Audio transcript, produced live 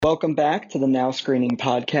Welcome back to the Now Screening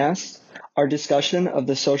podcast. Our discussion of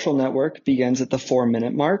The Social Network begins at the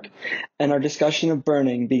 4-minute mark, and our discussion of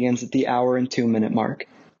Burning begins at the hour and 2-minute mark.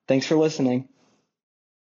 Thanks for listening.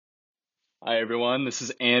 Hi, everyone. This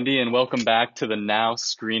is Andy, and welcome back to the Now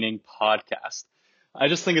Screening podcast. I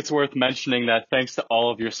just think it's worth mentioning that thanks to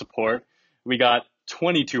all of your support, we got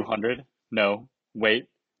 2,200,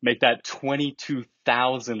 make that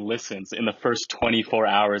 22,000 listens in the first 24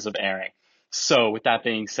 hours of airing. So with that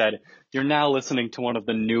being said, you're now listening to one of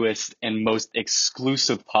the newest and most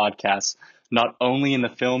exclusive podcasts, not only in the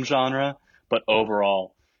film genre, but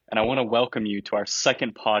overall. And I want to welcome you to our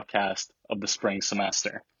second podcast of the spring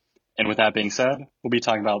semester. And with that being said, we'll be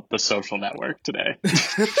talking about The Social Network today.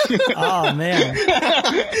 Oh, man.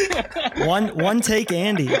 One take,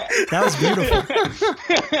 Andy. That was beautiful.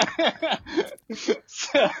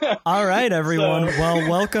 All right, everyone. Well,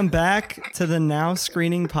 welcome back to the Now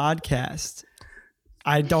Screening podcast.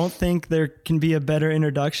 I don't think there can be a better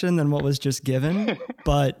introduction than what was just given,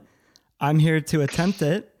 but I'm here to attempt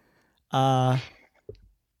it.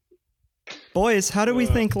 Boys, how do we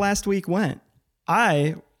think last week went?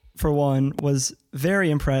 I, for one, was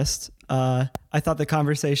very impressed. I thought the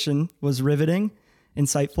conversation was riveting,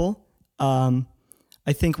 insightful. I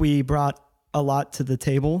think we brought a lot to the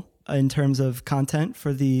table in terms of content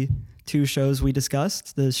for the two shows we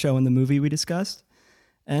discussed, the show and the movie we discussed.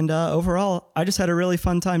 And overall, I just had a really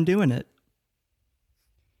fun time doing it.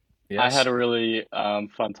 Yes. I had a really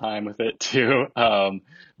fun time with it too.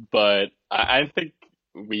 But I think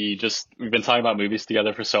we've been talking about movies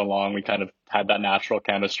together for so long. We kind of had that natural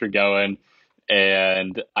chemistry going.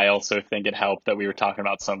 And I also think it helped that we were talking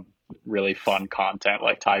about some really fun content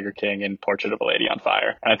like Tiger King and Portrait of a Lady on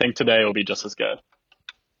Fire. And I think today will be just as good.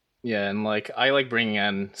 Yeah. And I like bringing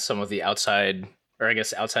in some of the outsider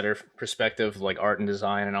perspective, like art and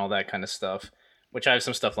design and all that kind of stuff, which I have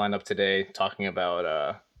some stuff lined up today talking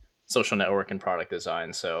about social network and product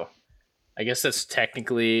design. So I guess that's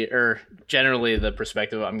generally the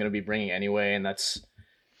perspective I'm going to be bringing anyway, and that's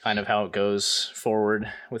kind of how it goes forward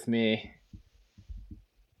with me.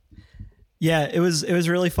 Yeah, it was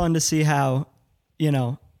really fun to see how,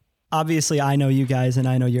 obviously I know you guys and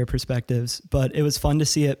I know your perspectives, but it was fun to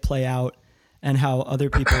see it play out and how other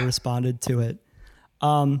people responded to it.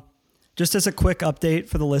 Just as a quick update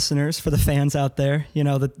for the listeners, for the fans out there,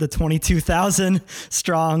 the 22,000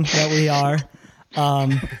 strong that we are.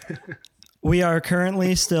 We are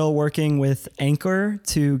currently still working with Anchor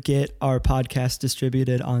to get our podcast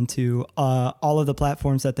distributed onto all of the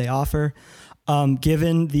platforms that they offer.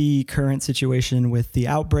 Given the current situation with the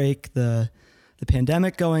outbreak, the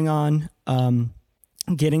pandemic going on,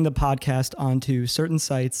 getting the podcast onto certain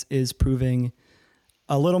sites is proving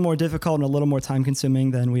a little more difficult and a little more time consuming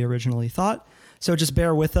than we originally thought. So just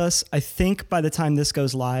bear with us. I think by the time this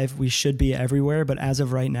goes live, we should be everywhere. But as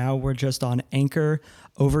of right now, we're just on Anchor,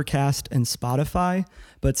 Overcast, and Spotify.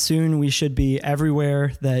 But soon we should be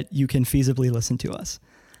everywhere that you can feasibly listen to us.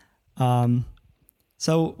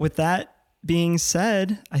 So with that being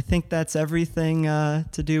said, I think that's everything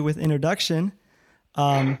to do with introduction.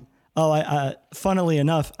 Funnily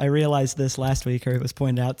enough, I realized this last week, or it was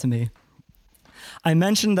pointed out to me. I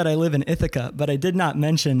mentioned that I live in Ithaca, but I did not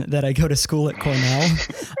mention that I go to school at Cornell.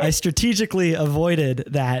 I strategically avoided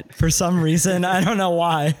that for some reason. I don't know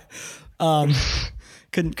why.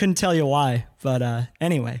 Couldn't tell you why, but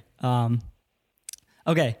anyway.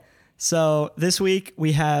 Okay, so this week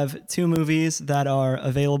we have two movies that are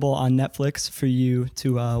available on Netflix for you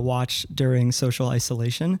to watch during social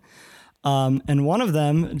isolation. And one of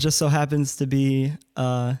them just so happens to be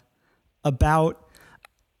about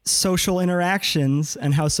social interactions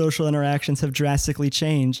and how social interactions have drastically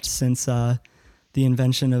changed since the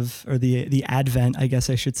invention of, or the advent, I guess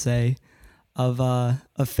I should say, of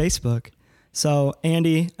Facebook. So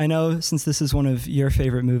Andy, I know since this is one of your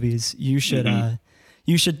favorite movies, you should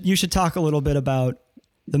you should talk a little bit about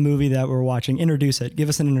the movie that we're watching. Introduce it. Give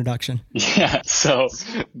us an introduction. Yeah. So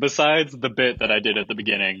besides the bit that I did at the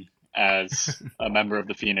beginning as a member of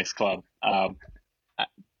the Phoenix Club,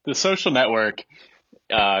 The Social Network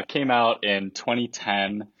came out in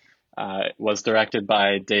 2010, was directed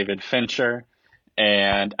by David Fincher,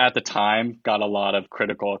 and at the time got a lot of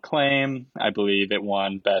critical acclaim. I believe it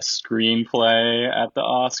won Best Screenplay at the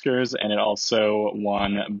Oscars, and it also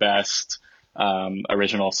won Best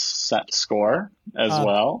Original Set Score as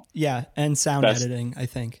well. Yeah, and sound editing, I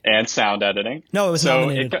think. And sound editing. No, it was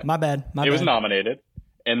nominated. My bad. It was nominated.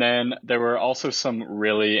 And then there were also some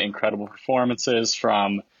really incredible performances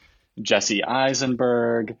from Jesse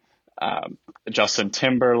Eisenberg, Justin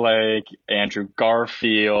Timberlake, Andrew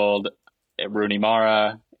Garfield, Rooney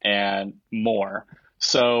Mara, and more.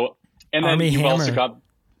 So, and then Army you've also Hammer. got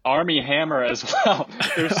Army Hammer as well.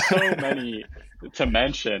 There's so many to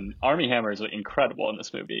mention. Army Hammer is incredible in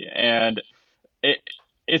this movie, and it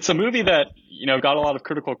it's a movie that got a lot of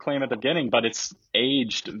critical acclaim at the beginning, but it's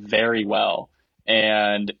aged very well,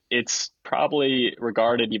 and it's probably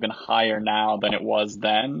regarded even higher now than it was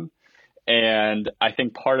then. And I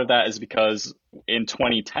think part of that is because in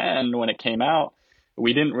 2010, when it came out,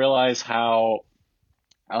 we didn't realize how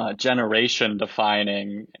generation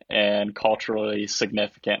defining and culturally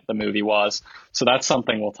significant the movie was. So that's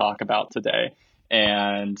something we'll talk about today.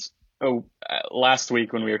 And last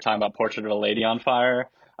week when we were talking about Portrait of a Lady on Fire,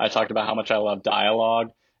 I talked about how much I love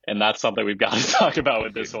dialogue. And that's something we've got to talk about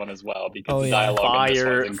with this one as well, because the dialogue in this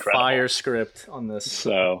one's incredible. Fire script on this.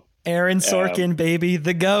 So Aaron Sorkin, baby,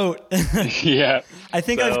 the GOAT. Yeah. I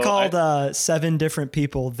think I've called 7 different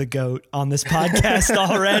people the GOAT on this podcast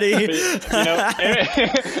already.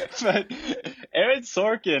 But Aaron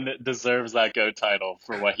Sorkin deserves that GOAT title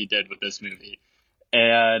for what he did with this movie.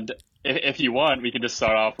 And if you want, we can just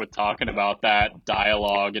start off with talking about that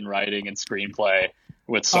dialogue and writing and screenplay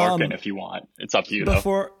with Sorkin if you want. It's up to you,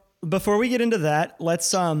 though. Before we get into that,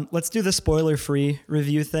 let's do the spoiler-free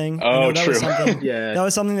review thing. Oh, true. That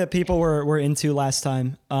was something that people were into last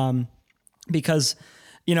time, because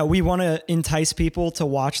we want to entice people to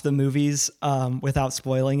watch the movies without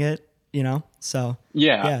spoiling it. So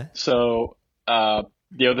yeah. So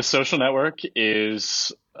The Social Network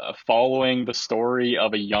is following the story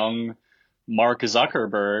of a young Mark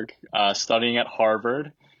Zuckerberg studying at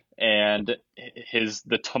Harvard, and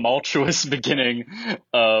the tumultuous beginning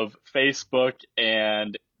of Facebook,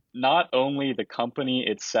 and not only the company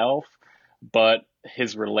itself, but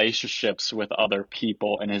his relationships with other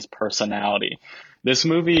people and his personality. This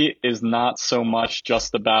movie is not so much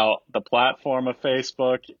just about the platform of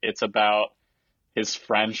Facebook. It's about his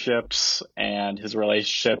friendships and his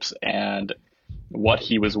relationships and what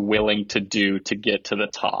he was willing to do to get to the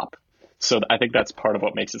top. So I think that's part of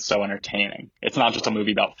what makes it so entertaining. It's not just a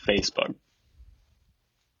movie about Facebook.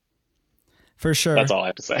 For sure. That's all I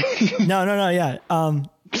have to say. No. Yeah.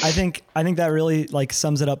 I think that really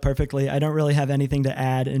sums it up perfectly. I don't really have anything to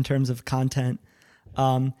add in terms of content.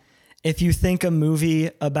 If you think a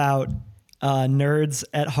movie about nerds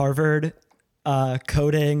at Harvard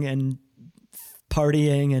coding and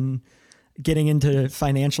partying and getting into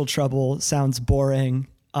financial trouble sounds boring,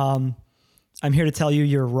 I'm here to tell you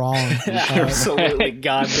you're wrong. Absolutely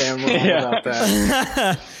goddamn wrong about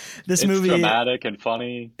that. This movie dramatic and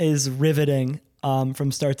funny, is riveting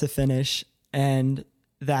from start to finish, and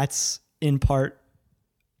that's in part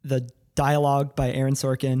the dialogue by Aaron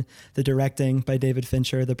Sorkin, the directing by David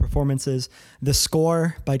Fincher, the performances, the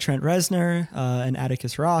score by Trent Reznor and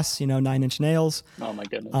Atticus Ross, 9 Inch Nails. Oh my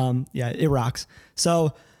goodness. Yeah, it rocks.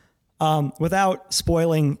 So without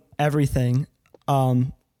spoiling everything,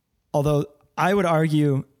 although I would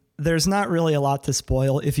argue there's not really a lot to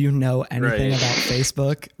spoil if you know anything about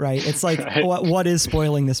Facebook, right? It's like, what is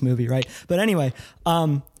spoiling this movie, right? But anyway,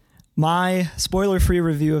 my spoiler-free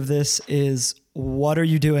review of this is, what are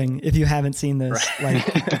you doing if you haven't seen this?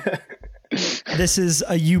 Right. This is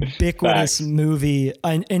a ubiquitous movie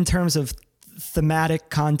in terms of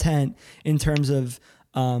thematic content, in terms of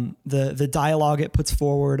the dialogue it puts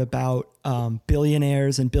forward about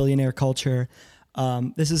billionaires and billionaire culture.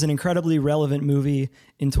 This is an incredibly relevant movie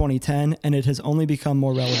in 2010, and it has only become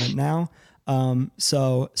more relevant now.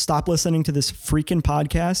 So stop listening to this freaking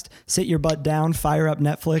podcast, sit your butt down, fire up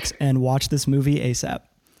Netflix, and watch this movie ASAP.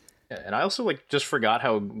 Yeah, and I also just forgot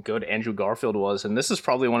how good Andrew Garfield was, and this is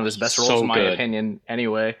probably one of his best roles in my opinion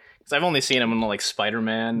anyway, because I've only seen him in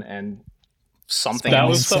Spider-Man and something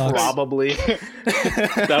else probably.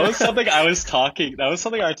 That was something I was talking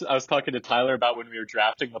to Tyler about when we were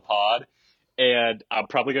drafting the pod, and I'm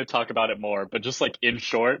probably going to talk about it more, but just in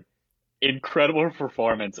short, incredible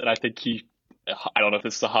performance. And I think I don't know if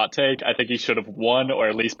this is a hot take, I think he should have won or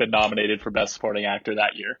at least been nominated for Best Supporting Actor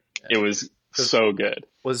that year. It was so good.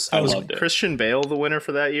 Was Christian Bale the winner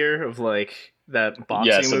for that year of that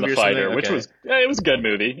boxing movie The or Fighter, something? Which was it was a good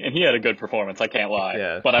movie, and he had a good performance, I can't lie.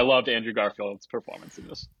 Yeah. But I loved Andrew Garfield's performance in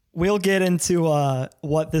this. We'll get into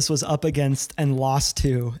what this was up against and lost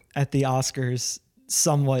to at the Oscars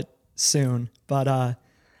somewhat soon. But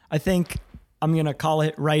I think I'm going to call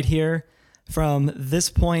it right here. From this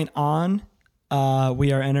point on,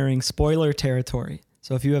 we are entering spoiler territory.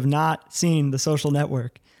 So if you have not seen The Social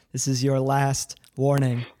Network, this is your last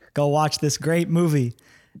warning. Go watch this great movie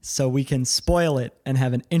so we can spoil it and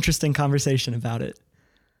have an interesting conversation about it.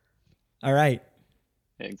 All right.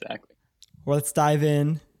 Exactly. Well, let's dive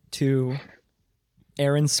in to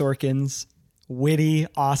Aaron Sorkin's witty,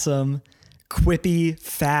 awesome, quippy,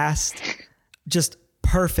 fast, just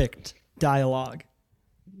perfect dialogue.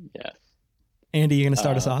 Yeah. Andy, you going to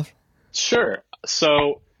start us off? Sure.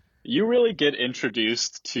 So you really get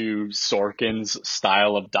introduced to Sorkin's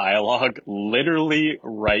style of dialogue literally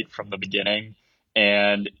right from the beginning.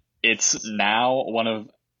 And it's now one of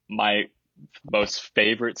my most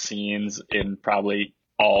favorite scenes in probably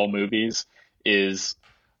all movies is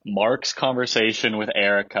Mark's conversation with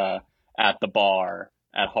Erica at the bar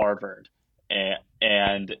at Harvard.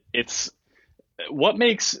 And it's what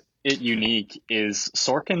makes it unique is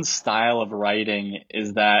Sorkin's style of writing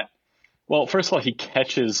is that, well, first of all, he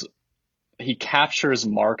captures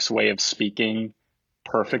Mark's way of speaking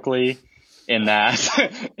perfectly in that,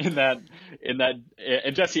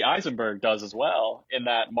 and Jesse Eisenberg does as well, in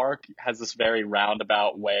that Mark has this very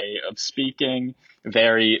roundabout way of speaking,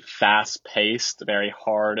 very fast paced, very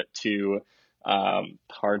hard to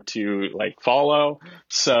like follow.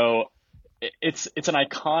 So it's an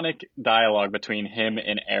iconic dialogue between him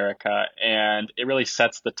and Erica, and it really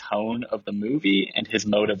sets the tone of the movie and his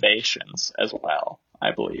motivations as well,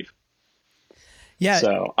 I believe. Yeah,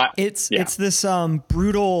 so it's this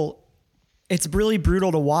brutal. It's really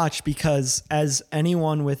brutal to watch because as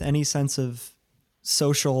anyone with any sense of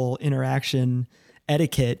social interaction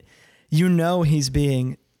etiquette, you know he's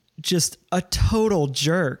being just a total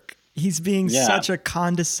jerk. He's being such a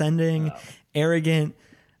condescending, arrogant,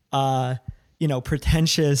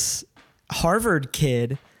 pretentious Harvard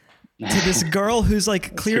kid to this girl who's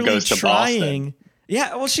like clearly trying.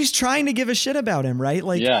 Yeah, well, she's trying to give a shit about him, right?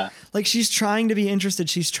 Like she's trying to be interested.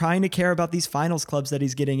 She's trying to care about these finals clubs that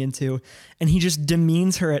he's getting into, and he just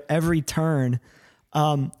demeans her at every turn.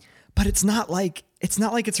 But it's not like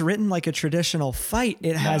it's written like a traditional fight.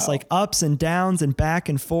 It has like ups and downs and back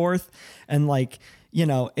and forth, and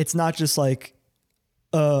it's not just like,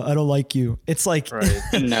 I don't like you. It's like, right.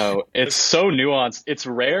 No, it's so nuanced. It's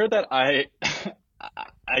rare that I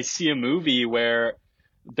see a movie where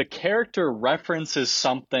the character references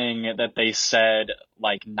something that they said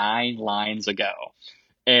like 9 lines ago,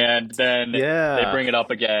 and then they bring it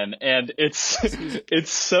up again, and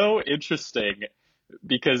it's so interesting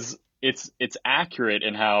because it's accurate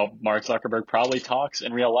in how Mark Zuckerberg probably talks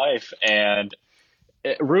in real life. And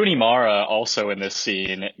Rooney Mara also in this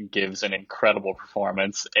scene gives an incredible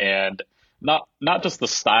performance, and not just the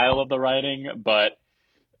style of the writing, but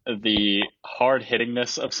the hard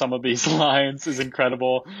hittingness of some of these lines is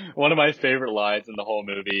incredible. One of my favorite lines in the whole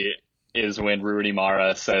movie is when Rooney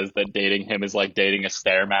Mara says that dating him is like dating a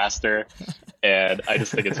Stairmaster. And I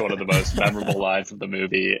just think it's one of the most memorable lines of the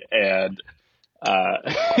movie. And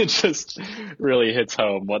it just really hits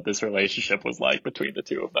home what this relationship was like between the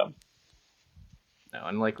two of them. No,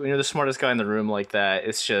 and like when you're the smartest guy in the room like that,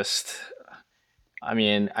 it's just, I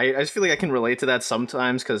mean, I just feel like I can relate to that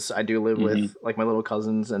sometimes because I do live with like my little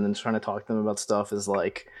cousins, and then trying to talk to them about stuff is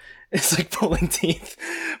like, it's like pulling teeth.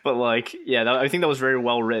 But like, yeah, I think that was very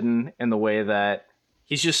well written in the way that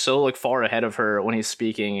he's just so like far ahead of her when he's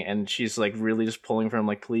speaking, and she's like really just pulling for him,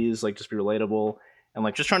 like, please, like, just be relatable, and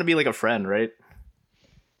like just trying to be like a friend, right?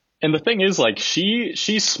 And the thing is, like,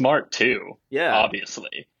 she's smart too. Yeah,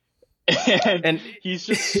 obviously. And he's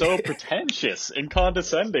just so pretentious and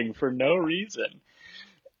condescending for no reason.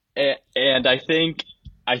 And I think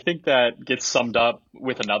that gets summed up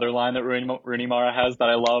with another line that Rooney Mara has that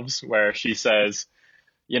I love, where she says,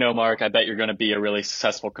 Mark, I bet you're going to be a really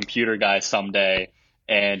successful computer guy someday,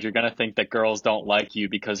 and you're going to think that girls don't like you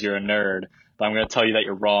because you're a nerd. But I'm going to tell you that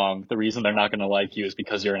you're wrong. The reason they're not going to like you is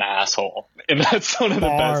because you're an asshole. And that's one of the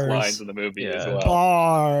best lines in the movie as well.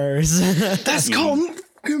 Bars. That's called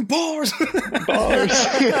bars. Bars.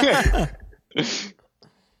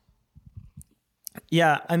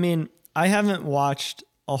 Yeah, I mean, I haven't watched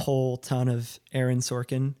a whole ton of Aaron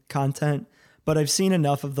Sorkin content, but I've seen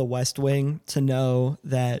enough of The West Wing to know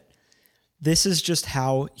that this is just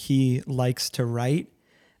how he likes to write.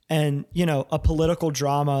 And, a political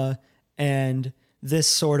drama and this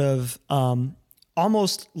sort of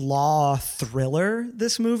almost law thriller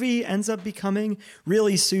this movie ends up becoming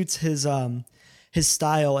really suits his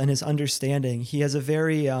style and his understanding. He has a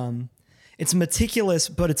very... it's meticulous,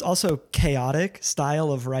 but it's also chaotic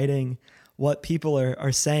style of writing what people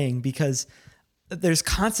are saying, because there's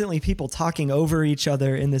constantly people talking over each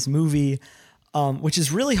other in this movie, which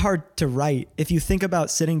is really hard to write. If you think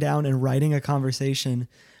about sitting down and writing a conversation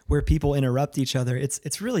where people interrupt each other,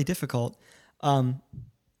 it's really difficult.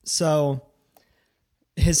 So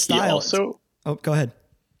his style... go ahead.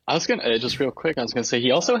 I was going to, just real quick, I was going to say,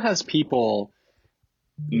 he also has people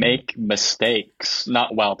make mistakes,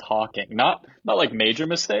 not while talking, not like major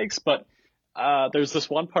mistakes, but there's this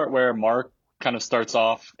one part where Mark kind of starts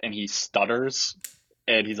off and he stutters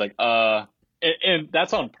and he's like, and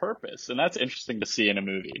that's on purpose. And that's interesting to see in a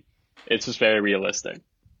movie. It's just very realistic.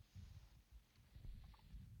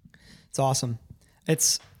 It's awesome.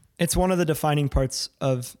 It's one of the defining parts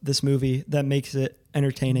of this movie that makes it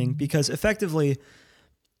entertaining, because effectively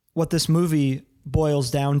what this movie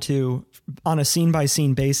boils down to on a scene by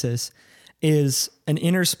scene basis is an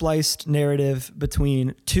interspliced narrative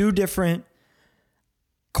between two different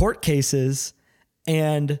court cases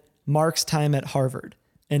and Mark's time at Harvard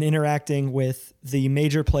and interacting with the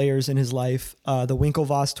major players in his life, the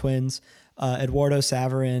Winklevoss twins, Eduardo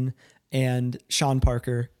Saverin, and Sean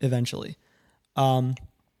Parker eventually.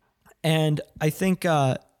 And I think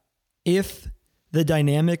if the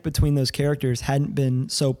dynamic between those characters hadn't been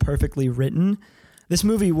so perfectly written, this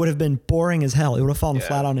movie would have been boring as hell. It would have fallen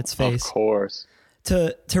flat on its face. Of course.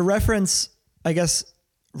 To reference, I guess,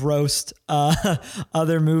 roast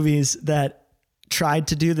other movies that tried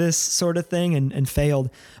to do this sort of thing and failed.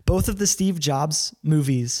 Both of the Steve Jobs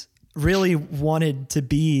movies really wanted to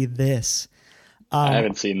be this. I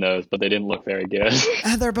haven't seen those, but they didn't look very good.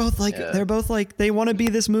 They're both like they want to be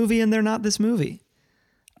this movie and they're not this movie.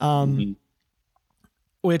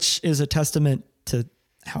 Which is a testament to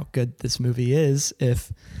how good this movie is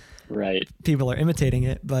if people are imitating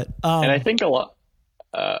it. But and I think a lot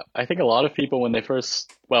of people, when they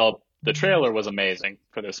first, the trailer was amazing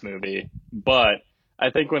for this movie, but I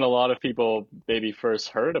think when a lot of people maybe first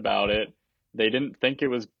heard about it, they didn't think it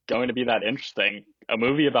was going to be that interesting. A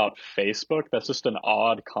movie about Facebook, that's just an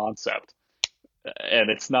odd concept. And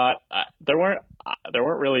it's not, there weren't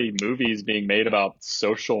really movies being made about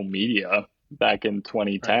social media back in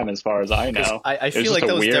 2010, as far as I know. I feel like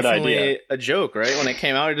that was definitely a joke, right? When it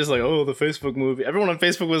came out, it was like, oh, the Facebook movie. Everyone on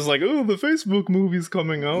Facebook was like, oh, the Facebook movie's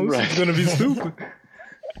coming out. Right. It's going to be stupid.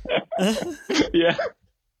 Yeah,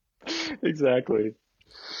 exactly.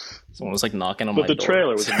 Someone was like knocking on my door. But the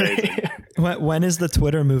trailer was amazing. When is the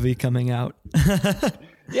Twitter movie coming out?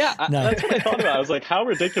 Yeah, that's what I thought about. I was like, how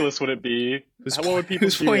ridiculous would it be? What would people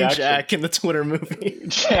who's playing reaction? Jack in the Twitter movie?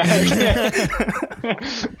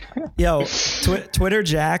 Yo, Twitter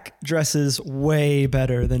Jack dresses way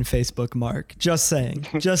better than Facebook Mark. Just saying.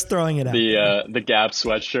 Just throwing it out. The Gap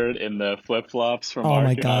sweatshirt and the flip flops from Mark. Oh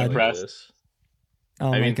my god.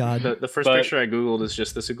 My god. The first picture I googled is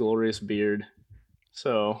just this glorious beard,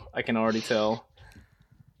 so I can already tell.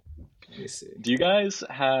 Let me see. Do you guys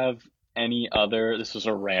have any other? This was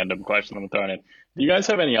a random question I'm throwing in. Do you guys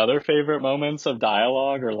have any other favorite moments of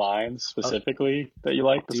dialogue or lines specifically that you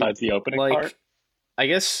like besides the opening part? I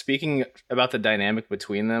guess speaking about the dynamic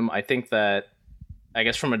between them, I think that, I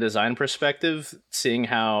guess from a design perspective, seeing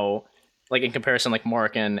how, like in comparison, like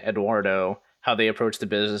Mark and Eduardo, how they approach the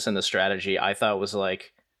business and the strategy, I thought was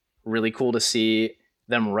like really cool to see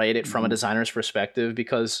them write it from a designer's perspective,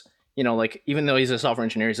 because, you know, like even though he's a software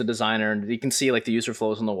engineer, he's a designer, and you can see like the user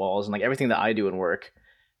flows on the walls and like everything that I do in work.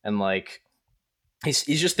 And like, he's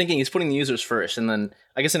just thinking, he's putting the users first. And then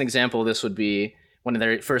I guess an example of this would be when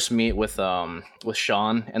they first meet with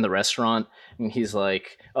Sean in the restaurant, and he's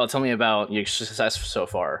like, oh, tell me about your success so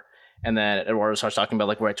far. And then Eduardo starts talking about,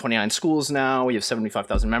 like, we're at 29 schools now, we have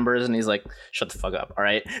 75,000 members, and he's like, shut the fuck up, all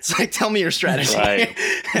right? It's like, tell me your strategy. Right.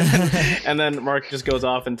 and then Mark just goes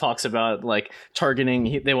off and talks about, like,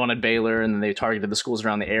 targeting, they wanted Baylor, and then they targeted the schools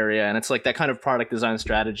around the area, and it's like that kind of product design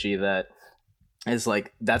strategy that is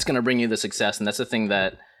like, that's going to bring you the success, and that's the thing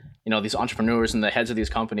that, you know, these entrepreneurs and the heads of these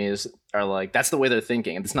companies are like, that's the way they're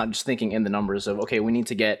thinking. It's not just thinking in the numbers of, okay, we need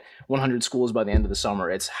to get 100 schools by the end of the summer.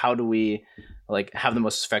 It's how do we like have the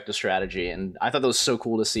most effective strategy? And I thought that was so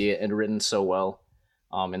cool to see it and written so well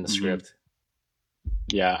in the script.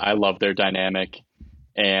 Yeah, I love their dynamic.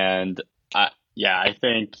 And I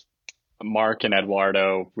think Mark and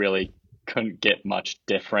Eduardo really couldn't get much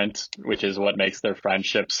different, which is what makes their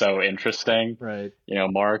friendship so interesting. Right. You know,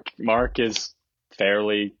 Mark is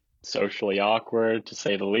fairly socially awkward, to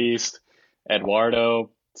say the least.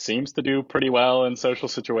 Eduardo seems to do pretty well in social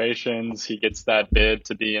situations. He gets that bid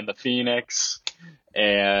to be in the Phoenix.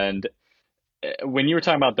 And when you were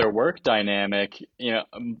talking about their work dynamic, you know,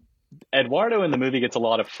 Eduardo in the movie gets a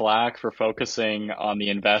lot of flack for focusing on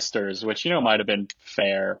the investors, which, you know, might have been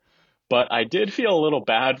fair. But I did feel a little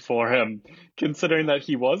bad for him, considering that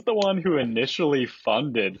he was the one who initially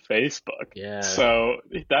funded Facebook. Yeah. So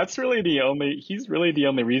he's really the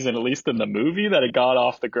only reason, at least in the movie, that it got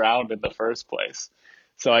off the ground in the first place.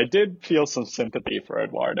 So I did feel some sympathy for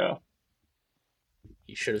Eduardo.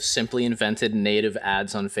 You should have simply invented native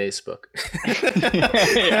ads on Facebook.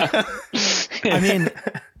 Yeah. I mean,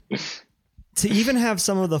 to even have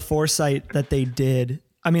some of the foresight that they did,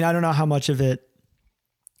 I mean, I don't know how much of it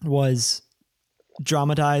was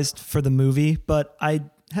dramatized for the movie, but I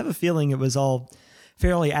have a feeling it was all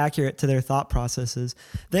fairly accurate to their thought processes.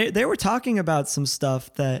 They were talking about some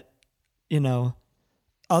stuff that, you know,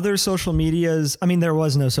 other social medias, I mean, there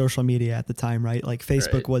was no social media at the time, right? Like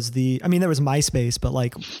Facebook was there was MySpace, but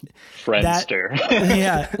like Friendster.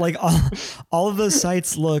 Yeah, like all of those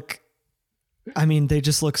sites they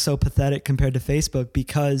just look so pathetic compared to Facebook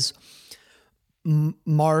because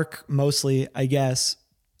Mark, mostly, I guess,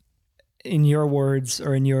 in your words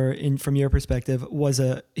or from your perspective,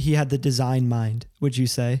 he had the design mind, would you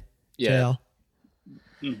say? Yeah.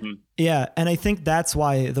 Mm-hmm. Yeah, and I think that's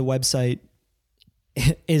why the website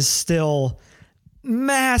is still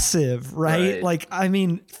massive, right? Like, I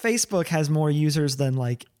mean, Facebook has more users than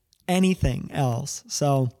like anything else.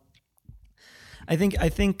 So I think I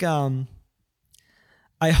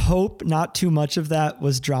hope not too much of that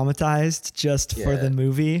was dramatized just for the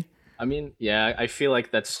movie. I mean, yeah, I feel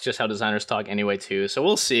like that's just how designers talk anyway too. So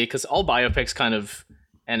we'll see, because all biopics kind of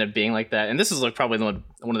end up being like that. And this is like probably one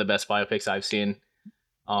of the best biopics I've seen.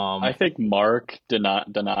 I think Mark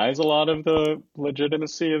denies a lot of the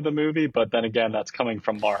legitimacy of the movie, but then again, that's coming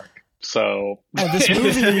from Mark. So this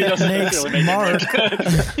movie makes Mark.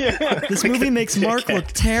 This movie makes Mark look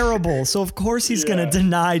terrible. So of course he's gonna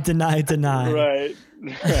deny. Right.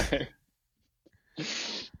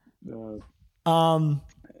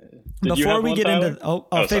 Before we get into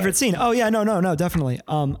favorite sorry. scene. Oh yeah, no, definitely.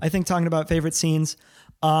 I think talking about favorite scenes.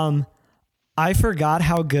 I forgot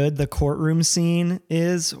how good the courtroom scene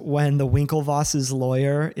is when the Winklevoss's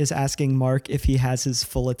lawyer is asking Mark if he has his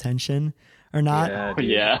full attention or not.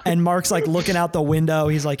 Yeah. And Mark's like looking out the window.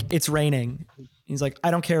 He's like, it's raining. He's like,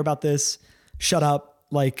 I don't care about this. Shut up.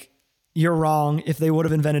 Like, you're wrong. If they would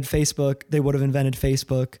have invented Facebook, they would have invented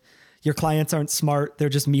Facebook. Your clients aren't smart. They're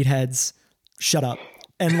just meatheads. Shut up.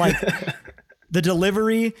 And like the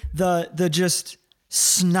delivery, the just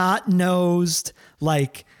snot-nosed,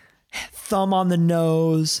 like thumb on the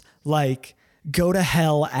nose, like go to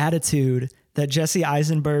hell attitude that Jesse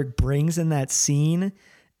Eisenberg brings in that scene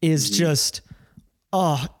is just,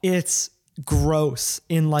 it's gross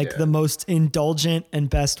in like the most indulgent and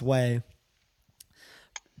best way.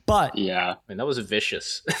 But I mean, that was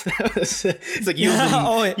vicious. It's like you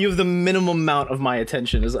have the minimum amount of my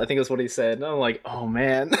attention. I think that's what he said. And I'm like, oh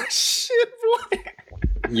man, shit, boy.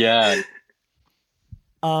 Yeah.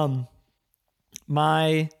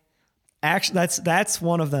 That's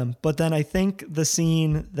one of them. But then I think the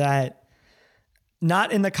scene that,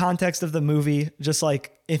 not in the context of the movie, just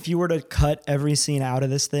like if you were to cut every scene out of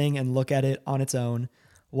this thing and look at it on its own,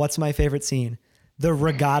 what's my favorite scene? The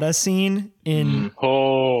regatta scene in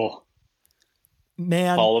Fall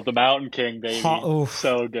of the Mountain King, baby.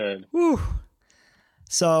 So good. Whew.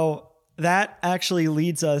 So that actually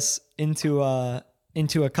leads us into a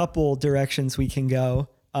couple directions we can go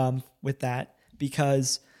with that,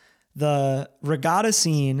 because the regatta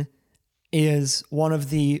scene is one of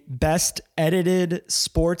the best edited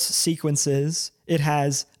sports sequences. It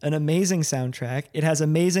has an amazing soundtrack. It has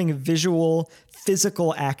amazing visual,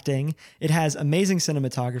 physical acting. It has amazing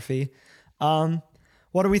cinematography.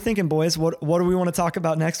 What are we thinking, boys? What do we want to talk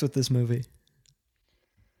about next with this movie?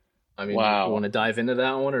 I mean, you want to dive into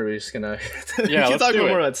that one, or are we just gonna? Yeah, let's talk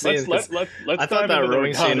more about scenes. Let's I thought that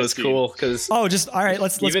rowing scene was cool because. Oh, just all right.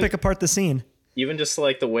 Let's pick apart the scene. Even just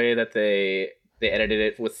like the way that they edited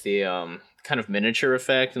it with the kind of miniature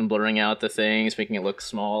effect and blurring out the things, making it look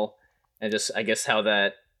small, and just I guess how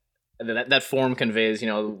that form conveys, you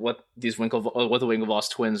know, what the Winklevoss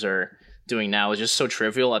twins are doing now is just so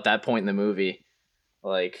trivial at that point in the movie.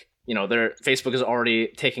 Like, you know, Facebook is already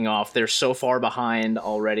taking off. They're so far behind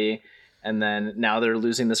already, and then now they're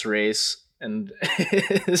losing this race. And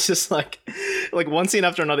it's just like one scene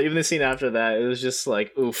after another. Even the scene after that, it was just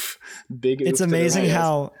like, oof, big. It's amazing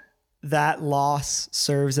how that loss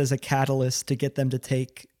serves as a catalyst to get them to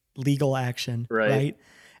take legal action, right?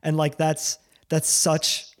 And like that's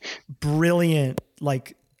such brilliant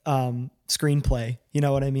like screenplay. You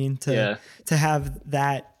know what I mean? To have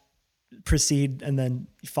that proceed and then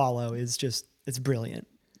follow is just, it's brilliant.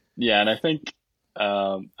 Yeah, and I think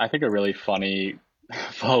a really funny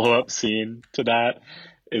follow-up scene to that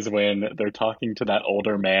is when they're talking to that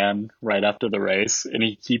older man right after the race, and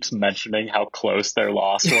he keeps mentioning how close their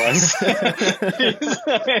loss was.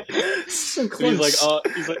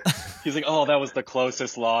 He's like, oh, that was the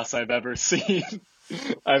closest loss I've ever seen.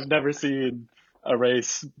 I've never seen a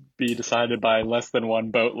race be decided by less than one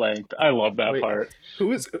boat length. I love that part.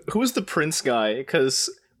 Who is the Prince guy? Because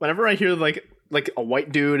whenever I hear like a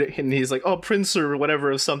white dude and he's like, oh, Prince or whatever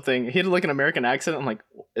of something, he had like an American accent. I'm like,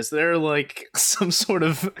 is there like some sort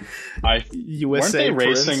of USA weren't they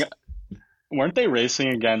Prince? racing? weren't they racing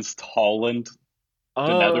against Holland,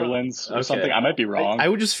 the Netherlands, or something? I might be wrong. I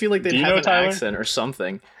would just feel like they'd have an accent or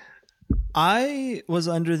something. I was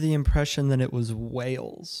under the impression that it was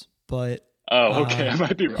Wales, but oh, okay, I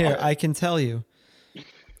might be wrong. Here, I can tell you.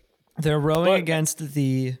 They're rowing against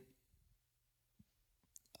the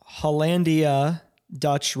Hollandia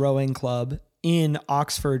Dutch Rowing Club in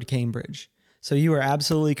Oxford, Cambridge. So you were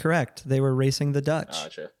absolutely correct. They were racing the Dutch.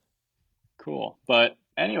 Gotcha. Cool. But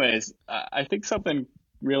anyways, I think something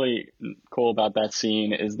really cool about that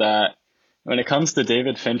scene is that when it comes to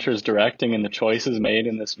David Fincher's directing and the choices made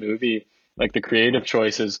in this movie, like the creative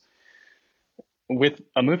choices, with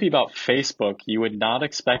a movie about Facebook, you would not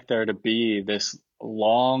expect there to be this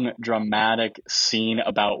long, dramatic scene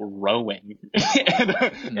about rowing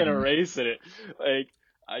and a race in it. Like,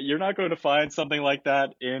 you're not going to find something like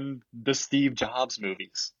that in the Steve Jobs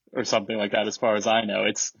movies or something like that, as far as I know.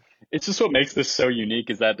 It's just what makes this so unique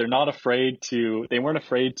is that they weren't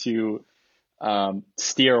afraid to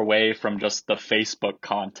steer away from just the Facebook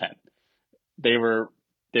content. They were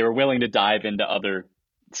willing to dive into other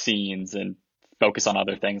scenes and focus on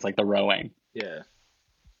other things like the rowing. Yeah.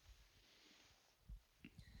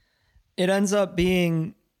 It ends up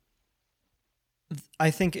being,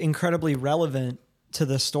 I think, incredibly relevant to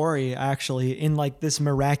the story, actually, in like this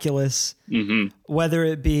miraculous, whether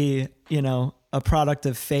it be, a product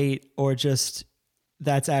of fate or just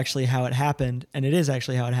that's actually how it happened. And it is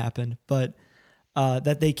actually how it happened, but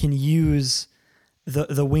that they can use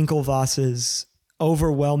the Winklevosses'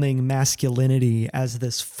 overwhelming masculinity as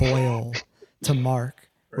this foil to Mark,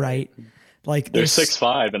 right? Like they're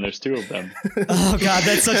 6'5" and there's two of them. Oh God,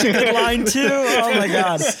 that's such a good line too. Oh my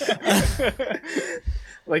God.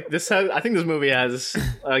 Like I think this movie has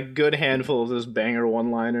a good handful of those banger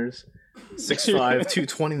one-liners. 6'5",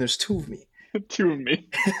 220, there's two of me. Two of me.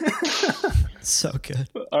 So good.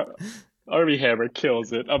 Armie Hammer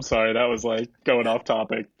kills it. I'm sorry, that was like going off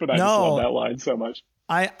topic, but I just love that line so much.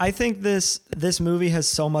 I think this movie has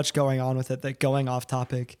so much going on with it that going off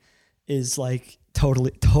topic is like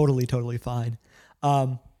totally fine.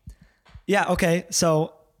 Yeah, okay.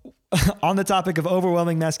 So on the topic of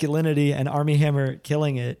overwhelming masculinity and Armie Hammer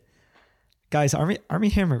killing it, guys, Armie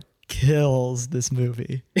Hammer kills this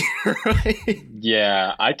movie. Right?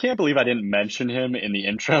 Yeah, I can't believe I didn't mention him in the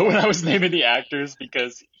intro when I was naming the actors,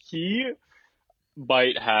 because he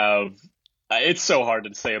might have, it's so hard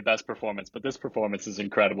to say a best performance, but this performance is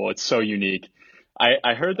incredible. It's so unique.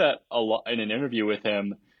 I heard that a lot in an interview with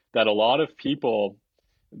him, that a lot of people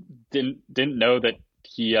didn't know that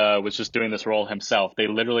he was just doing this role himself. They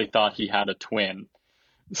literally thought he had a twin.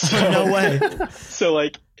 So, no way.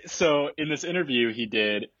 So in this interview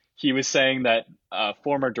he was saying that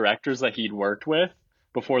former directors that he'd worked with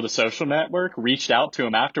before The Social Network reached out to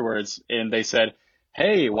him afterwards, and they said,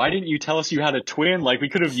 "Hey, why didn't you tell us you had a twin? Like, we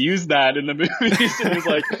could have used that in the movies." And he was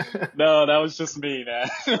like, "No, that was just me, man."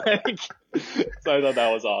 So I thought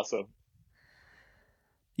that was awesome.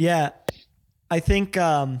 Yeah, I think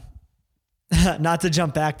not to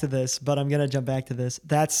jump back to this, but I'm gonna jump back to this.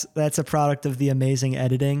 That's a product of the amazing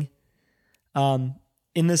editing.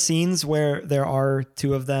 In the scenes where there are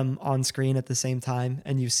two of them on screen at the same time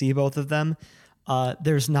and you see both of them,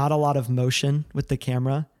 there's not a lot of motion with the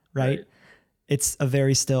camera, right? It's a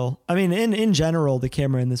very still. I mean, in general, the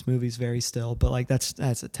camera in this movie is very still, but like that's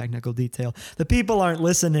a technical detail. The people aren't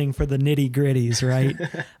listening for the nitty gritties, right?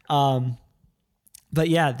 But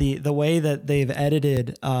yeah, the way that they've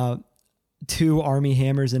edited two Armie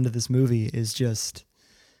Hammers into this movie is just,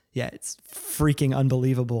 it's freaking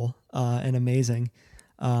unbelievable and amazing.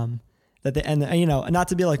 Not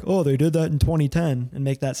to be like, oh, they did that in 2010 and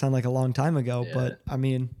make that sound like a long time ago, but I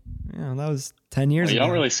mean, that was 10 years ago. You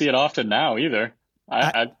don't really see it often now either.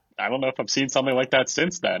 I don't know if I've seen something like that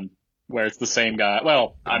since then, where it's the same guy.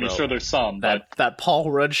 Well, I'm sure there's some. That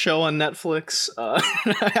Paul Rudd show on Netflix. I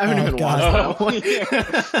haven't even watched that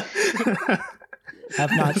one.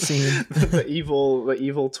 Have not seen. the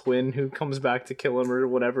evil twin who comes back to kill him or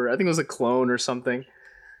whatever. I think it was a clone or something.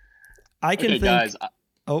 I can think. Guys,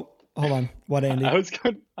 oh, hold on. What, Andy? I was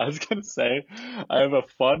gonna say, I have a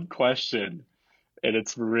fun question, and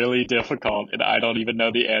it's really difficult, and I don't even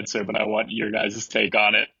know the answer, but I want your guys' take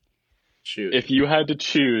on it. Shoot. If you had to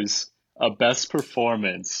choose a best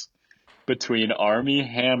performance between Armie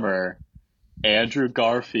Hammer, Andrew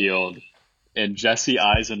Garfield, and Jesse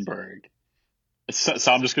Eisenberg,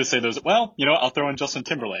 so I'm just gonna say those. Well, I'll throw in Justin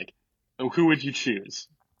Timberlake. Who would you choose?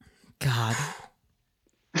 God.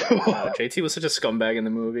 Wow, JT was such a scumbag in the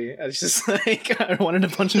movie. I was just like, I wanted to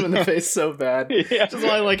punch him in the face so bad. Yeah. Which is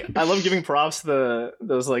why, I love giving props to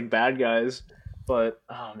those bad guys. But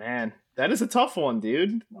oh man, that is a tough one,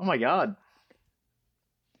 dude. Oh my god.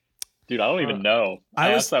 Dude, I don't even know. I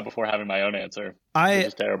was- asked that before having my own answer. I- Which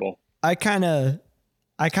is terrible. I kind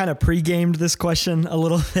of pre-gamed this question a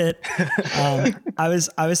little bit. I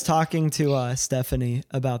was talking to Stephanie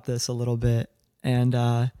about this a little bit, and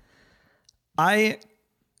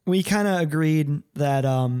we kind of agreed that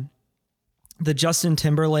the Justin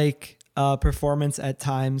Timberlake performance at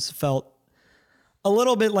times felt a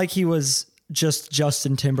little bit like he was just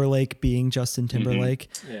Justin Timberlake being Justin Timberlake.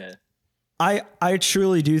 Yeah. I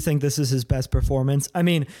truly do think this is his best performance. I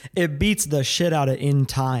mean, it beats the shit out of In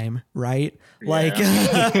Time, right? Like,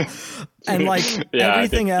 and like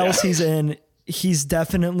everything else he's in, he's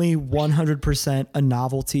definitely 100% a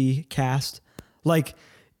novelty cast. Like,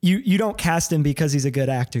 you don't cast him because he's a good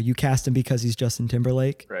actor. You cast him because he's Justin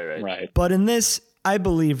Timberlake. Right. But in this, I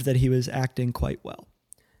believed that he was acting quite well.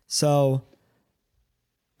 So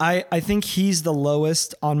I think he's the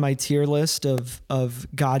lowest on my tier list of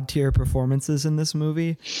God tier performances in this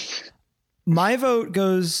movie. My vote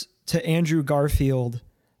goes to Andrew Garfield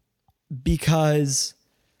because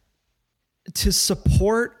to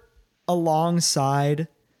support alongside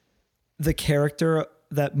the character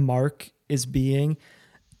that Mark is being,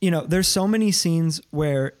 you know, there's so many scenes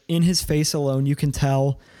where in his face alone, you can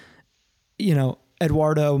tell, you know,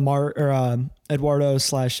 Eduardo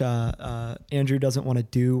slash Andrew doesn't want to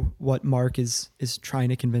do what Mark is trying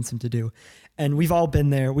to convince him to do. And we've all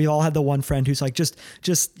been there. We all had the one friend who's like, just,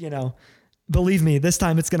 you know, believe me, this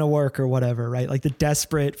time it's going to work or whatever, right? Like the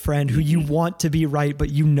desperate friend who you want to be right,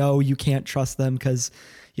 but you know, you can't trust them because,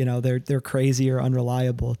 you know, they're crazy or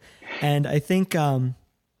unreliable. And I think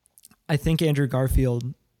Andrew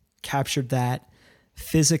Garfield captured that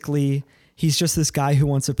physically. He's just this guy who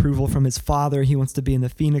wants approval from his father. He wants to be in the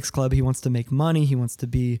Phoenix Club. He wants to make money. He wants to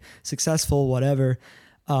be successful, whatever.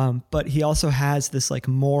 But he also has this like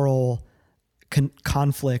moral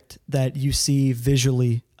conflict that you see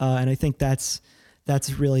visually. And I think that's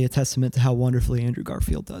really a testament to how wonderfully Andrew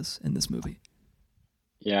Garfield does in this movie.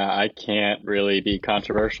 Yeah, I can't really be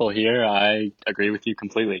controversial here. I agree with you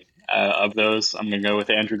completely. Of those, I'm going to go with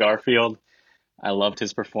Andrew Garfield. I loved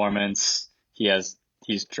his performance.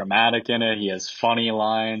 He's dramatic in it. He has funny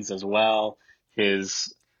lines as well.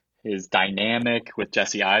 His dynamic with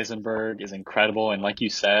Jesse Eisenberg is incredible. And like you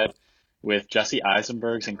said, with Jesse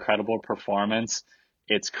Eisenberg's incredible performance,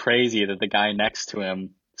 it's crazy that the guy next to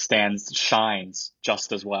him shines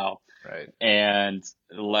just as well. Right. And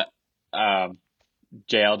JL,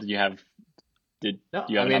 did you have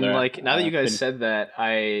another? Like now that you guys said that,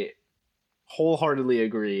 I wholeheartedly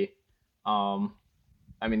agree.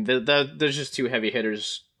 I mean, there's just two heavy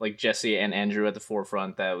hitters like Jesse and Andrew at the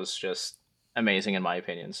forefront. That was just amazing in my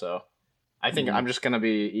opinion. So I think I'm just going to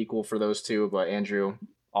be equal for those two, but Andrew,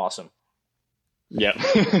 awesome. Yep.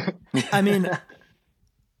 I mean,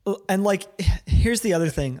 and like, here's the other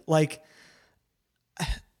thing. Like,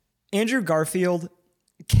 Andrew Garfield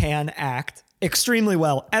can act extremely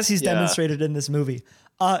well, as he's demonstrated in this movie.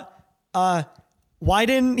 Why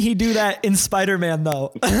didn't he do that in Spider-Man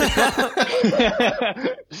though?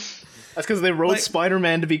 That's because they wrote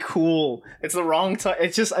Spider-Man to be cool. It's the wrong time.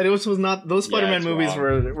 It's just, it was not, those Spider-Man movies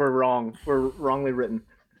were wrongly written.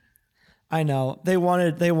 I know. They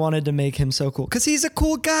wanted to make him so cool because he's a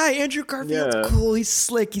cool guy. Andrew Garfield's cool. He's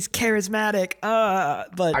slick. He's charismatic.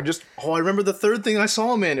 But I remember the third thing I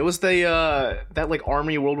saw him in. It was that like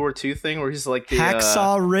Army World War II thing where he's like the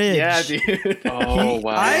Hacksaw Ridge. Yeah, dude.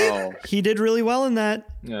 Wow. He did really well in that.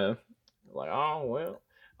 Yeah. Like, oh well.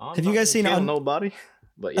 Have you guys seen nobody?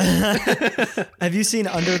 But yeah. Have you seen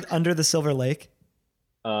Under the Silver Lake?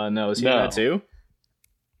 No. Is he in that too?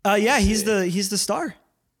 Yeah, he's the star.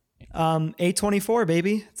 A24,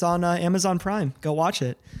 baby. It's on Amazon Prime. Go watch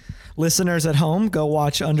it. Listeners at home, go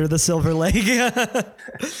watch Under the Silver Lake.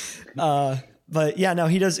 But yeah, no,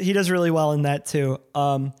 he does really well in that too.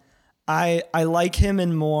 I like him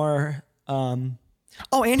in more. And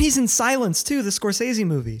he's in Silence too, the Scorsese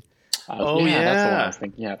movie. That's the one I was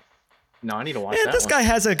thinking. Yeah. No, I need to watch that. This guy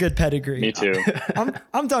has a good pedigree. Me too.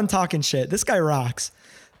 I'm done talking shit. This guy rocks.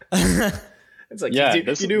 It's like you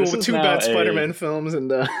do two bad Spider-Man films and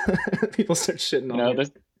people start shitting on you.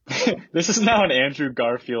 This is now an Andrew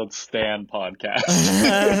Garfield stan podcast.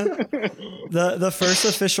 The first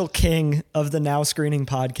official king of the Now Screening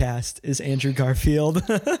podcast is Andrew Garfield.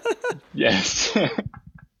 Yes.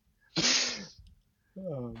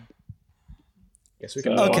 Guess we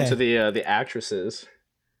can move on to the actresses.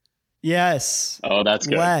 Yes. Oh, that's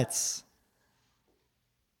good. Let's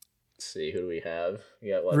see, who do we have? We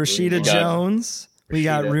got Rashida Jones. We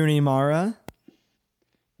got Rooney Mara.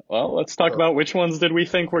 Well, let's talk about which ones did we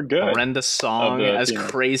think were good. Brenda Song as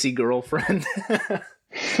Crazy Girlfriend.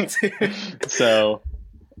 So,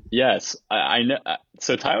 Yes, I know.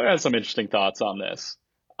 So Tyler has some interesting thoughts on this.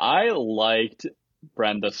 I liked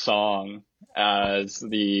Brenda Song as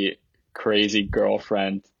the crazy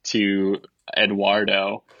girlfriend to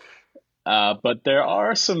Eduardo. But there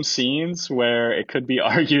are some scenes where it could be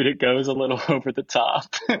argued it goes a little over the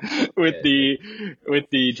top with Yeah.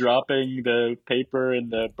 the dropping the paper in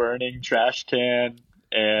the burning trash can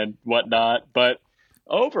and whatnot. But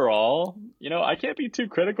overall, I can't be too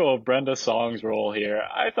critical of Brenda Song's role here.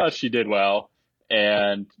 I thought she did well,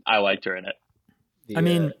 and I liked her in it. I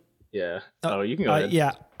mean, yeah. Oh, you can go ahead.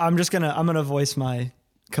 Yeah, I'm gonna voice my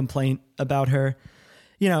complaint about her.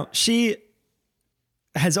 She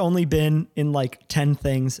has only been in like 10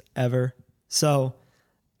 things ever. So,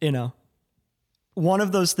 one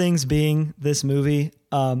of those things being this movie,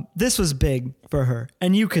 this was big for her.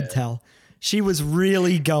 And you could tell she was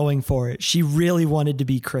really going for it. She really wanted to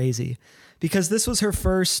be crazy because this was her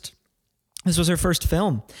first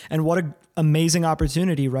film. And what an amazing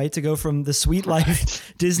opportunity, right? To go from the Sweet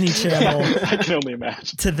Life Disney Channel I can only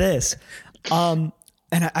imagine to this. And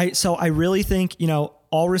I really think,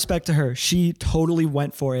 all respect to her. She totally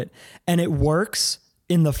went for it, and it works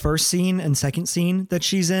in the first scene and second scene that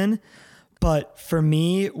she's in. But for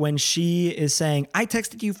me, when she is saying, I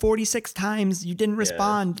texted you 46 times, you didn't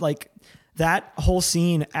respond, like that whole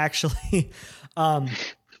scene actually,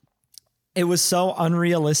 it was so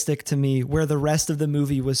unrealistic to me, where the rest of the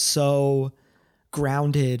movie was so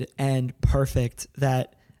grounded and perfect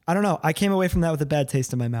that I don't know. I came away from that with a bad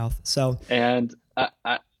taste in my mouth. So, and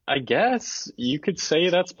I guess you could say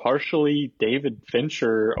that's partially David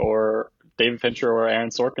Fincher or Aaron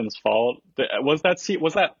Sorkin's fault. Was that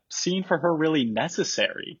scene for her really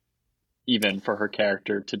necessary, even for her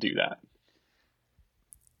character to do that?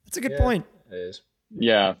 That's a good point. It is.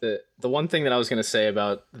 Yeah. The one thing that I was gonna say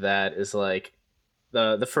about that is like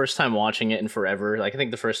the first time watching it in forever. Like I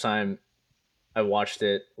think the first time I watched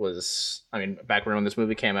it was, back when this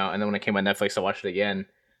movie came out, and then when it came on Netflix, I watched it again.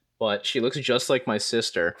 But she looks just like my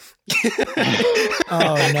sister.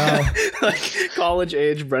 Oh no! Like college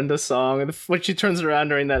age Brenda Song, and when she turns around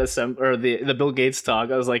during that the Bill Gates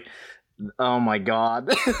talk, I was like, oh my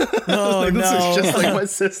god! Oh this no! is just like my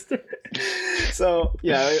sister. So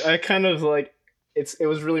yeah, I kind of like it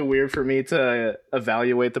was really weird for me to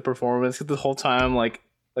evaluate the performance the whole time, like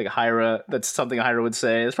Hyra. That's something Hyra would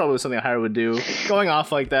say. It's probably something Hyra would do. Going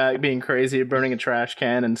off like that, being crazy, burning a trash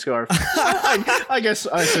can and scarf. I guess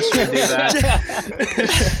I just should do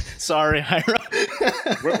that. Sorry,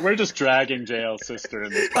 Hyra. We're just dragging JL's sister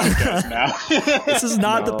in this podcast now. This is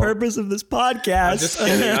not the purpose of this podcast.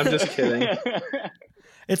 I'm just kidding.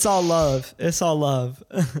 It's all love. It's all love.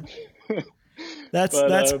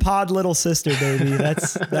 That's pod little sister, baby.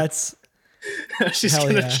 That's she's hell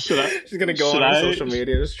gonna yeah. she's gonna go on her social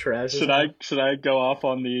media just trash. Should I go off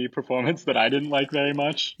on the performance that I didn't like very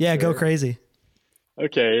much? Yeah, go crazy.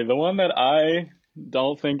 Okay, the one that I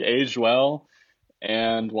don't think aged well,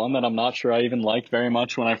 and one that I'm not sure I even liked very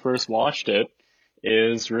much when I first watched it,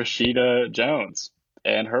 is Rashida Jones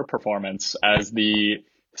and her performance as the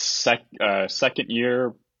second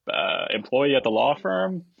year employee at the law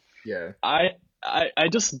firm. Yeah.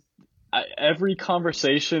 Every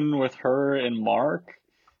conversation with her and Mark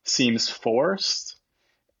seems forced,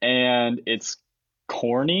 and it's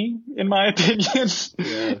corny in my opinion.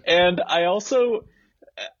 Yeah. And I also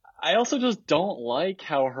just don't like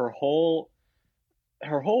how her whole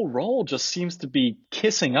role just seems to be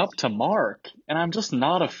kissing up to Mark, and I'm just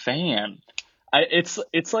not a fan.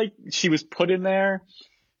 It's like she was put in there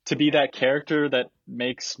to be that character that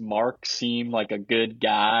makes Mark seem like a good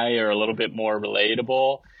guy or a little bit more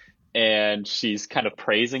relatable, and she's kind of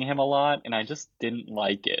praising him a lot, and I just didn't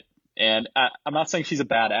like it. And I'm not saying she's a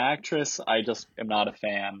bad actress, I just am not a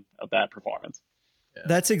fan of that performance. Yeah.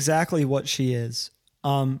 That's exactly what she is.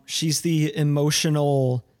 She's the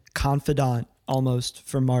emotional confidant almost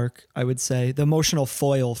for Mark, I would say. The emotional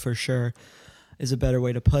foil, for sure, is a better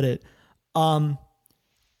way to put it.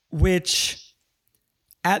 Which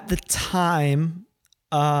at the time,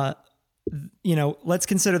 let's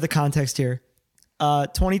consider the context here.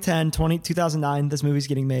 2009, this movie's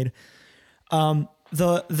getting made.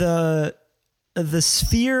 The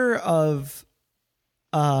sphere of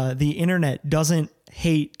the internet doesn't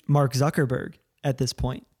hate Mark Zuckerberg at this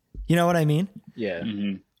point. You know what I mean? Yeah.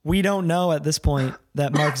 Mm-hmm. We don't know at this point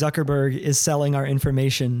that Mark Zuckerberg is selling our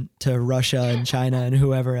information to Russia and China and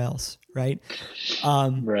whoever else, right?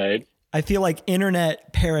 Right. I feel like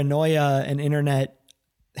internet paranoia and internet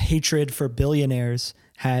hatred for billionaires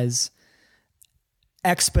has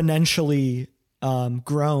exponentially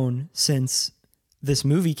grown since this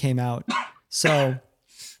movie came out. So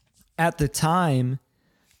at the time,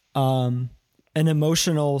 an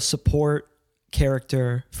emotional support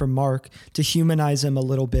character for Mark to humanize him a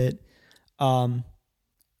little bit,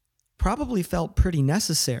 probably felt pretty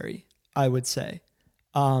necessary, I would say.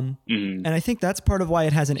 And I think that's part of why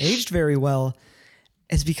it hasn't aged very well,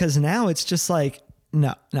 is because now it's just like,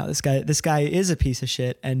 no, this guy is a piece of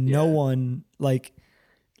shit, and no one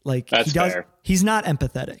That's fair. He's not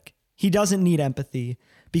empathetic. He doesn't need empathy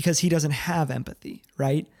because he doesn't have empathy,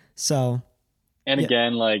 right? So, and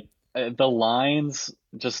again, like the lines,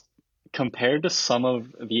 just compared to some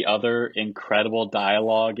of the other incredible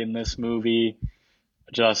dialogue in this movie,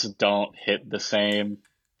 just don't hit the same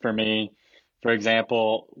for me. For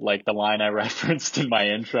example, like the line I referenced in my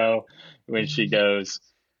intro when she goes,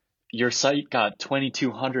 "Your site got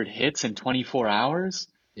 2,200 hits in 24 hours?"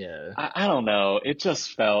 Yeah. I don't know. It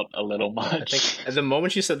just felt a little much. I think at the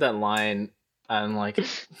moment you said that line, I'm like,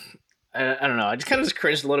 I don't know. I just kind of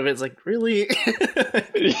cringed a little bit. It's like, really?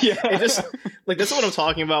 It just, like, that's what I'm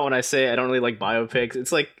talking about when I say I don't really like biopics.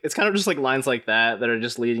 It's like, it's kind of just like lines like that are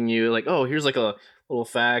just leading you like, oh, here's like a little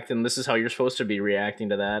fact, and this is how you're supposed to be reacting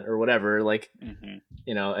to that or whatever. Like,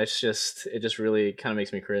 you know, it just really kind of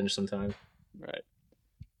makes me cringe sometimes. Right.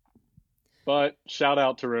 But shout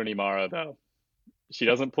out to Rooney Mara, though. She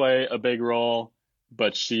doesn't play a big role,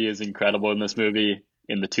 but she is incredible in this movie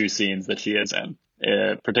in the two scenes that she is in,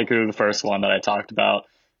 particularly the first one that I talked about.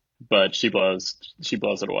 But she blows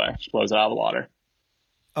it away. She blows it out of the water.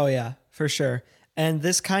 Oh yeah, for sure. And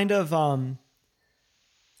this kind of,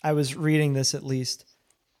 I was reading this at least.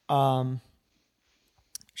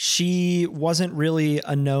 She wasn't really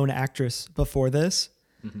a known actress before this,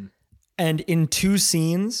 and in two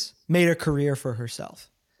scenes made a career for herself.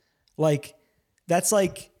 Like, that's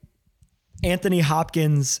like Anthony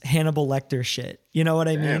Hopkins, Hannibal Lecter shit. You know what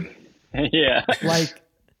I mean? Yeah.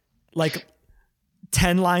 Like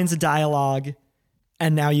 10 lines of dialogue,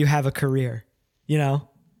 and now you have a career, you know?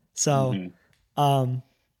 So,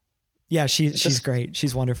 yeah, she's great.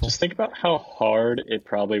 She's wonderful. Just think about how hard it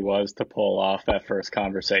probably was to pull off that first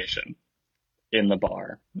conversation in the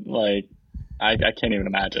bar. Like, I can't even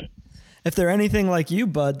imagine. If they're anything like you,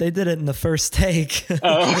 bud, they did it in the first take.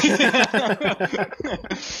 Oh.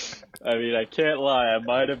 I mean, I can't lie. I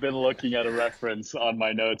might have been looking at a reference on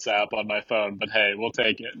my notes app on my phone, but hey, we'll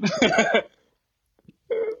take it.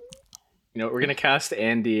 You know, we're gonna cast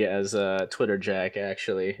Andy as Twitter Jack.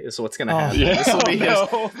 Actually, is what's gonna happen. Yeah.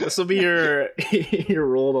 This will be your your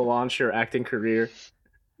role to launch your acting career.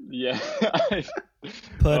 Yeah.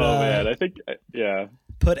 Man, I think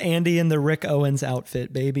Put Andy in the Rick Owens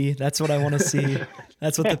outfit, baby. That's what I want to see.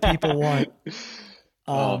 That's what the people want.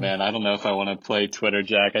 Oh man, I don't know if I want to play Twitter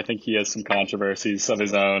Jack. I think he has some controversies of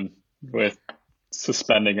his own with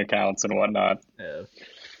suspending accounts and whatnot. Yeah.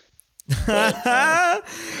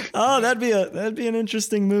 Oh, that'd be an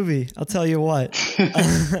interesting movie. I'll tell you what.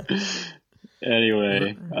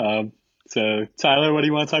 Anyway, so Tyler, what do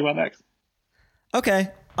you want to talk about next?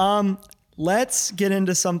 Okay. Let's get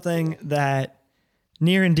into something that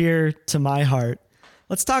near and dear to my heart.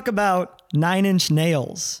 Let's talk about 9 Inch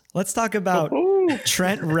Nails. Let's talk about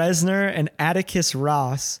Trent Reznor and Atticus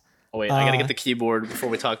Ross. Oh wait, I gotta get the keyboard before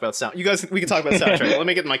we talk about sound. You guys, we can talk about soundtrack. Let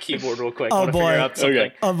me get my keyboard real quick. Oh boy.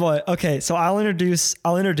 Okay. Oh boy. Okay, so I'll introduce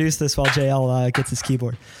this while JL gets his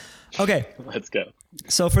keyboard. Okay. Let's go.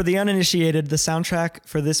 So for the uninitiated, the soundtrack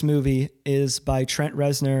for this movie is by Trent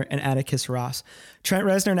Reznor and Atticus Ross. Trent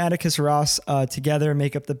Reznor and Atticus Ross together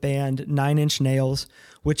make up the band 9 Inch Nails,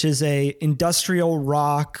 which is a industrial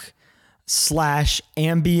rock /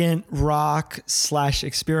 ambient rock /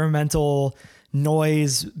 experimental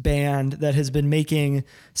noise band that has been making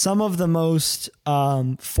some of the most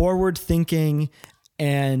forward-thinking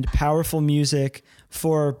and powerful music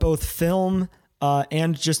for both film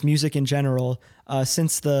and just music in general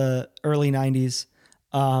since the early 90s.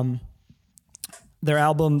 Their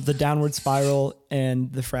album, The Downward Spiral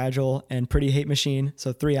and The Fragile and Pretty Hate Machine,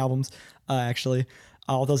 so 3 albums actually.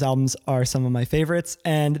 All those albums are some of my favorites,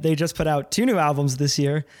 and they just put out 2 new albums this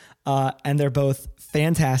year, and they're both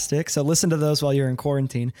fantastic. So listen to those while you're in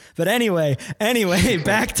quarantine. But anyway,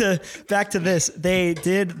 back to this. They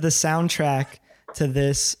did the soundtrack to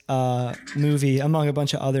this movie among a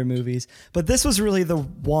bunch of other movies, but this was really the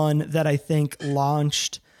one that I think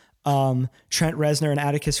launched Trent Reznor and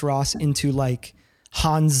Atticus Ross into like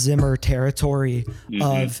Hans Zimmer territory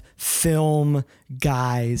of film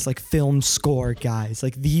guys, like film score guys.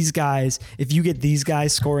 Like these guys, if you get these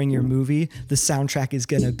guys scoring your movie, the soundtrack is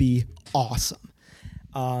gonna be awesome.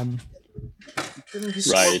 Right,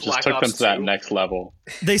 it just took them to that next level.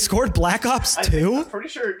 They scored Black Ops 2? I'm pretty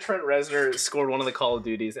sure Trent Reznor scored one of the Call of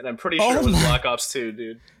Duties, and I'm pretty sure it was Black Ops 2,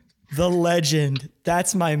 dude. the legend.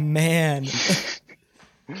 That's my man.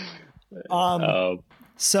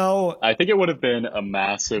 So I think it would have been a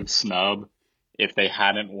massive snub if they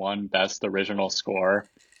hadn't won Best Original Score.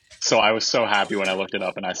 So I was so happy when I looked it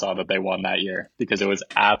up and I saw that they won that year because it was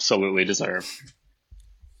absolutely deserved.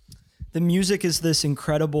 the music is this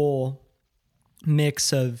incredible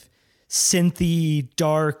mix of synthy,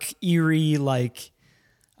 dark, eerie, like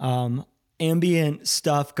ambient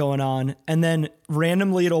stuff going on, and then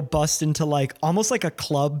randomly it'll bust into like almost like a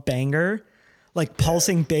club banger, like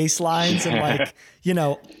pulsing bass lines and like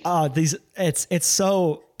these. It's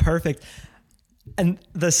so perfect, and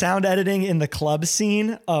the sound editing in the club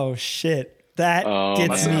scene. Oh shit, that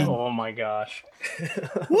gets me. Oh my gosh,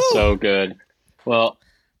 so good. Well,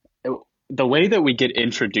 the way that we get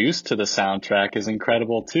introduced to the soundtrack is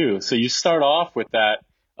incredible too. So you start off with that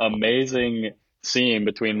amazing scene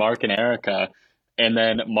between Mark and Erica, and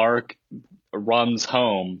then Mark runs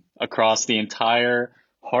home across the entire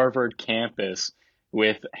Harvard campus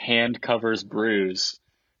with Hand Covers Bruise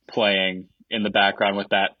playing in the background with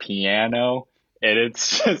that piano. And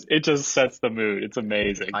it just sets the mood. It's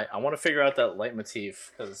amazing. I want to figure out that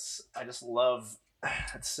leitmotif because I just love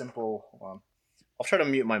it's simple. Hold on. I'll try to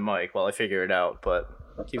mute my mic while I figure it out, but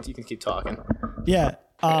you can keep talking. Yeah.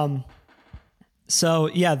 So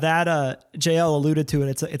yeah, that JL alluded to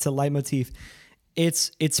it. It's a leitmotif.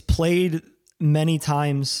 It's played many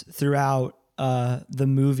times throughout the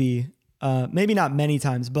movie. Maybe not many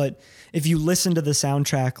times, but if you listen to the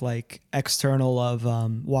soundtrack, like external of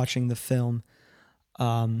watching the film,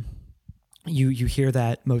 you hear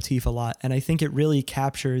that motif a lot, and I think it really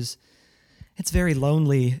captures. It's very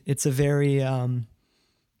lonely. It's a very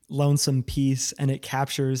lonesome piece, and it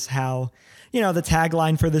captures how, the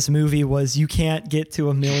tagline for this movie was, you can't get to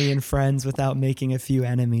 1 million friends without making a few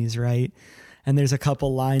enemies, right? And there's a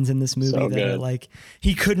couple lines in this movie that are like,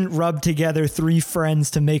 he couldn't rub together 3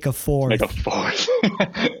 friends to make a fourth.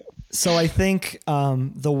 So I think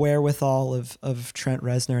the wherewithal of Trent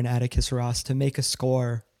Reznor and Atticus Ross to make a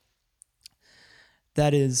score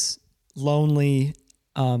that is lonely,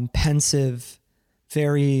 pensive,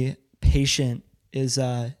 very patient is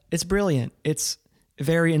it's brilliant. It's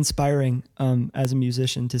very inspiring as a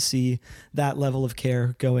musician to see that level of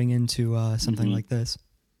care going into something like this.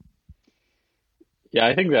 Yeah,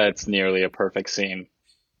 I think that's nearly a perfect scene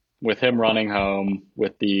with him running home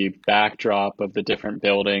with the backdrop of the different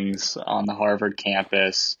buildings on the Harvard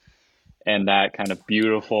campus and that kind of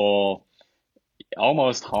beautiful,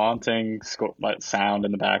 almost haunting sound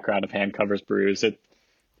in the background of Hand Covers Bruise.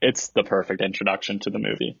 It's the perfect introduction to the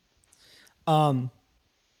movie.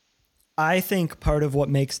 I think part of what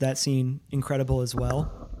makes that scene incredible as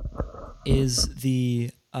well is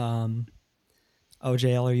the JL,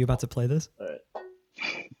 are you about to play this? All right.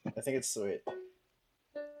 I think it's sweet.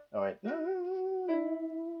 Oh wait.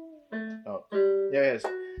 Oh yeah, it is.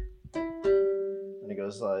 And it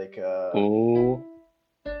goes like Oh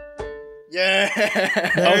yeah.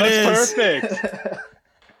 That's perfect.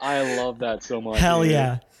 I love that so much. Hell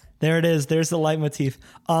yeah. There it is. There's the leitmotif.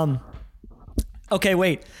 Okay,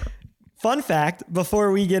 wait. Fun fact,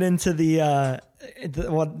 before we get into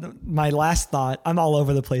my last thought, I'm all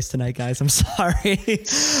over the place tonight, guys. I'm sorry.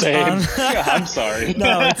 Same. I'm sorry.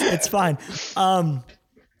 No, it's fine.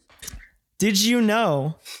 Did you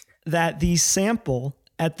know that the sample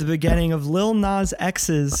at the beginning of Lil Nas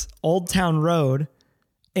X's Old Town Road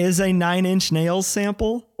is a 9 Inch Nails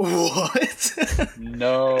sample? What?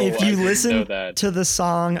 No. If you listen to the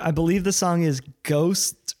song, I believe the song is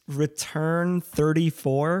Ghost Return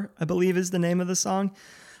 34, I believe is the name of the song.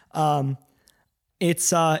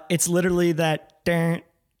 It's literally that dun,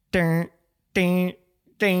 dun, dun,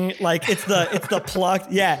 dun, like it's the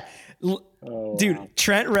plucked, yeah. Dude, wow.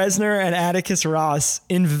 Trent Reznor and Atticus Ross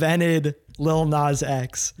invented Lil Nas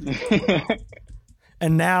X.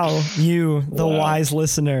 And now you, the wise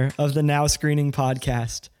listener of the Now Screening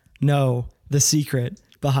podcast, know the secret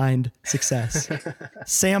behind success.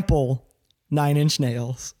 Sample 9 Inch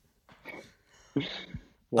Nails.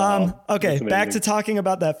 Wow, okay, back to talking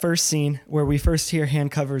about that first scene where we first hear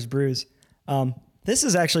Hand Covers Bruise. This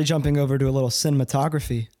is actually jumping over to a little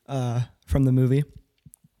cinematography from the movie.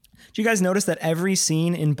 Did you guys notice that every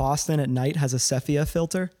scene in Boston at night has a sepia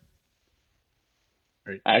filter?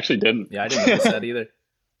 I actually didn't. Yeah, I didn't notice that either.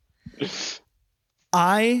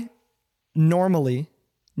 I normally,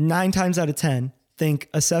 9 times out of 10, think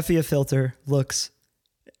a sepia filter looks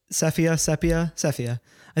sepia.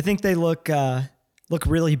 I think they look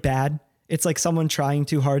really bad. It's like someone trying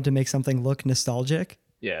too hard to make something look nostalgic.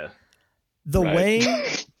 Yeah. The way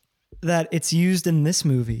that it's used in this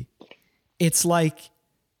movie, it's like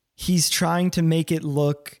he's trying to make it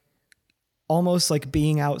look almost like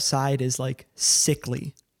being outside is like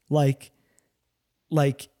sickly. Like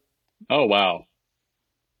Oh, wow.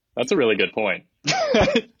 That's a really good point.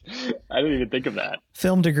 I didn't even think of that.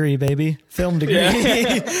 film degree, baby. Film degree.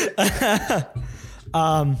 Yeah.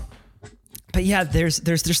 But yeah, there's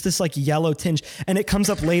just this like yellow tinge, and it comes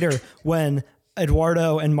up later when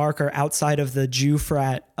Eduardo and Mark are outside of the Jew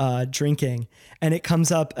frat drinking, and it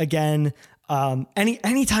comes up again.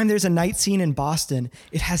 Anytime there's a night scene in Boston,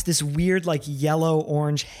 it has this weird like yellow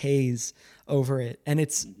orange haze over it, and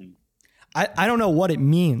it's I don't know what it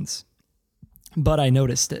means, but I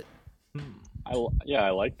noticed it. I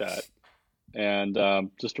like that. And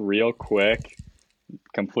just real quick,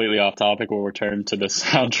 completely off topic, we'll return to the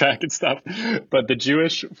soundtrack and stuff, but the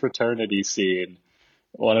Jewish fraternity scene,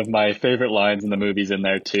 one of my favorite lines in the movie's in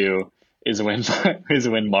there too, is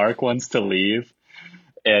when Mark wants to leave,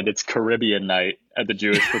 and it's Caribbean night at the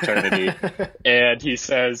Jewish fraternity, and he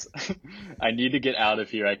says, I need to get out of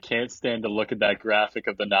here. I can't stand to look at that graphic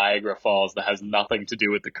of the Niagara Falls that has nothing to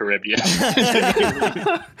do with the Caribbean.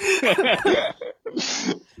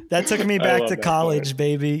 That took me back to college,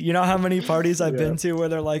 baby. You know how many parties I've been to where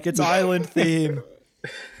they're like, it's island theme.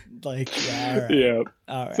 Like, yeah, all right. Yeah.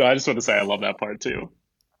 All right. So I just want to say I love that part too.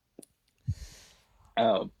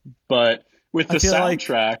 But with the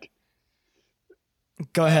soundtrack...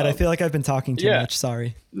 Go ahead. I feel like I've been talking too much.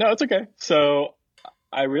 Sorry. No, it's okay. So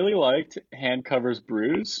I really liked Hand Covers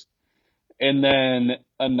Bruise. And then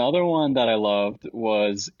another one that I loved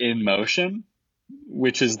was In Motion,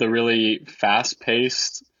 which is the really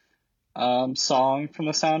fast-paced song from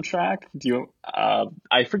the soundtrack.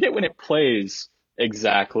 I forget when it plays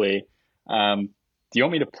exactly. Do you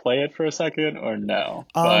want me to play it for a second or no?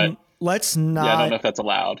 Let's not. Yeah, I don't know if that's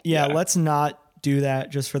allowed. Yeah, let's not do that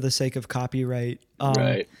just for the sake of copyright.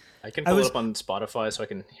 Right. I can pull it up on Spotify so I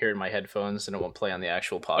can hear it in my headphones and it won't play on the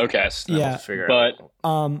actual podcast. Okay. Yeah.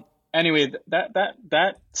 But anyway,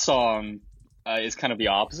 that song is kind of the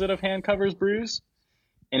opposite of Hand Covers Bruise,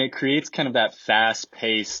 and it creates kind of that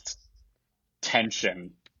fast-paced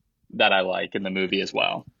tension that I like in the movie as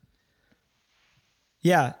well.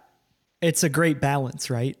 Yeah. It's a great balance,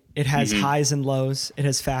 right? It has highs and lows. It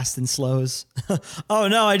has fast and slows. Oh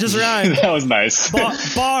no, I just rhymed. That was nice.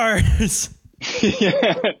 Bars.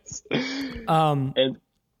 Yes. While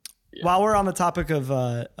we're on the topic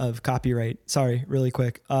of copyright, sorry, really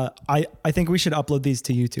quick. I think we should upload these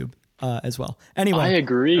to YouTube as well. Anyway. I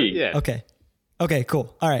agree. Yeah. Okay,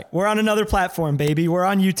 cool. All right. We're on another platform, baby. We're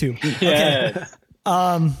on YouTube. Yes.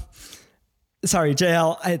 Okay. Sorry,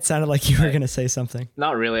 JL, it sounded like you were going to say something.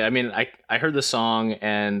 Not really. I mean, I heard the song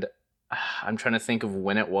and I'm trying to think of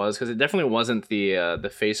when it was, because it definitely wasn't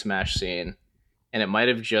the face mash scene, and it might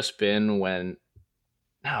have just been when.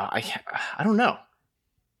 No, I don't know.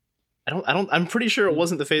 I'm pretty sure it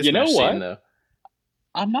wasn't the face mash scene though.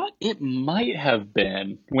 I'm not. It might have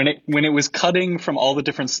been when it was cutting from all the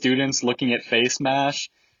different students looking at face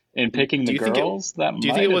mash and picking the girls. Do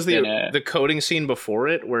you think it was the coding scene before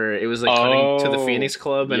it, where it was like cutting to the Phoenix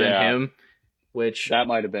Club and then him? Which that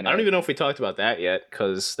might have been. I don't even know if we talked about that yet,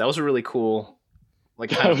 because that was a really cool, like,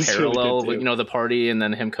 kind of parallel. Really, the party and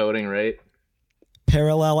then him coding, right?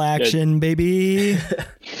 Parallel action, baby.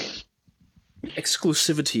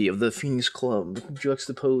 Exclusivity of the Phoenix Club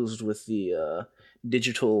juxtaposed with the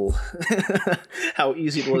digital, how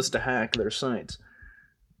easy it was to hack their sites.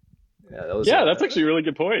 Yeah, that's actually a really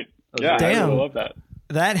good point. Yeah, damn, I really love that.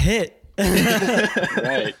 That hit.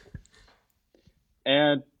 Right.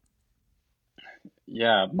 And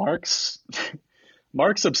yeah, Mark's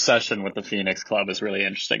obsession with the Phoenix Club is really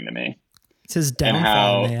interesting to me. It's his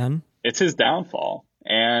downfall, man. It's his downfall.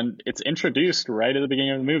 And it's introduced right at the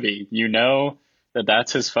beginning of the movie. You know that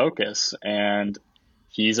that's his focus, and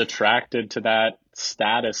he's attracted to that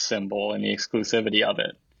status symbol and the exclusivity of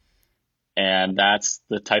it. And that's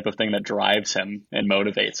the type of thing that drives him and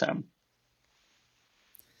motivates him.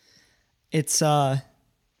 It's the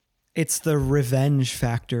revenge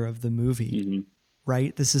factor of the movie,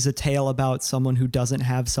 right? This is a tale about someone who doesn't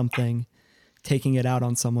have something taking it out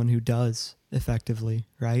on someone who does, effectively,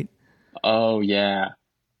 right? Oh, yeah.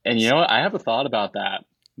 And you know what? I have a thought about that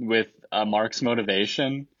with Mark's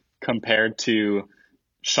motivation compared to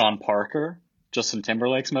Sean Parker, Justin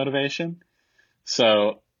Timberlake's motivation.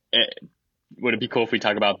 So would it be cool if we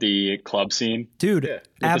talk about the club scene? Dude,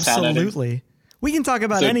 absolutely. We can talk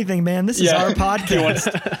about anything, man. This is our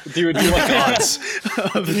podcast. Do you want odds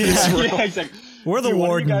of this world? Yeah, exactly. We're the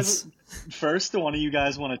wardens. First, do one of you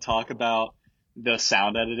guys want to talk about the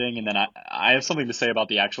sound editing, and then I have something to say about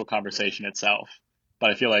the actual conversation itself. But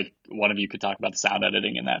I feel like one of you could talk about the sound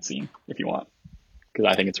editing in that scene if you want,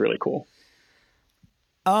 because I think it's really cool.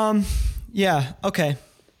 Yeah. Okay.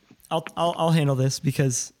 I'll handle this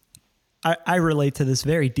because I relate to this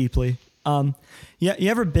very deeply. Yeah. You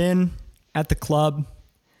ever been at the club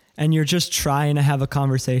and you're just trying to have a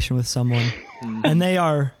conversation with someone and they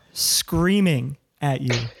are screaming at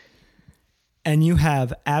you and you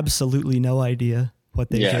have absolutely no idea what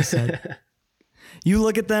they just said. You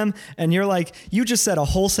look at them and you're like, you just said a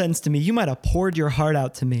whole sentence to me. You might have poured your heart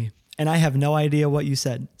out to me and I have no idea what you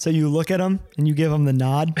said. So you look at them and you give them the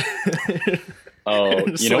nod. Oh,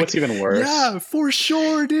 you know what's even worse? Yeah, for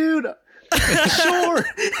sure, dude. Sure.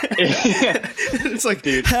 It's like,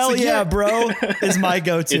 dude, hell yeah, bro, is my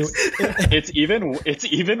go-to. It's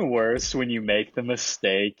even worse when you make the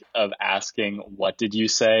mistake of asking, what did you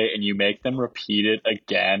say? And you make them repeat it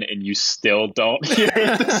again and you still don't hear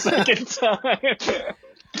it the second time.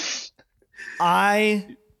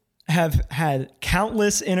 I have had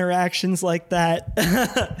countless interactions like that.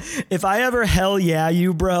 If I ever hell yeah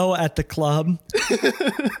you, bro, at the club,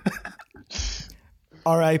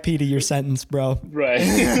 RIP to your sentence, bro. Right.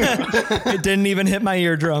 It didn't even hit my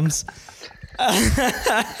eardrums.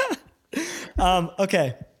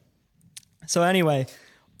 Okay. So anyway,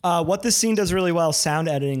 what this scene does really well sound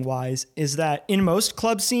editing wise is that in most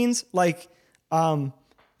club scenes, like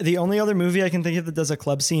the only other movie I can think of that does a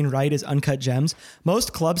club scene right is Uncut Gems.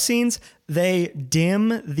 Most club scenes, they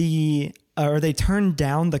dim or they turn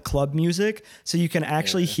down the club music so you can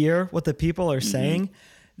actually hear what the people are saying.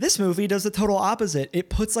 This movie does the total opposite. It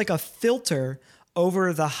puts like a filter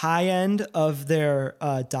over the high end of their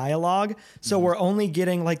dialogue. So we're only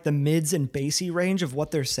getting like the mids and bassy range of what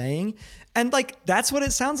they're saying. And like, that's what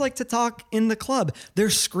it sounds like to talk in the club. They're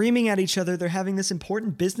screaming at each other. They're having this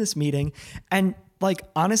important business meeting. And like,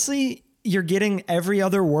 honestly, you're getting every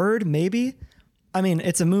other word, maybe. I mean,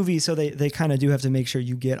 it's a movie, so they kind of do have to make sure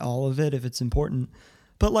you get all of it if it's important.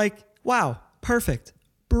 But like, wow, perfect.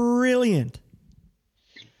 Brilliant.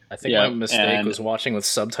 I think my mistake was watching with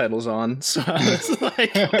subtitles on. So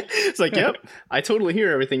it's like, yep, I totally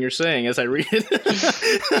hear everything you're saying as I read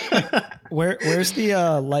it. Where's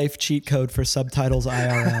the life cheat code for subtitles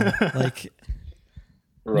IRL? Like,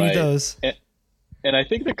 need those. And I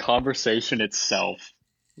think the conversation itself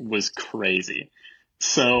was crazy.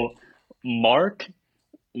 So Mark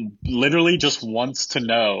literally just wants to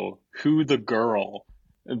know who the girl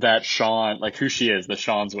that Sean, like who she is that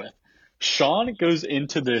Sean's with. Sean goes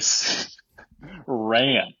into this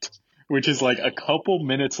rant, which is like a couple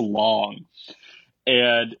minutes long.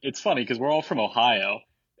 And it's funny because we're all from Ohio.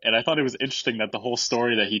 And I thought it was interesting that the whole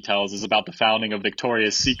story that he tells is about the founding of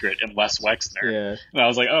Victoria's Secret in Les Wexner. Yeah. And I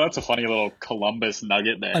was like, oh, that's a funny little Columbus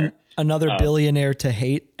nugget there. Another billionaire to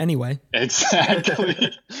hate anyway.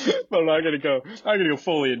 Exactly. But I'm not going to go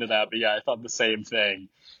fully into that. But yeah, I thought the same thing.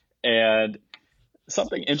 And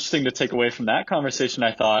something interesting to take away from that conversation,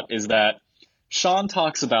 I thought, is that Sean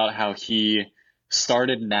talks about how he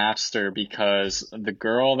started Napster because the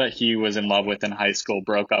girl that he was in love with in high school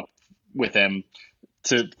broke up with him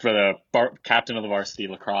for the captain of the varsity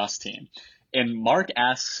lacrosse team. And Mark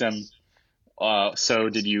asks him, so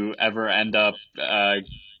did you ever end up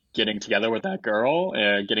getting together with that girl,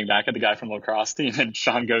 getting back at the guy from the lacrosse team? And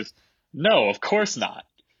Sean goes, no, of course not.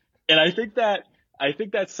 And I think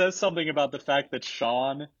that says something about the fact that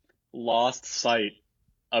Sean lost sight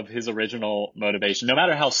of his original motivation. No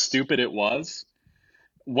matter how stupid it was,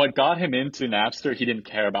 what got him into Napster, he didn't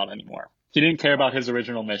care about anymore. He didn't care about his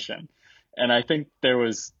original mission. And I think that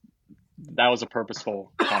was a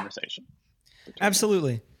purposeful conversation.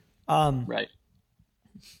 Absolutely. Right.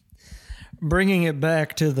 Bringing it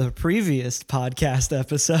back to the previous podcast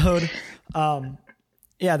episode.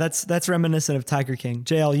 Yeah, that's reminiscent of Tiger King.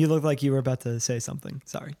 JL, you look like you were about to say something.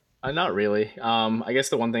 Sorry. Not really. I guess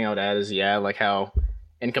the one thing I would add is, like how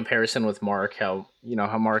in comparison with Mark, how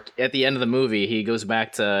Mark at the end of the movie, he goes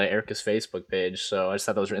back to Erica's Facebook page. So I just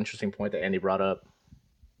thought that was an interesting point that Andy brought up.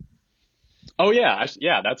 Oh yeah.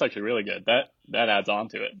 Yeah, that's actually really good. That adds on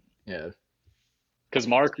to it. Yeah. Because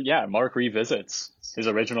Mark revisits his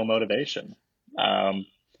original motivation.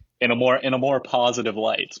 In a more positive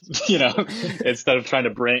light, instead of trying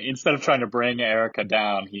to bring Erica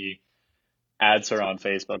down, he adds her on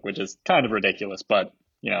Facebook, which is kind of ridiculous, but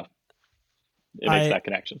it makes that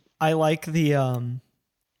connection. I like the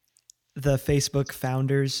Facebook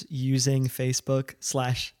founders using Facebook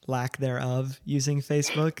 / lack thereof using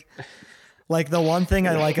Facebook. Like the one thing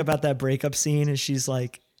I like about that breakup scene is she's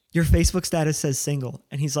like, your Facebook status says single.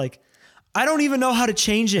 And he's like, I don't even know how to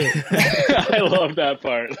change it. I love that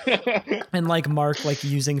part. And like Mark, like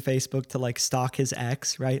using Facebook to like stalk his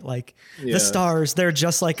ex, right? Like the stars, they're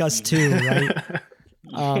just like us too,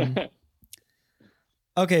 right?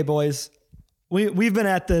 Okay, boys. we've been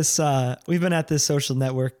at this social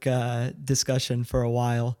network discussion for a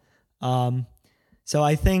while. So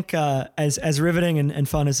I think as riveting and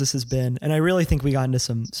fun as this has been, and I really think we got into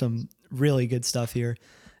some really good stuff here.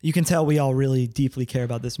 You can tell we all really deeply care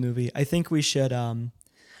about this movie. I think we should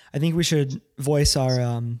voice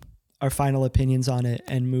our final opinions on it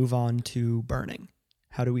and move on to Burning.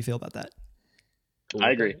 How do we feel about that?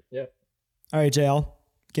 I agree. Yeah. All right, JL,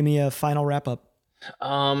 give me a final wrap up.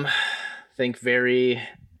 I think very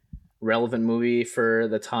relevant movie for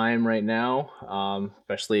the time right now,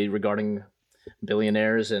 especially regarding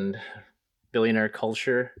billionaires and billionaire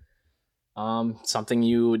culture. Something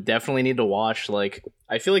you definitely need to watch. Like,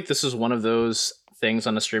 I feel like this is one of those things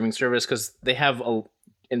on a streaming service because they have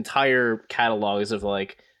entire catalogs of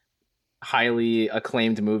like highly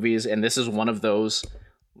acclaimed movies, and this is one of those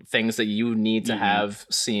things that you need to have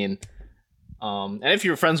seen. And if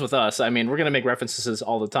you're friends with us, I mean, we're gonna make references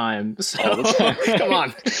all the time. So All the time. come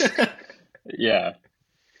on. Yeah.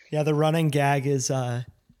 Yeah, the running gag is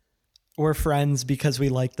we're friends because we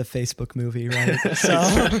like the Facebook movie, right?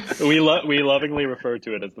 So we lovingly refer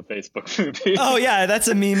to it as the Facebook movie. oh yeah, that's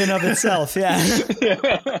a meme in of itself. Yeah.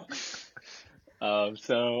 Yeah.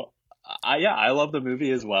 I love the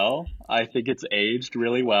movie as well. I think it's aged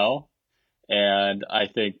really well, and I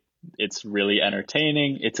think it's really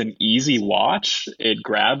entertaining. It's an easy watch. It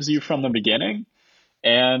grabs you from the beginning,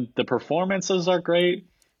 and the performances are great.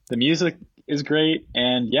 The music is great,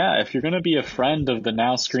 and yeah, if you're going to be a friend of the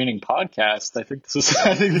Now Screening podcast, I think this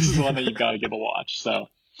is one that you've got to give a watch. So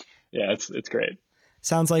yeah, it's great.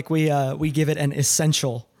 Sounds like we give it an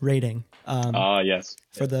essential rating. Yes.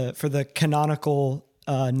 For the canonical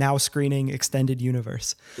Now Screening extended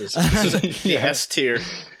universe. This is the S tier.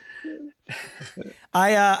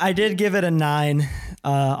 I did give it a 9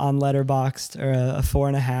 on Letterboxd, or a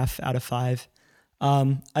 4.5 out of 5.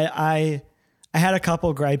 I had a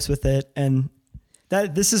couple gripes with it, and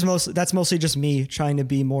that's mostly just me trying to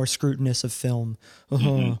be more scrutinous of film.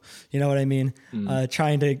 You know what I mean?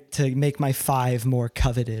 Trying to make my 5 more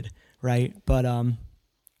coveted, right? But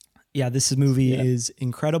yeah, this movie is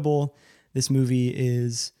incredible. This movie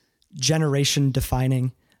is generation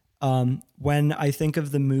defining. When I think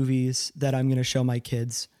of the movies that I'm going to show my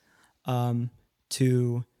kids,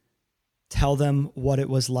 to tell them what it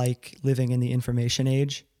was like living in the information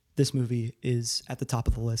age, this movie is at the top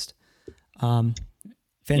of the list.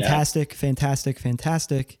 Fantastic.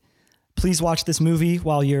 Please watch this movie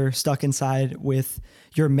while you're stuck inside with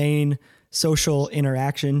your main social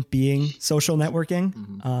interaction being social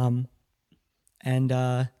networking.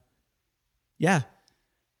 Yeah.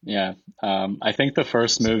 I think the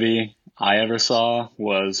first movie I ever saw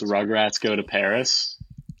was Rugrats Go to Paris.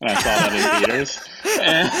 And I saw that in theaters.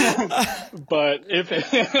 But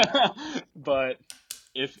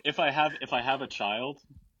if I have a child,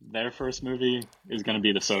 their first movie is going to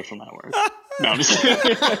be The Social Network. No, I'm just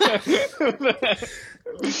kidding.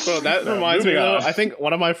 Well, that reminds me, though, I think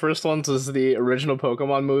one of my first ones was the original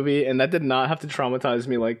Pokemon movie, and that did not have to traumatize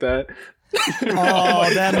me like that. Oh,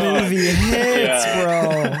 that movie hits,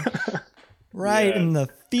 bro. Right in the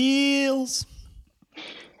feels.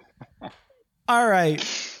 All right.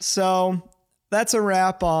 So that's a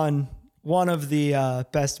wrap on one of the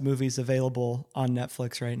best movies available on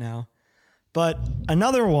Netflix right now. But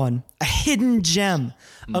another one, a hidden gem,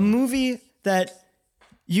 a movie that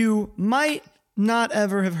you might not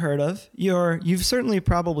ever have heard of. You've certainly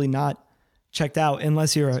probably not checked out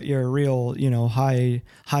unless you're a real, high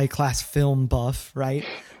class film buff, right?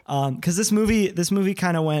 Because this movie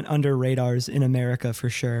kind of went under radars in America for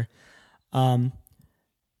sure.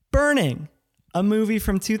 Burning, a movie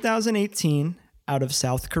from 2018 out of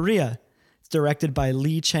South Korea. It's directed by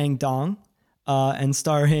Lee Chang-Dong, and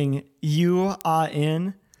starring Yoo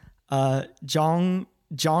Ah-in, Jong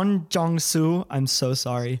Jong-soo, I'm so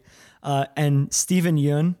sorry, and Steven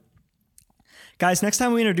Yeun. Guys, next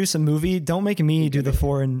time we introduce a movie, don't make me do the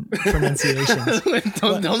foreign pronunciations.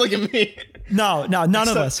 Don't look at me. No, none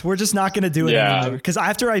of us. We're just not going to do it anymore. Because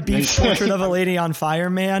after I beat Portrait of a Lady on Fire,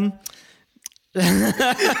 man. Hey,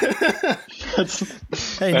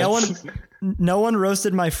 no one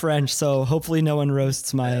roasted my French, so hopefully no one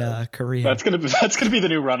roasts my Korean. That's gonna be the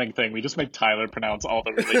new running thing. We just make Tyler pronounce all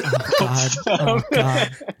the really difficult stuff. Oh God.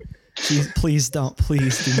 Please do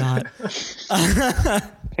not.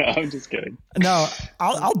 No, I'm just kidding. No,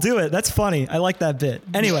 I'll do it. That's funny. I like that bit.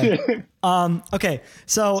 Anyway, okay.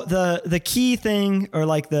 So the key thing, or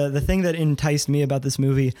like the thing that enticed me about this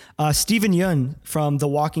movie, Steven Yeun from The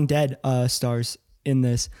Walking Dead stars in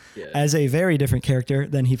this as a very different character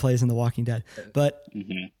than he plays in The Walking Dead. But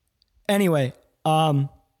anyway,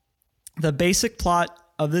 the basic plot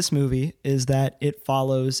of this movie is that it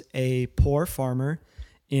follows a poor farmer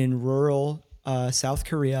in rural South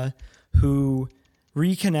Korea who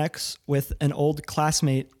reconnects with an old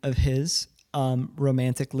classmate of his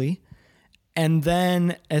romantically. And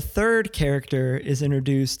then a third character is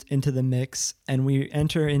introduced into the mix, and we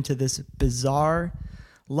enter into this bizarre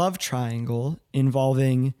love triangle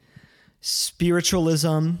involving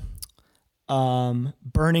spiritualism,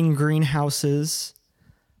 burning greenhouses,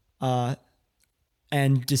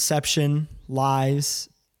 and deception, lies,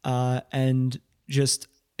 and just,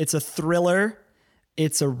 it's a thriller,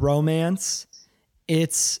 it's a romance,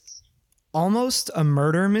 it's almost a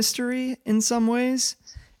murder mystery in some ways.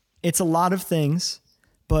 It's a lot of things,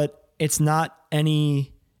 but it's not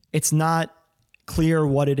clear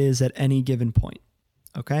what it is at any given point.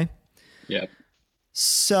 Okay? Yeah.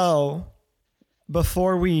 So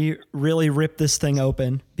before we really rip this thing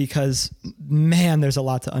open, because man, there's a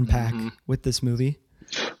lot to unpack with this movie,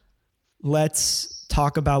 let's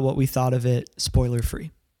talk about what we thought of it spoiler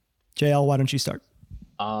free. JL, why don't you start?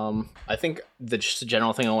 I think the just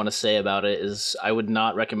general thing I want to say about it is I would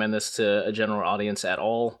not recommend this to a general audience at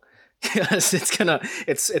all. Because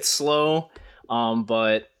it's slow,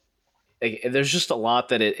 but there's just a lot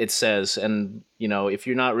that it says, and you know, if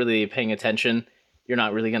you're not really paying attention, you're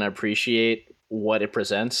not really gonna appreciate what it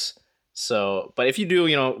presents. So, but if you do,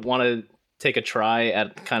 you know, want to take a try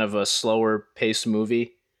at kind of a slower paced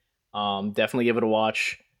movie, definitely give it a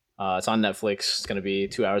watch. It's on Netflix. It's gonna be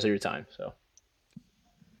 2 hours of your time.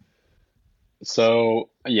 So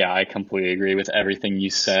yeah, I completely agree with everything you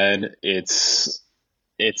said.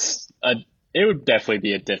 It would definitely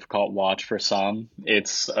be a difficult watch for some.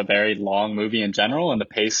 It's a very long movie in general, and the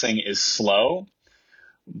pacing is slow.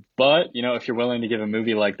 But, you know, if you're willing to give a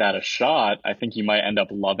movie like that a shot, I think you might end up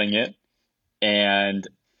loving it. And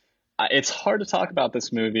it's hard to talk about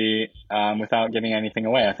this movie without giving anything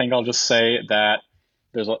away. I think I'll just say that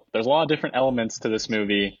there's a lot of different elements to this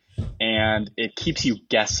movie, and it keeps you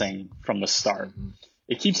guessing from the start.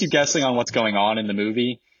 It keeps you guessing on what's going on in the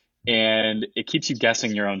movie, and it keeps you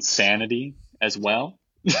guessing your own sanity as well.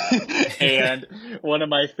 And one of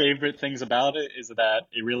my favorite things about it is that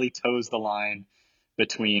it really toes the line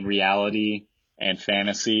between reality and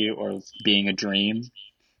fantasy, or being a dream.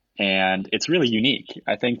 And it's really unique.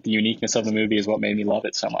 I think the uniqueness of the movie is what made me love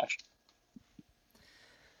it so much.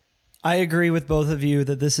 I agree with both of you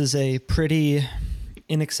that this is a pretty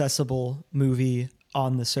inaccessible movie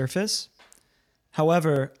on the surface.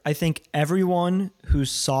 However, I think everyone who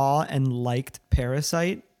saw and liked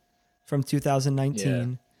Parasite from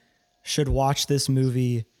 2019 should watch this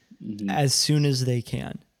movie as soon as they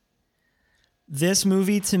can. This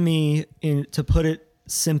movie, to me, to put it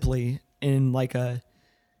simply, in like an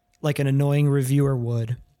annoying reviewer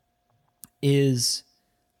would, is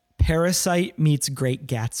Parasite meets Great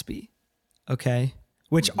Gatsby. Okay?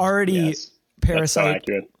 Which already Parasite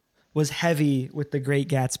was heavy with the Great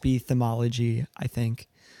Gatsby themology, I think.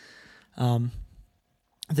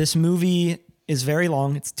 This movie is very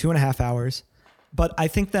long. It's 2.5 hours. But I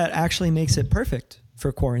think that actually makes it perfect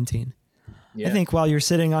for quarantine. Yeah. I think while you're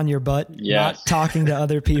sitting on your butt, not talking to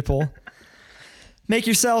other people, make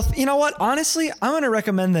yourself, you know what? Honestly, I'm going to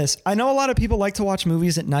recommend this. I know a lot of people like to watch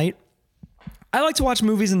movies at night. I like to watch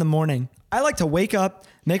movies in the morning. I like to wake up,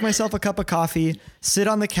 make myself a cup of coffee, sit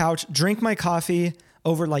on the couch, drink my coffee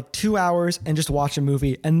over like 2 hours and just watch a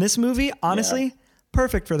movie. And this movie, honestly,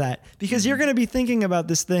 perfect for that, because you're going to be thinking about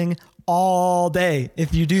this thing all day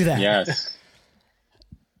if you do that. Yes.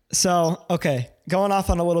 So, okay, going off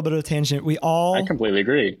on a little bit of a tangent. I completely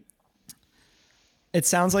agree. It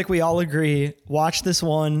sounds like we all agree. Watch this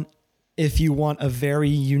one if you want a very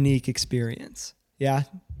unique experience. Yeah?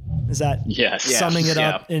 Is that summing it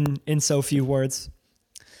up in so few words?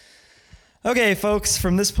 Okay, folks,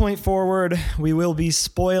 from this point forward, we will be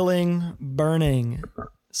spoiling Burning.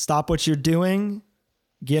 Stop what you're doing,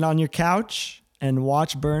 get on your couch, and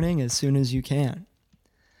watch Burning as soon as you can.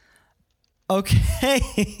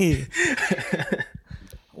 Okay.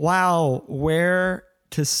 Wow, where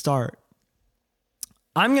to start?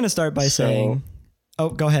 I'm going to start by saying... Oh,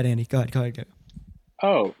 go ahead, Andy. Go ahead.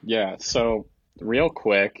 Oh, yeah. So, real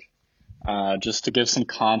quick, just to give some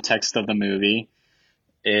context of the movie,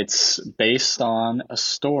 it's based on a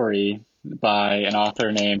story by an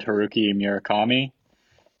author named Haruki Murakami.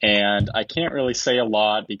 And I can't really say a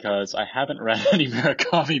lot because I haven't read any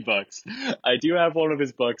Murakami books. I do have one of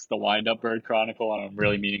his books, The Wind-Up Bird Chronicle, and I'm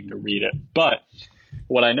really meaning to read it. But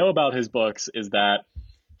what I know about his books is that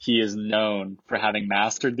he is known for having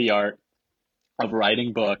mastered the art of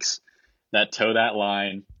writing books that toe that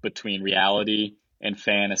line between reality and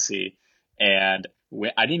fantasy. And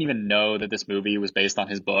I didn't even know that this movie was based on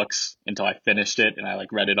his books until I finished it and I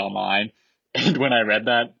like read it online. And when I read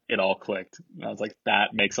that, it all clicked. And I was like,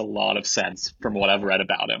 that makes a lot of sense from what I've read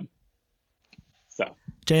about him. So,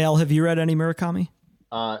 JL, have you read any Murakami?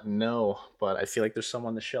 No, but I feel like there's some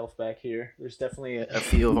on the shelf back here. There's definitely a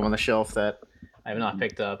few of them on the shelf that I have not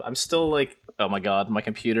picked up. I'm still like, oh my god, my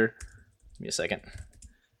computer. Give me a second.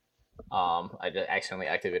 I did accidentally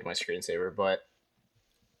activated my screensaver, but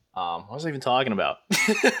what was I even talking about?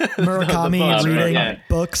 Murakami reading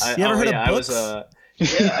books. You ever heard of books?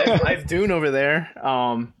 I have Dune over there.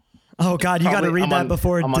 Oh God, you got to read that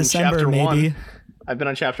before December, maybe. 1. I've been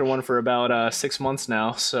on chapter 1 for about 6 months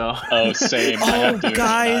now. So same. Oh,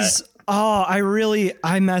 guys.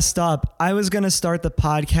 I messed up. I was gonna start the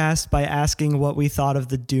podcast by asking what we thought of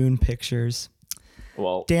the Dune pictures.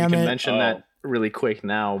 Well, damn we can it. mention that really quick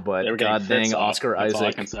now, but god dang, Oscar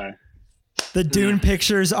Isaac. The Dune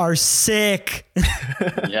pictures are sick.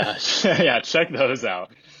 Yeah, check those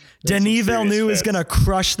out. Denis Villeneuve is gonna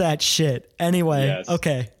crush that shit. Anyway, yes.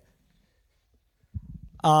 Okay.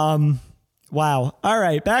 Wow. All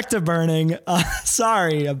right, back to burning.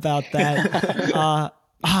 Sorry about that.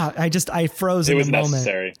 I froze in the moment. It was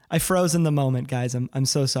necessary. I froze in the moment, guys. I'm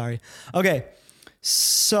so sorry. Okay,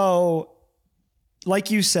 so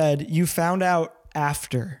like you said, you found out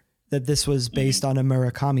after that this was based on a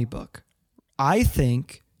Murakami book. I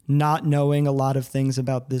think not knowing a lot of things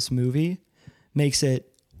about this movie makes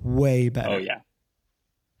it way better. Oh, yeah.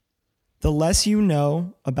 The less you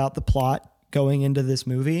know about the plot going into this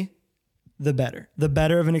movie, the better. The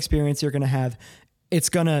better of an experience you're going to have. It's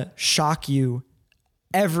going to shock you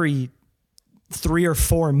every 3 or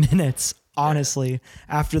 4 minutes, honestly,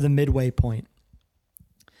 after the midway point.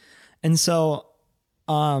 And so,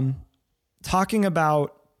 talking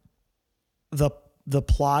about the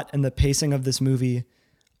plot and the pacing of this movie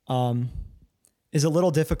is a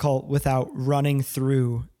little difficult without running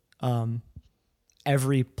through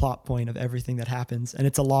every plot point of everything that happens. And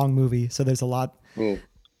it's a long movie, so there's a lot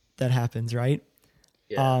that happens, right?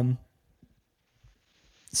 Yeah.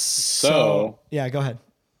 So yeah, go ahead.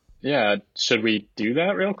 Yeah, should we do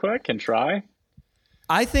that real quick and try?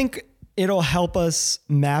 I think it'll help us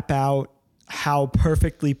map out how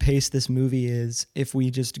perfectly paced this movie is if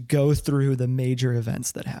we just go through the major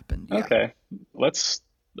events that happened. Yeah. Okay. Let's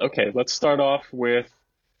start off with,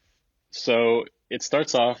 so it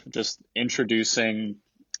starts off just introducing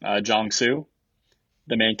Jong-soo,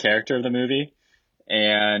 the main character of the movie,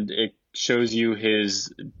 and it shows you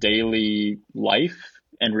his daily life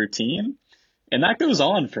and routine. And that goes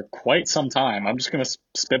on for quite some time. I'm just going to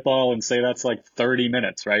spitball and say that's like 30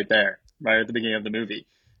 minutes right there, right at the beginning of the movie.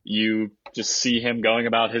 You just see him going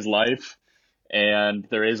about his life, and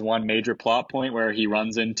there is one major plot point where he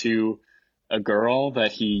runs into a girl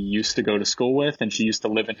that he used to go to school with, and she used to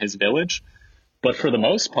live in his village. But for the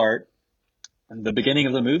most part, the beginning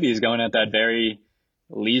of the movie is going at that very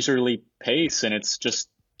leisurely pace, and it's just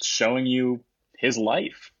showing you his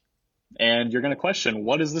life. And you're going to question,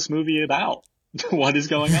 what is this movie about? What is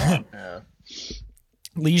going on? Yeah.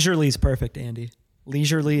 Leisurely is perfect, Andy.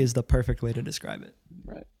 Leisurely is the perfect way to describe it.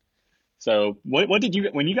 Right. So what did you,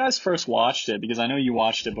 when you guys first watched it, because I know you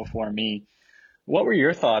watched it before me, what were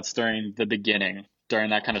your thoughts during the beginning,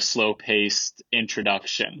 during that kind of slow paced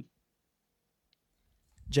introduction?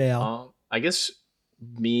 JL. I guess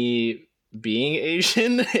me being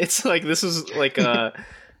Asian, it's like, this is like I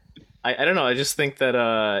don't know. I just think that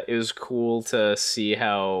it was cool to see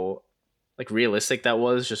how like realistic that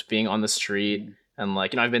was, just being on the street. And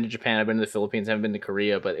like, I've been to Japan, I've been to the Philippines, I haven't been to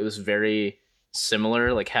Korea, but it was very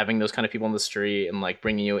similar, like having those kind of people on the street and like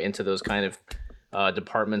bringing you into those kind of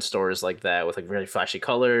department stores like that with like very flashy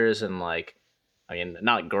colors and like, I mean,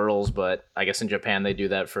 not girls, but I guess in Japan they do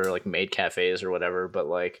that for like maid cafes or whatever. But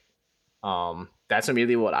like, that's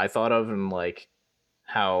immediately what I thought of, and like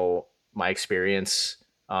how my experience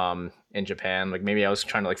in Japan, like maybe I was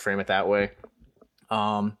trying to like frame it that way.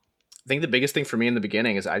 I think the biggest thing for me in the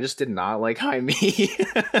beginning is I just did not like Jaime.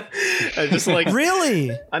 I just like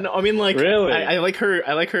really. I know. I mean, like really, I like her.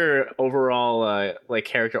 I like her overall like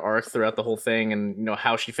character arc throughout the whole thing, and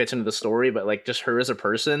how she fits into the story. But like just her as a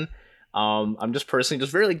person, I'm just personally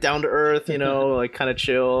just very like down to earth, like kind of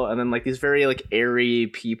chill, and then like these very like airy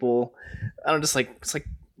people. I don't just like it's like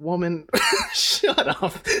woman, shut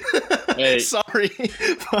up. Hey. Sorry,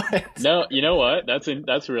 but no, you know what? That's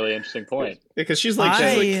a really interesting point. Because she's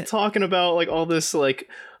like talking about like all this like,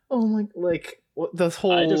 oh my, like what the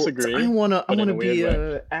whole. I disagree. I wanna be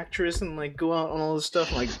a actress and like go out on all this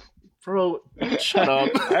stuff. I'm like, bro, shut up.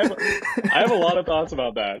 I have a lot of thoughts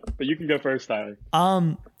about that, but you can go first, Tyler.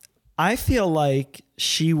 I feel like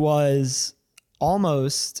she was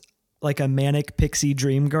almost like a manic pixie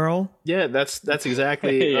dream girl. Yeah, that's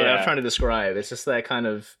exactly what I'm trying to describe. It's just that kind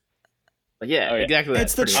of exactly.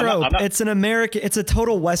 It's the trope. It's a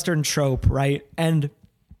total Western trope, right? And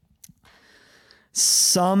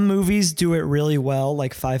some movies do it really well,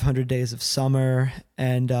 like 500 Days of Summer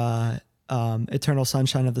and Eternal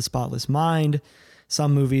Sunshine of the Spotless Mind.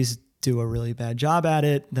 Some movies do a really bad job at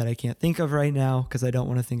it that I can't think of right now because I don't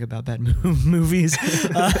want to think about bad movies.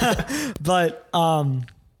 But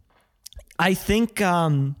I think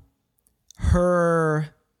her,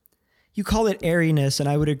 you call it airiness, and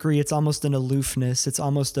I would agree it's almost an aloofness. It's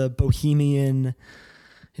almost a bohemian.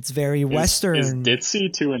 It's very Western. Is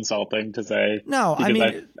ditzy too insulting to say? No, I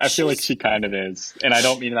mean, I feel like she kind of is, and I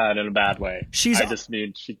don't mean that in a bad way. I just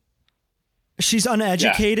mean she's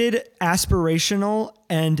uneducated, aspirational,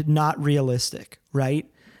 and not realistic, right?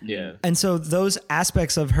 Yeah. And so those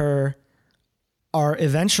aspects of her are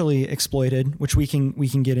eventually exploited, which we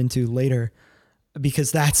can get into later,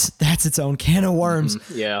 because that's its own can of worms.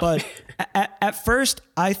 Yeah. But at first,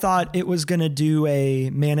 I thought it was going to do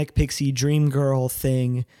a manic pixie dream girl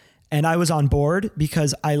thing, and I was on board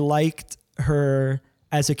because I liked her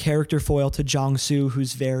as a character foil to Jong-soo,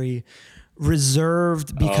 who's very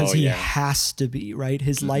reserved because he has to be, right?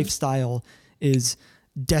 His lifestyle is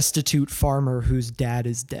destitute farmer whose dad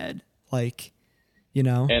is dead. Like, you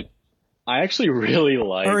know? And I actually really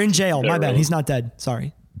liked... Or in jail. My bad. He's not dead.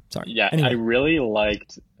 Sorry. Yeah, anyway. I really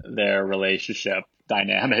liked their relationship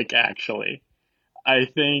dynamic, actually. I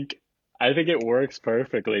think it works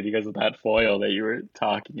perfectly because of that foil that you were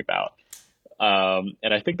talking about.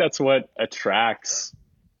 And I think that's what attracts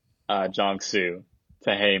Jong-soo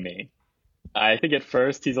to Hae-mi. I think at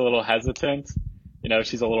first he's a little hesitant,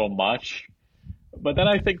 she's a little much, but then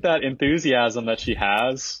I think that enthusiasm that she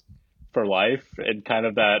has for life and kind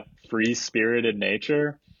of that free-spirited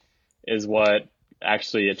nature is what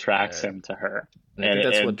actually attracts him to her. And I think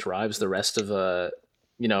that's what drives the rest of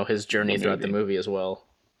his journey throughout the movie as well.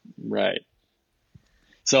 Right.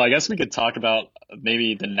 So I guess we could talk about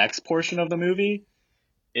maybe the next portion of the movie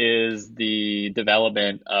is the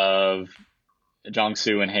development of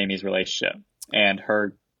Jong-soo and Hae-mi's relationship and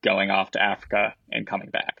her going off to Africa and coming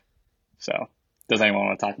back. So does anyone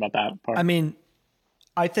want to talk about that part? I mean,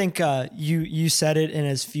 I think you said it in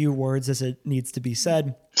as few words as it needs to be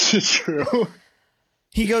said. True.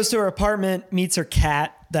 He goes to her apartment, meets her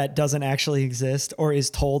cat that doesn't actually exist, or is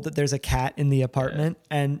told that there's a cat in the apartment.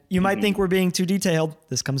 And you might think we're being too detailed.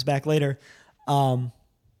 This comes back later. So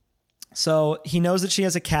he knows that she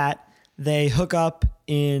has a cat. They hook up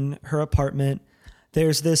in her apartment.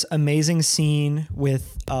 There's this amazing scene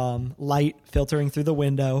with light filtering through the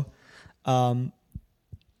window. We're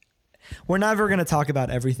never going to talk about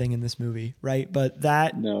everything in this movie, right? But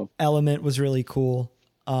that element was really cool.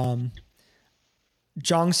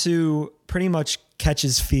 Jong-soo pretty much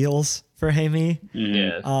catches feels for Hae-mi.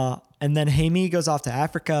 Yeah. And then Hae-mi goes off to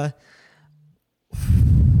Africa.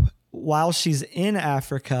 While she's in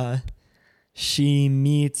Africa, she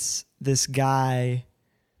meets this guy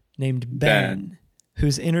named Ben,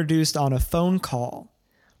 who's introduced on a phone call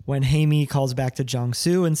when Hae-mi calls back to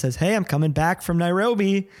Jong-soo and says, "Hey, I'm coming back from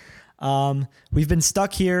Nairobi. We've been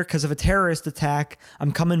stuck here because of a terrorist attack.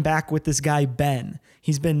 I'm coming back with this guy, Ben.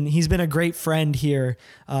 He's been a great friend here.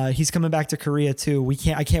 He's coming back to Korea too.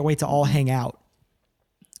 I can't wait to all hang out."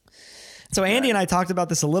 So Andy and I talked about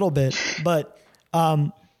this a little bit, but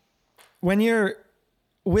when you're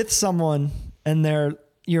with someone and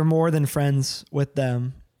you're more than friends with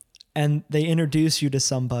them and they introduce you to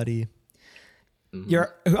somebody,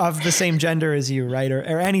 you're of the same gender as you, right? Or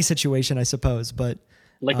any situation, I suppose, but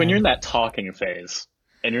like when you're in that talking phase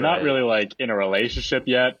and you're not really like in a relationship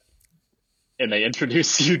yet and they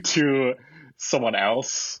introduce you to someone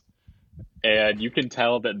else and you can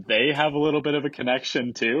tell that they have a little bit of a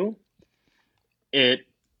connection too,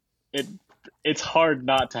 it's hard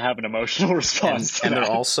not to have an emotional response and they're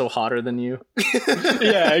also hotter than you.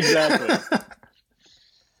 Yeah, exactly.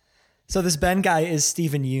 So this Ben guy is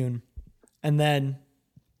Stephen Yoon. And then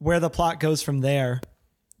where the plot goes from there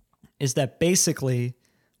is that basically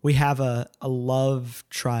we have a love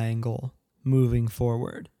triangle moving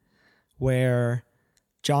forward where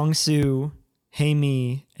Jong-soo,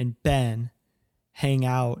 Hae-mi, and Ben hang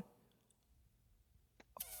out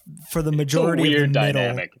for the majority of the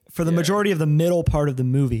dynamic. Majority of the middle part of the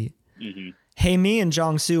movie. Hae-mi and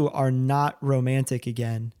Jong-soo are not romantic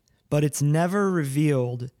again, but it's never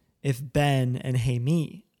revealed if Ben and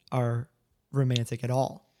Hae-mi are romantic at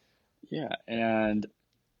all. Yeah, and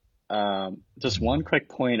just one quick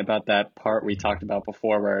point about that part we talked about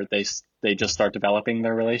before where they just start developing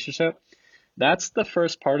their relationship. that's the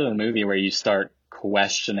first part of the movie where you start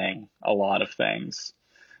questioning a lot of things.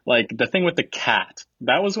 Like the thing with the cat,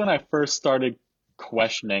 that was when I first started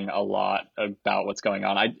questioning a lot about what's going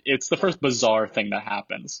on. It's the first bizarre thing that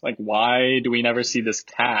happens. Like, why do we never see this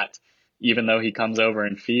cat, even though he comes over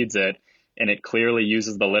and feeds it, and it clearly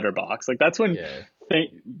uses the litter box? Like, that's when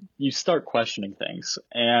you start questioning things.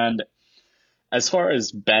 And as far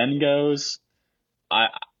as Ben goes,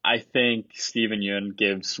 I think Steven Yeun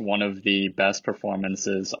gives one of the best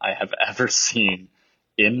performances I have ever seen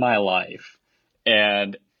in my life.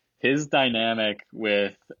 And his dynamic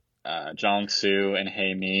with Jong-soo and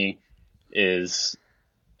Hae-mi is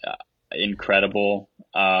incredible.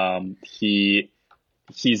 He's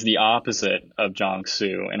the opposite of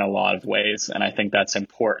Jong-soo in a lot of ways, and I think that's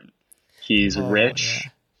important. He's rich.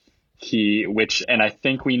 Yeah. And I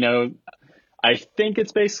think we know. I think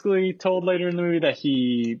it's basically told later in the movie that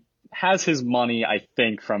he has his money, I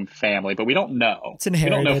think, from family, but we don't know. It's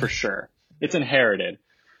inherited. We don't know for sure. It's inherited.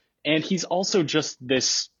 And he's also just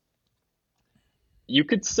this, you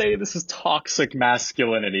could say this is toxic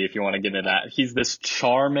masculinity if you want to get into that. He's this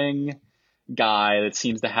charming guy that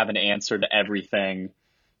seems to have an answer to everything.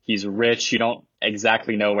 He's rich. You don't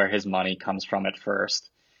exactly know where his money comes from at first.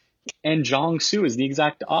 And Jong-soo is the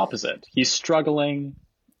exact opposite. He's struggling.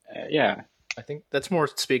 Yeah. I think that's more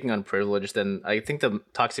speaking on privilege than I think the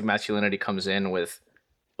toxic masculinity comes in with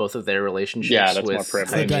both of their relationships. Yeah, that's with more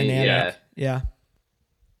privilege. The dynamic. Yeah.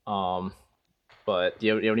 But do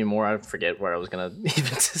you have any more? I forget what I was gonna even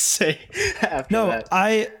to say after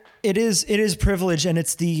that. It is privilege, and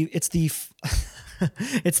it's the it's the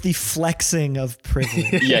flexing of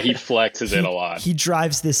privilege. Yeah, he flexes it a lot. He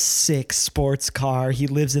drives this sick sports car. He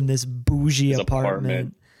lives in this bougie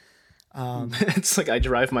apartment. It's like I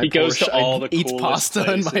drive my He Porsche, goes to all the eat coolest pasta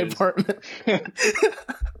places. in my apartment.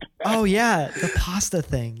 Oh yeah, the pasta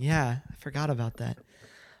thing. Yeah, I forgot about that.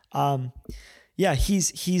 Yeah,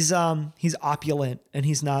 he's opulent and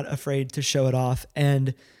he's not afraid to show it off,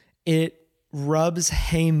 and it rubs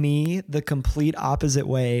Hae-mi the complete opposite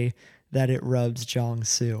way that it rubs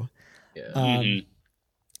Jong-soo. Yeah.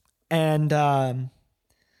 And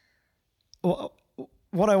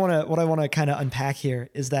what I want to kind of unpack here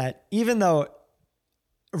is that even though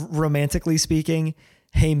romantically speaking,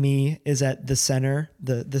 Hae-mi is at the center,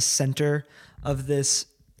 the center of this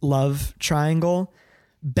love triangle,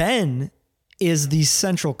 Ben is the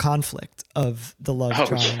central conflict of the love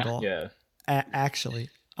triangle. Yeah. Actually.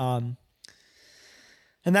 And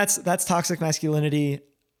that's toxic masculinity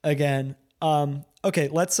again. Okay,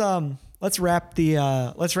 let's wrap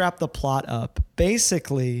the plot up.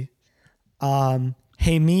 Basically,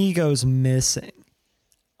 Hae-mi goes missing.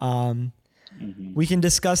 We can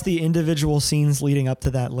discuss the individual scenes leading up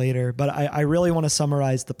to that later, but I really want to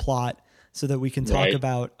summarize the plot so that we can talk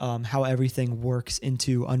about how everything works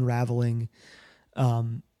into unraveling,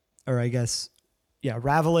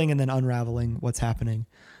 raveling and then unraveling what's happening.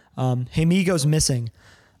 Hae-mi goes missing.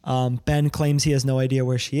 Ben claims he has no idea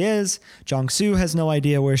where she is. Jong-soo has no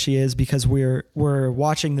idea where she is because we're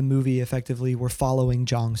watching the movie effectively. We're following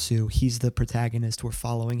Jong-soo. He's the protagonist. We're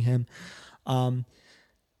following him.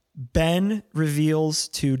 Ben reveals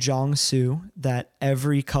to Jong-soo that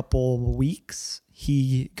every couple weeks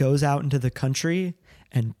he goes out into the country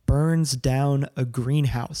and burns down a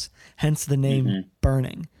greenhouse, hence the name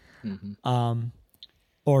Burning.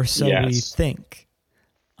 Or so we think.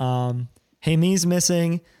 Hae-mi's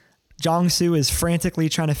missing. Jong-soo is frantically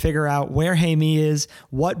trying to figure out where Hae-mi is,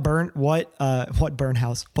 what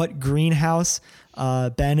greenhouse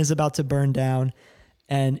Ben is about to burn down,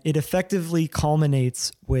 and it effectively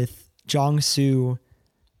culminates with Jong-soo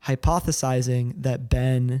hypothesizing that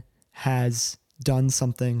Ben has done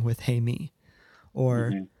something with Hae-mi,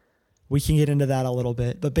 or we can get into that a little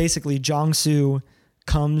bit, but basically Jong-soo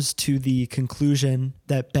comes to the conclusion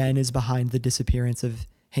that Ben is behind the disappearance of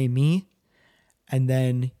Hae-mi, and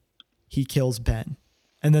then he kills Ben,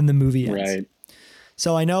 and then the movie ends. Right.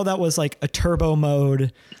 So I know that was like a turbo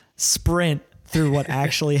mode sprint through what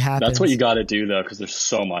actually happened. That's what you got to do though, because there's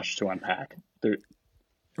so much to unpack.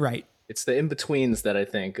 Right. It's the in-betweens that I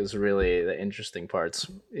think is really the interesting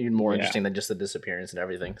parts, even more interesting than just the disappearance and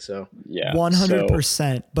everything. So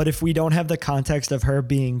 100%. But if we don't have the context of her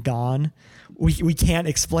being gone, we can't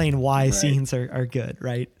explain why scenes are good,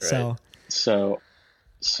 right? So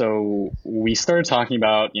we started talking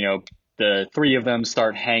about, the three of them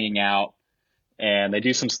start hanging out and they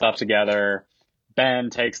do some stuff together.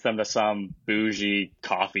 Ben takes them to some bougie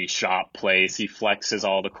coffee shop place. He flexes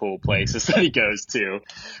all the cool places that he goes to.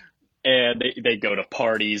 And they go to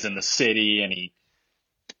parties in the city, and he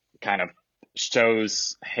kind of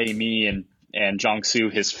shows Hae-mi and and Jong-soo,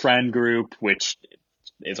 his friend group, which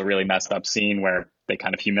is a really messed up scene where they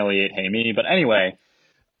kind of humiliate Hae-mi. But anyway,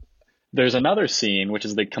 there's another scene, which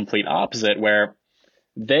is the complete opposite, where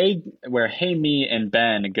Hae-mi and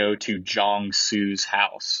Ben go to Jong-soo's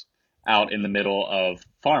house out in the middle of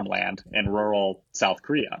farmland in rural South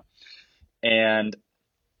Korea. And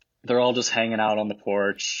they're all just hanging out on the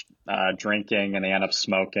porch, drinking, and they end up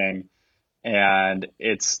smoking. And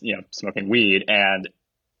it's, smoking weed. And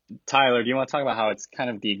Tyler, do you want to talk about how it's kind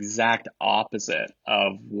of the exact opposite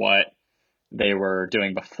of what they were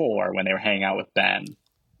doing before when they were hanging out with Ben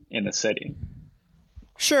in the city?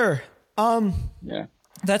 Sure. Yeah.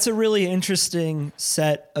 That's a really interesting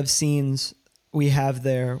set of scenes we have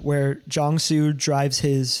there where Jong-soo drives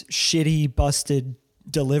his shitty, busted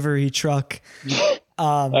delivery truck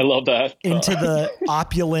I love that. into the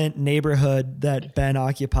opulent neighborhood that Ben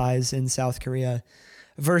occupies in South Korea,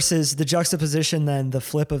 versus the juxtaposition, then the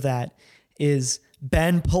flip of that is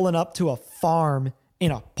Ben pulling up to a farm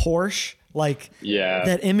in a Porsche. Like, yeah,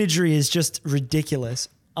 that imagery is just ridiculous.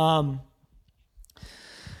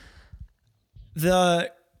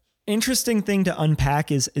 The interesting thing to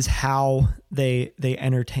unpack is how they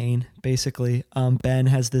entertain, basically. Ben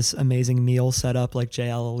has this amazing meal set up, like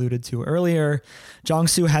JL alluded to earlier.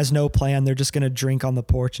 Jong-soo has no plan. They're just going to drink on the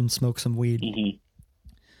porch and smoke some weed. Mm-hmm.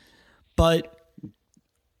 But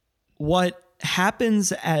what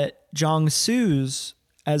happens at Jong-soo's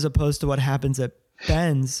as opposed to what happens at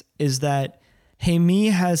Ben's is that Hae-mi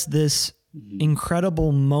has this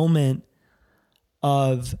incredible moment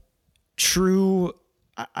of true,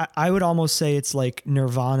 I would almost say it's like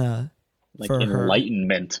nirvana, like for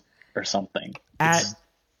enlightenment or something. At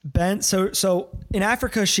Ben, so in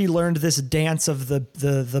Africa, she learned this dance of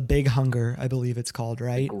the big hunger, I believe it's called,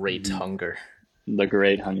 right? Great hunger. The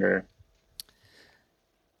great hunger.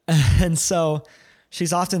 And so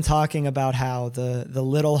she's often talking about how the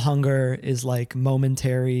little hunger is like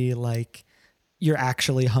momentary, like you're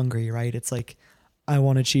actually hungry, right? It's like, I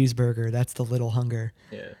want a cheeseburger. That's the little hunger.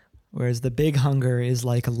 Yeah. Whereas the big hunger is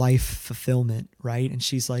like life fulfillment, right? And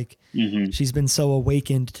she's like, she's been so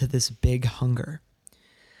awakened to this big hunger.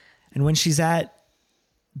 And when she's at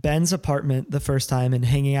Ben's apartment the first time and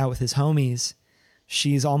hanging out with his homies,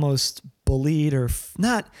 she's almost bullied or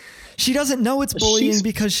not. She doesn't know it's bullying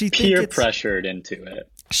because she thinks peer it's pressured into it.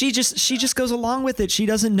 She just goes along with it. She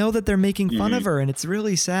doesn't know that they're making fun of her, and it's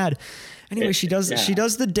really sad. Anyway, she does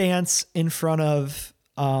the dance in front of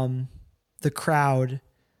the crowd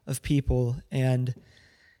of people, and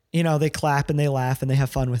they clap and they laugh and they have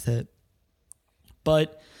fun with it.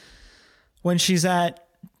 But when she's at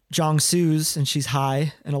Jong-soo's and she's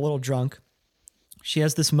high and a little drunk, she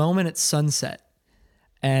has this moment at sunset.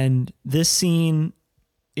 And this scene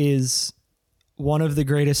is one of the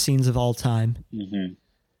greatest scenes of all time. Mm-hmm.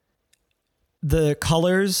 The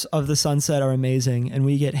colors of the sunset are amazing, and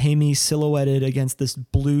we get Hae-mi silhouetted against this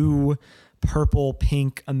blue, purple,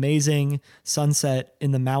 pink, amazing sunset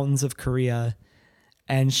in the mountains of Korea.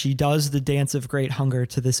 And she does the dance of great hunger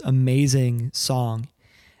to this amazing song.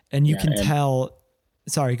 And you can tell...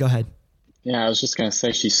 Sorry, go ahead. Yeah, I was just going to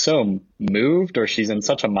say, she's so moved, or she's in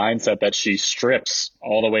such a mindset that she strips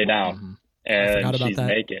all the way down and she's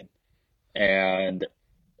naked. And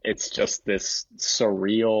it's just this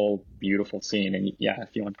surreal, beautiful scene. And yeah,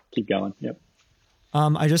 if you want to keep going. Yep.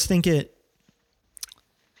 I just think it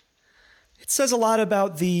says a lot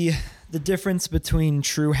about the difference between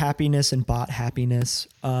true happiness and bot happiness,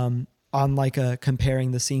 on like a comparing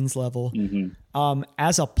the scenes level. Mm-hmm.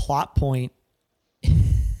 As a plot point,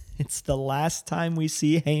 it's the last time we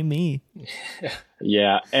see Hae-mi.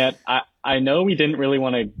 Yeah, and I know we didn't really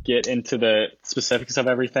want to get into the specifics of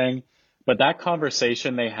everything, but that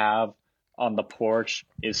conversation they have on the porch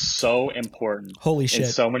is so important. Holy shit. In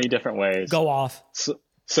so many different ways. Go off.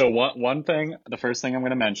 So one thing, the first thing I'm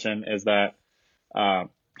going to mention is that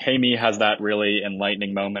Hae-mi has that really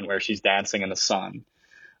enlightening moment where she's dancing in the sun.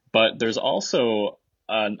 But there's also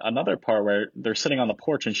another part where they're sitting on the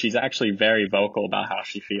porch and she's actually very vocal about how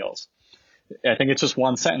she feels. I think it's just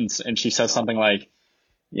one sentence, and she says something like,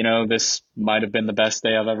 this might have been the best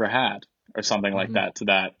day I've ever had, or something like that, to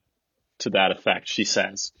that effect, she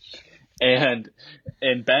says. And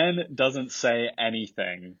Ben doesn't say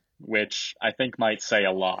anything, which I think might say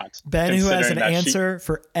a lot. Ben, who has an answer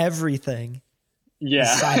for everything.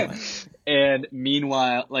 Yeah. And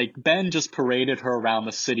meanwhile, like, Ben just paraded her around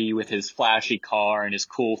the city with his flashy car and his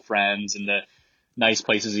cool friends and the nice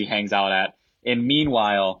places he hangs out at. And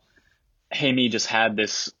meanwhile, Hae-mi just had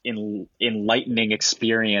this enlightening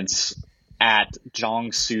experience at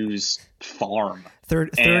Jong-soo's farm.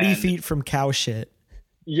 30 feet from cow shit.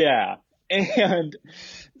 Yeah. And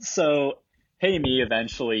so Haimi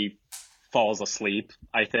eventually falls asleep,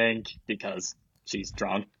 I think, because she's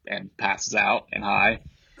drunk and passes out and high.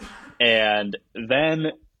 And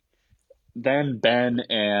then Ben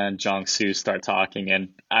and Jong-soo start talking. And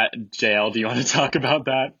JL, do you want to talk about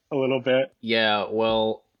that a little bit? Yeah,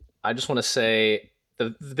 well, I just want to say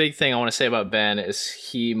the big thing I want to say about Ben is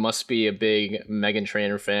he must be a big Meghan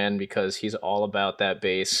Trainor fan because he's all about that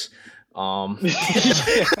bass. Come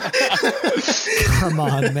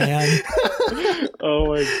on, man. Oh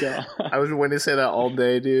my god. I was waiting to say that all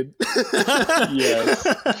day, dude. Yes.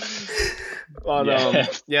 But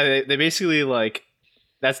Yes. they basically like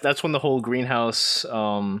that's when the whole greenhouse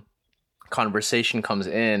conversation comes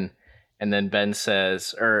in, and then Ben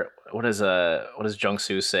says, or what does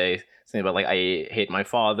Jung-soo say? Something about like I hate my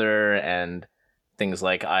father and things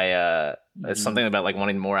like it's something about like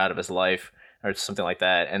wanting more out of his life or something like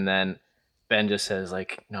that. And then Ben just says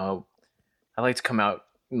like, no, I like to come out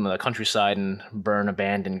in the countryside and burn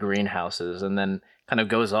abandoned greenhouses, and then kind of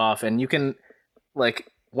goes off. And you can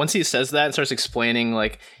like once he says that and starts explaining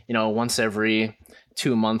like, once every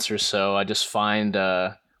 2 months or so, I just find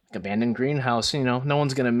abandoned greenhouse. No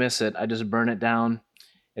one's gonna miss it. I just burn it down.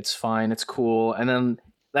 It's fine. It's cool. And then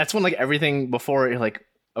that's when like everything before you're like,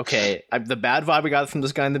 okay, the bad vibe I got from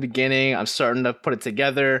this guy in the beginning, I'm starting to put it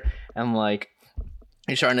together, and like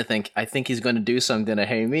you're starting to think, I think he's going to do something to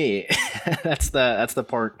Haimi. that's the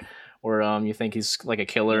part where you think he's like a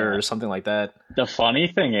killer or something like that. The funny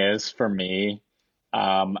thing is, for me,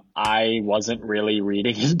 I wasn't really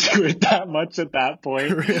reading into it that much at that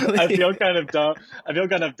point. Really? I feel kind of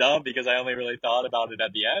dumb because I only really thought about it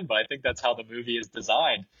at the end, but I think that's how the movie is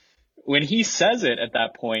designed. When he says it at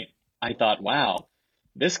that point, I thought, wow,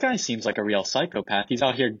 this guy seems like a real psychopath. He's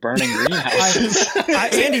out here burning greenhouses.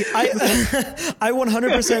 Andy, I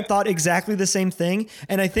 100% thought exactly the same thing.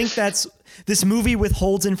 And I think this movie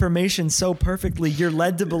withholds information so perfectly. You're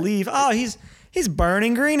led to believe, he's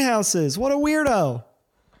burning greenhouses. What a weirdo.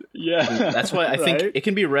 Yeah. That's why I think it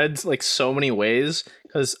can be read like so many ways.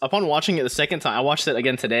 Because upon watching it the second time, I watched it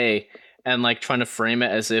again today and like trying to frame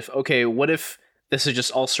it as if, okay, what if this is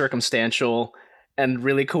just all circumstantial and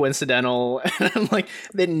really coincidental, and like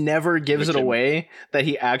it never gives it away that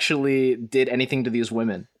he actually did anything to these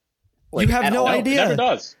women. Like, you have no idea. It never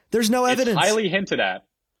does. There's no evidence. It's highly hinted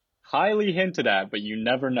at, but you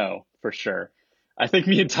never know for sure. I think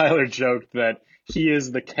me and Tyler joked that he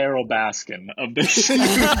is the Carol Baskin of this movie.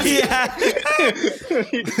 Yeah.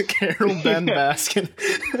 Carol Ben Baskin.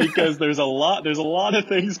 Because there's a lot of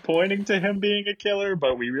things pointing to him being a killer,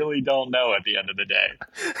 but we really don't know at the end of the day.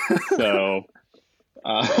 So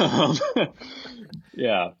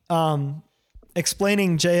yeah.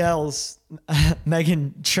 Explaining JL's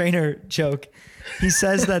Meghan Trainor joke, he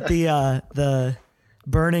says that the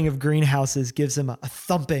burning of greenhouses gives him a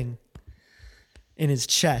thumping in his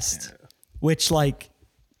chest, which like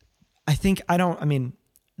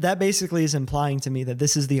that basically is implying to me that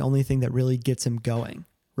this is the only thing that really gets him going,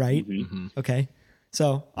 right? Mm-hmm. Okay.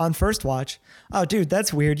 So on first watch, oh dude,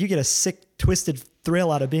 that's weird. You get a sick, twisted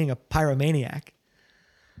thrill out of being a pyromaniac.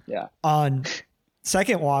 Yeah. On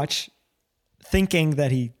second watch, thinking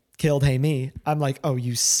that he killed Haimi, I'm like, oh,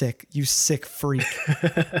 you sick freak.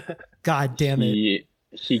 God damn it.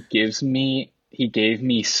 He gave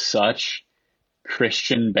me such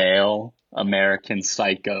Christian Bale, American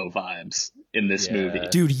Psycho vibes in this movie.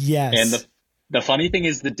 Dude, yes. And the funny thing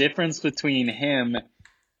is the difference between him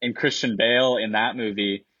and Christian Bale in that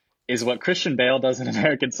movie is what Christian Bale does in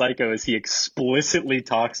American Psycho is he explicitly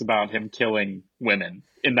talks about him killing women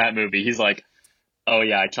in that movie. He's like, oh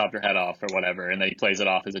yeah, I chopped her head off or whatever, and then he plays it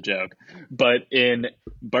off as a joke. But in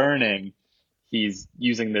Burning, he's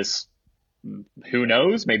using this, who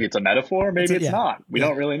knows, maybe it's a metaphor, maybe it's not. We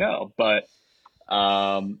don't really know. But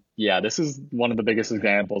this is one of the biggest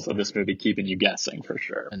examples of this movie keeping you guessing for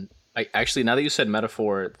sure. And actually, now that you said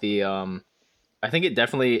metaphor, I think it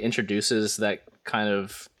definitely introduces that kind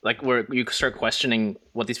of like where you start questioning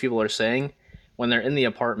what these people are saying when they're in the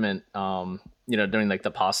apartment, doing like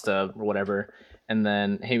the pasta or whatever. And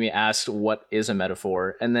then Haimi asks, what is a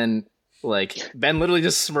metaphor? And then like Ben literally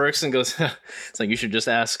just smirks and goes, it's like, you should just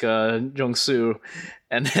ask Jung-soo.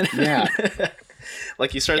 And then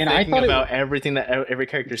like you start thinking about everything that every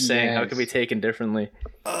character's saying, how it could be taken differently.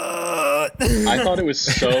 I thought it was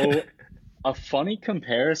so a funny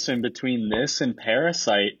comparison between this and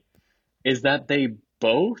Parasite is that they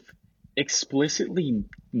both explicitly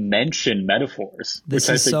mention metaphors. This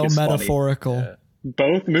which is I think so is metaphorical. Funny.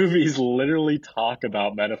 Both movies literally talk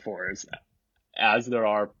about metaphors as there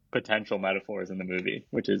are potential metaphors in the movie,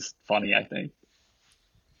 which is funny, I think.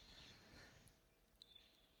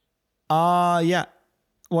 Yeah.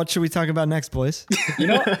 What should we talk about next, boys? You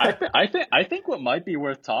know, I think what might be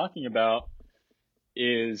worth talking about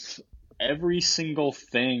is every single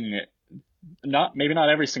thing, maybe not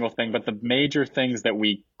every single thing, but the major things that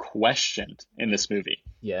we questioned in this movie.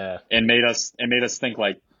 Yeah. And made us think,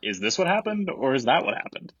 like, is this what happened or is that what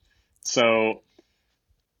happened? So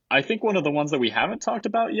I think one of the ones that we haven't talked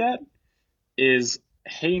about yet is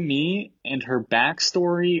Hey Mi and her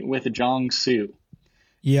backstory with Jong-soo.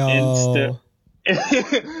 Yo.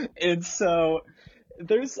 And so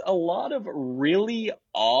there's a lot of really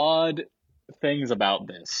odd things about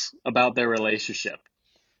their relationship.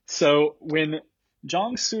 So when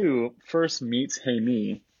Jong-soo first meets Hey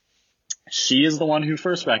Mi, she is the one who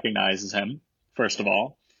first recognizes him, first of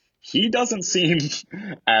all. He doesn't seem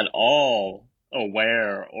at all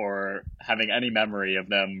aware or having any memory of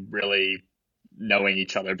them really knowing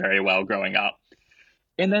each other very well growing up.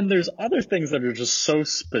 And then there's other things that are just so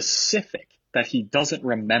specific that he doesn't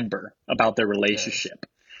remember about their relationship.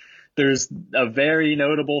 There's a very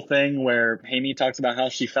notable thing where Haimi talks about how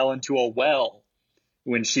she fell into a well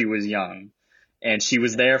when she was young. And she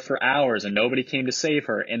was there for hours and nobody came to save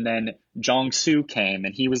her. And then Jong-soo came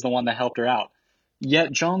and he was the one that helped her out.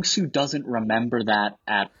 Yet Jong-soo doesn't remember that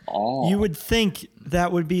at all. You would think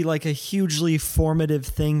that would be like a hugely formative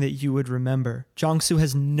thing that you would remember. Jong-soo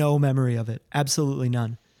has no memory of it. Absolutely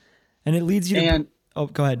none. And it leads you to... Oh,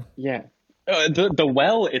 go ahead. Yeah. The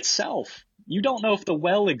well itself, you don't know if the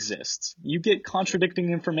well exists. You get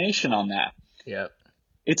contradicting information on that. Yep.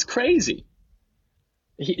 It's crazy.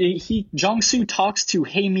 Jong-soo talks to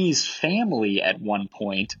Haimi's family at one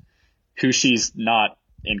point, who she's not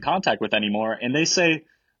in contact with anymore, and they say,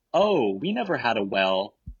 oh, we never had a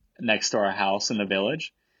well next to our house in the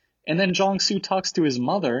village. And then Jong-soo talks to his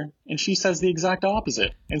mother, and she says the exact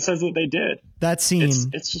opposite, and says that they did. That scene...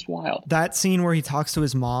 It's just wild. That scene where he talks to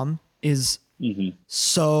his mom is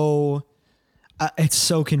so... it's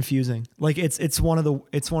so confusing. Like, it's one of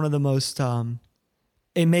the most...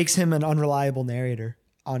 it makes him an unreliable narrator,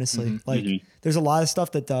 honestly. There's a lot of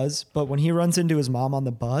stuff that does, but when he runs into his mom on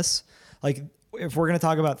the bus, like... If we're going to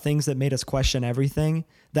talk about things that made us question everything,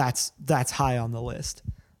 that's high on the list.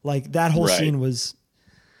 Like that whole scene was,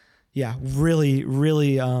 really,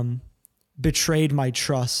 really betrayed my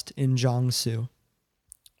trust in Jong-soo.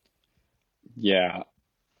 Yeah.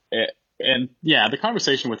 The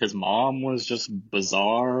conversation with his mom was just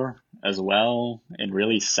bizarre as well and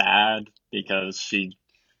really sad because she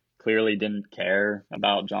clearly didn't care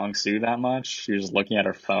about Jong-soo that much. She was looking at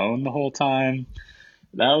her phone the whole time.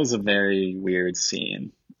 That was a very weird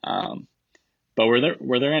scene. But were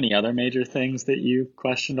there any other major things that you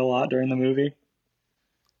questioned a lot during the movie?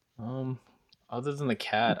 Other than the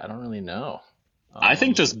cat, I don't really know. I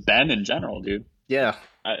think just Ben in general, dude. Yeah.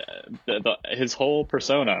 His whole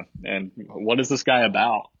persona and what is this guy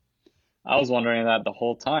about? I was wondering that the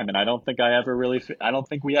whole time, and I don't think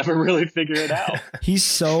we ever really figure it out. He's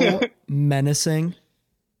so menacing.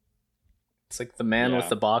 It's like the man with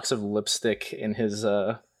the box of lipstick in his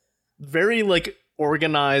very like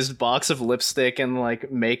organized box of lipstick and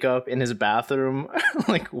like makeup in his bathroom.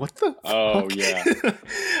 Like what the fuck? Yeah.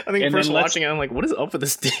 I think first watching it, I'm like, what is up with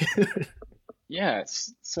this dude?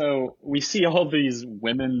 Yes. So we see all these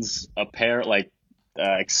women's apparel, like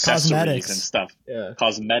accessories and stuff,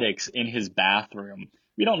 cosmetics in his bathroom.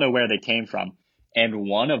 We don't know where they came from. And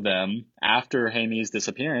one of them, after Haimi's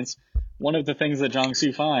disappearance, one of the things that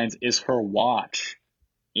Jong-soo finds is her watch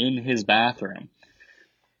in his bathroom.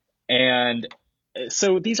 And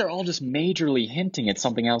so these are all just majorly hinting at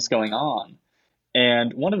something else going on.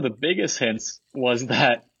 And one of the biggest hints was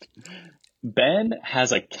that Ben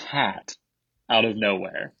has a cat out of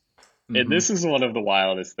nowhere. And this is one of the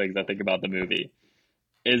wildest things I think about the movie,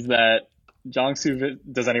 is that Jong-soo,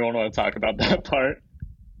 does anyone want to talk about that part?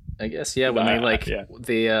 I guess, yeah, when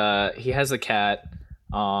he has a cat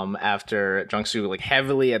after Jong-soo like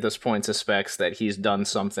heavily at this point suspects that he's done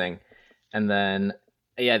something. And then,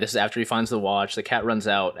 this is after he finds the watch. The cat runs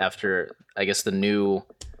out after, I guess, the new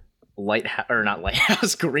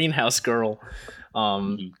greenhouse girl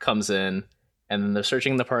comes in. And then they're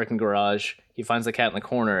searching the parking garage. He finds the cat in the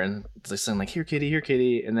corner and it's saying like, here kitty, here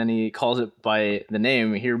kitty. And then he calls it by the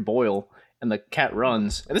name, here Boyle. And the cat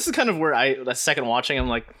runs. And this is kind of where the second watching, I'm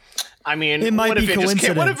like, I mean, it might be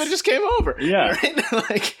coincidence. What if it just came over? Yeah. Right?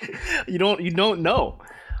 Like, you don't know.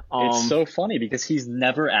 It's so funny because he's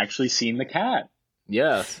never actually seen the cat.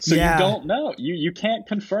 Yeah. So you don't know. You can't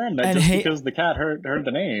confirm that because the cat heard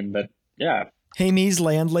the name. But yeah. Haimi's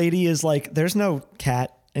landlady is like, there's no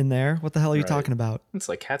cat in there. What the hell are you talking about? It's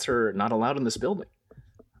like cats are not allowed in this building.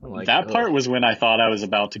 Like, that part was when I thought I was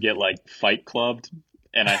about to get like fight clubbed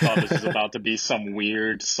and I thought this was about to be some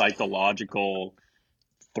weird psychological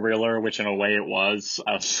thriller, which in a way it was.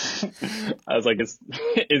 I was like, is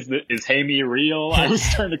Haimi real? I was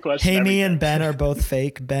starting to question. Haimi and Ben are both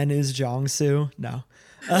fake. Ben is Jong-soo. No.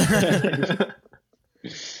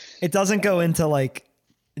 It doesn't go into like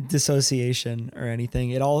dissociation or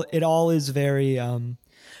anything. It all is very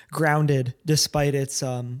grounded despite its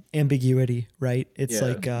ambiguity, right? It's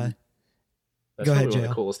like that's go ahead, one of Jay.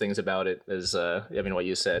 the coolest things about it is what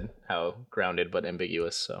you said, how grounded but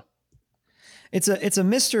ambiguous. So it's a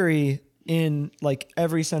mystery in like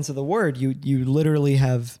every sense of the word. You literally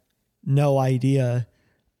have no idea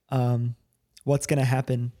what's going to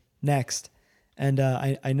happen next. And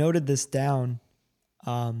I noted this down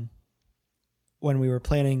when we were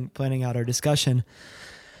planning out our discussion.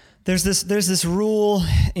 There's this rule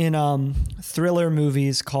in thriller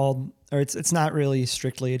movies called, or it's not really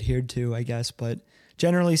strictly adhered to, I guess, but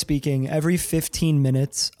generally speaking, every 15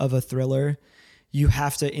 minutes of a thriller, you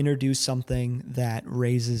have to introduce something that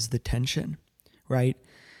raises the tension, right?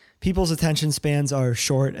 People's attention spans are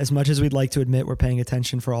short. As much as we'd like to admit we're paying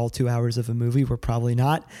attention for all 2 hours of a movie, we're probably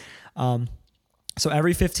not. So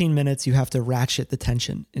every 15 minutes, you have to ratchet the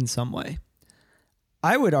tension in some way.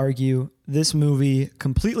 I would argue this movie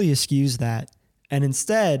completely eschews that. And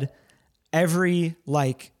instead, every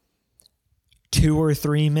like 2 or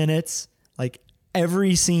 3 minutes, like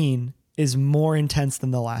every scene is more intense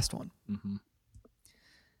than the last one. Mm-hmm.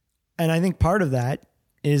 And I think part of that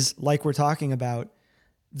is, like we're talking about,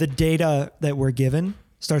 the data that we're given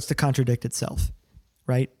starts to contradict itself,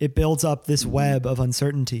 right? It builds up this web of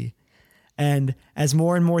uncertainty. And as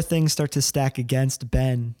more and more things start to stack against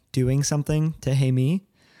Ben doing something to Haimi,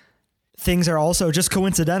 things are also just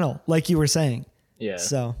coincidental, like you were saying. Yeah.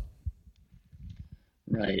 So.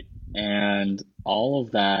 Right. And all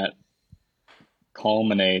of that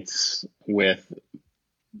culminates with,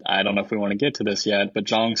 I don't know if we want to get to this yet, but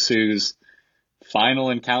Jong-soo's final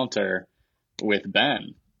encounter with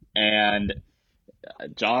Ben. And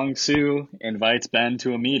Jong-soo invites Ben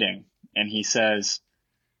to a meeting, and he says,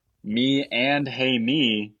 "Me and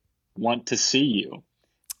Haimi want to see you."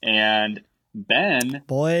 And Ben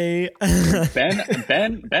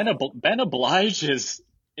obliges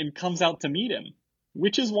and comes out to meet him,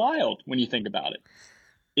 which is wild when you think about it.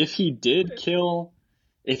 If he did kill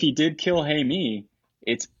Haimi,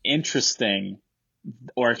 it's interesting,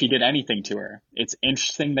 or if he did anything to her, it's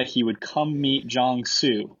interesting that he would come meet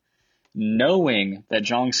Jong-soo, knowing that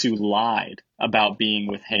Jong-soo lied about being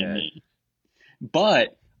with Haimi. Yeah.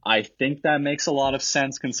 But I think that makes a lot of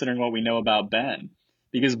sense considering what we know about Ben,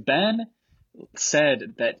 because Ben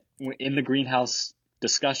said that in the greenhouse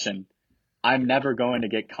discussion, "I'm never going to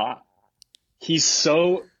get caught." He's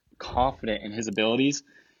so confident in his abilities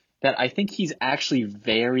that I think he's actually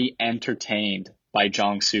very entertained by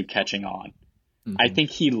Jong-soo catching on. Mm-hmm. I think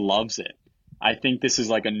he loves it. I think this is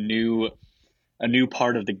like a new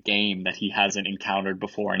part of the game that he hasn't encountered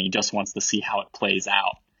before, and he just wants to see how it plays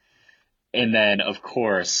out. And then, of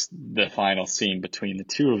course, the final scene between the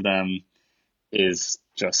two of them is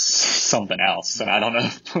just something else. And I don't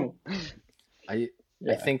know. I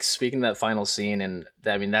think speaking of that final scene, and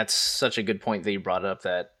I mean, that's such a good point that you brought up,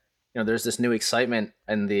 that, you know, there's this new excitement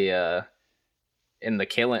in the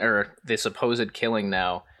killing, or the supposed killing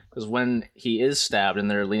now, because when he is stabbed and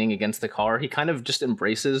they're leaning against the car, he kind of just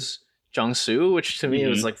embraces Jong-soo, which to me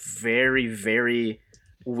was like very, very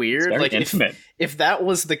weird. Very like intimate. If that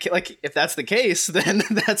was if that's the case, then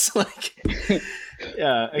that's like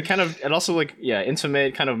yeah, it also like, yeah,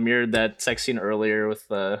 intimate, kind of mirrored that sex scene earlier with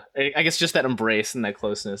I guess just that embrace and that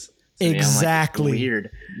closeness. Exactly. Like,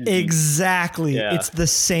 weird. Exactly. Yeah. It's the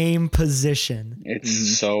same position.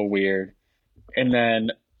 It's so weird. And then,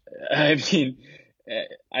 I mean,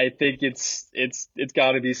 I think it's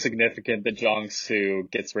got to be significant that Jong-soo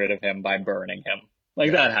gets rid of him by burning him.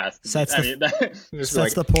 Like, that has to sets be.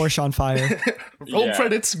 Sets the Porsche on fire. Roll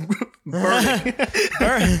credits.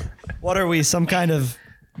 Burning. What are we, some kind of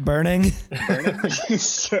burning?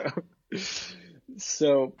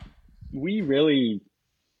 So we really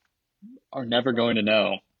are never going to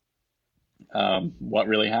know what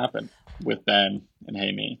really happened with Ben and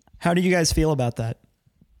Haimi. How do you guys feel about that?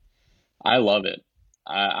 I love it.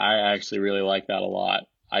 I actually really like that a lot.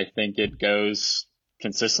 I think it goes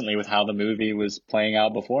consistently with how the movie was playing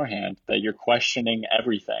out beforehand, that you're questioning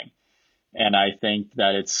everything. And I think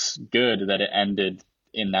that it's good that it ended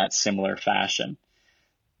in that similar fashion.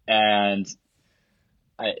 And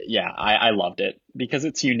I loved it because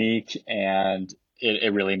it's unique, and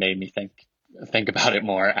it really made me think about it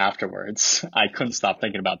more afterwards. I couldn't stop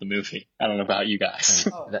thinking about the movie. I don't know about you guys.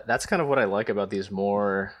 That's kind of what I like about these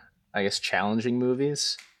more I guess, challenging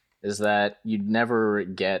movies is that you never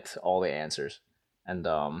get all the answers. And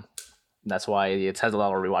that's why it has a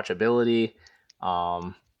lot of rewatchability.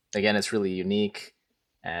 Again, it's really unique,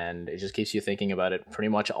 and it just keeps you thinking about it pretty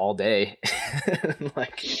much all day.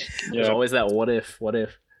 Like, there's always that what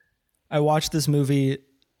if. I watched this movie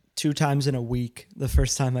 2 times in a week the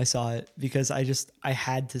first time I saw it because I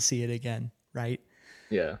had to see it again, right?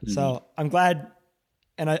 Yeah. So I'm glad,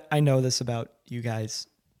 and I know this about you guys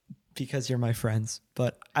because you're my friends,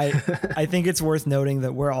 but I think it's worth noting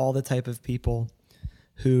that we're all the type of people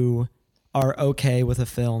who are okay with a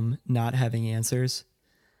film not having answers.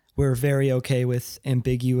 We're very okay with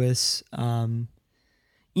ambiguous,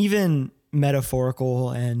 even metaphorical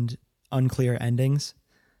and unclear endings.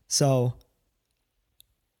 So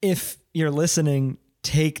if you're listening,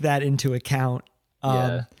 take that into account.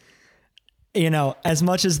 You know, as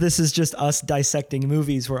much as this is just us dissecting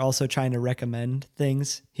movies, we're also trying to recommend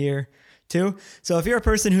things here too. So if you're a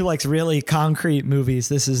person who likes really concrete movies,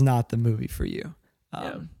 this is not the movie for you.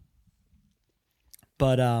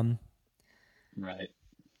 But right.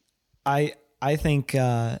 I think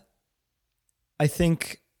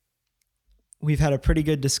we've had a pretty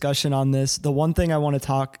good discussion on this. The one thing I want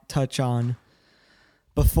to touch on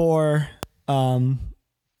before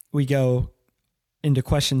we go into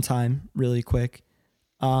question time really quick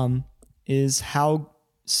is how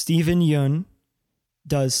Steven Yeun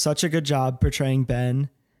does such a good job portraying Ben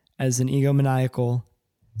as an egomaniacal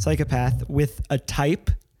psychopath with a type,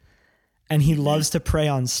 and he loves to prey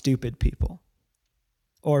on stupid people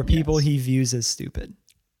or people he views as stupid.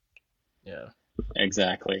 Yeah,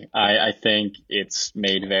 exactly. I think it's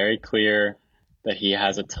made very clear that he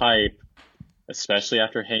has a type, especially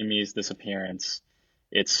after Hae-Mi's disappearance.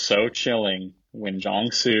 It's so chilling when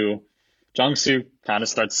Jong-soo kind of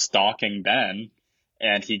starts stalking Ben,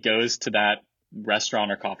 and he goes to that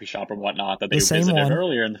restaurant or coffee shop or whatnot that they visited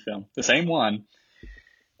earlier in the film. The same one.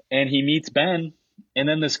 And he meets Ben, and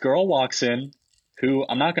then this girl walks in who,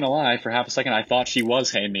 I'm not going to lie, for half a second I thought she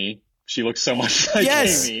was Hae-Mi. She looks so much like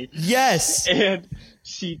Hae-Mi. Yes. And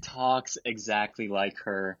she talks exactly like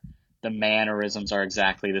her. The mannerisms are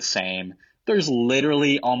exactly the same. There's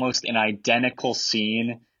literally almost an identical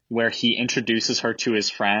scene where he introduces her to his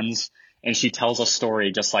friends, and she tells a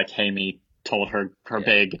story just like Hae-Mi told her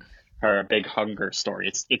big hunger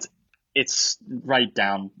story. It's right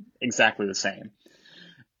down exactly the same.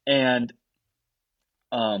 And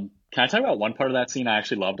can I talk about one part of that scene I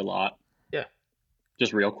actually loved a lot? Yeah.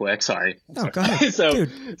 Just real quick. Sorry. Oh, go ahead.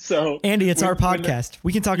 So Andy, it's our podcast.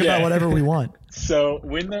 We can talk about whatever we want. So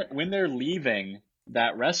when they're leaving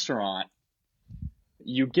that restaurant,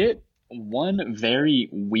 you get one very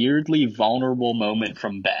weirdly vulnerable moment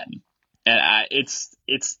from Ben. And it's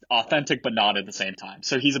authentic, but not at the same time.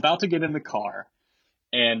 So he's about to get in the car,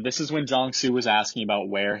 and this is when Jong-soo was asking about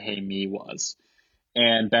where Hae-Mi was.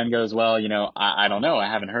 And Ben goes, well, I don't know. I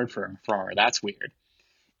haven't heard from her. That's weird.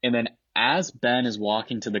 And then as Ben is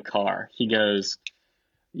walking to the car, he goes,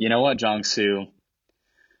 you know what, Jong-soo?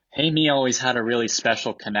 Hae-Mi always had a really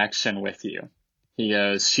special connection with you. He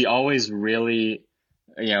goes, she always really,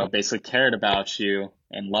 basically cared about you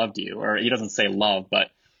and loved you. Or he doesn't say love, but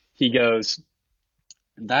he goes,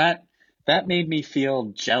 that made me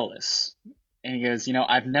feel jealous. And he goes,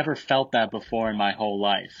 I've never felt that before in my whole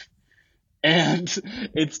life. And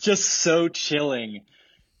it's just so chilling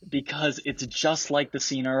because it's just like the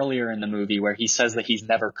scene earlier in the movie where he says that he's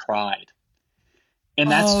never cried. And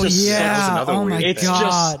that's another weird thing.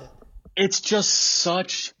 God. It's just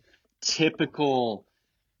such typical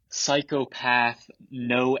psychopath,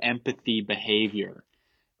 no empathy behavior.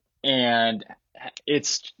 And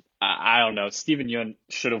I don't know, Steven Yeun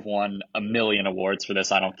should have won a million awards for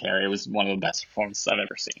this. I don't care. It was one of the best performances I've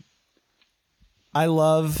ever seen. I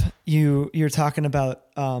love you're talking about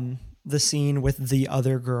the scene with the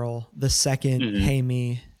other girl, the second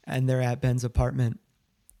Hae-Mi, and they're at Ben's apartment.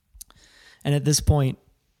 And at this point,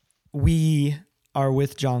 we are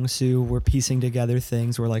with Jong-soo. We're piecing together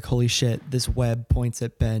things. We're like, holy shit, this web points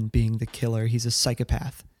at Ben being the killer. He's a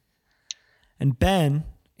psychopath. And Ben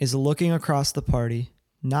is looking across the party,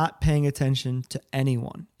 not paying attention to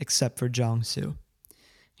anyone except for Jong-soo.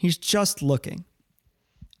 He's just looking.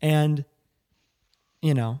 And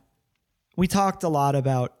we talked a lot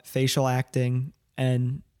about facial acting,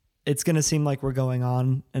 and it's going to seem like we're going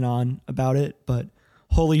on and on about it, but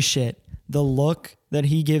holy shit, the look that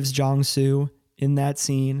he gives Jong-soo in that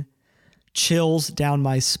scene chills down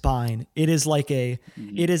my spine. It is like it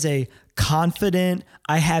is a confident,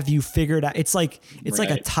 I have you figured out. It's like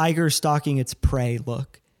a tiger stalking its prey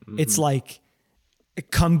look. Mm-hmm. It's like,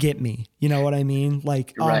 come get me. You know what I mean?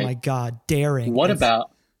 Like, oh my God, daring. What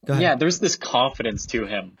about Go ahead. Yeah, there's this confidence to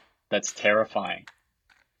him that's terrifying.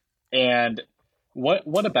 And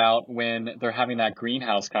what about when they're having that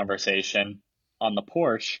greenhouse conversation on the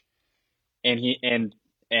porch, and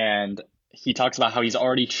he talks about how he's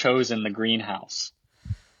already chosen the greenhouse,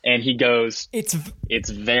 and he goes, it's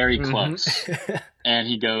very close, and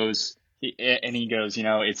he goes,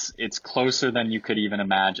 it's closer than you could even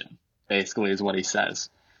imagine, basically is what he says.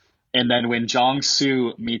 And then when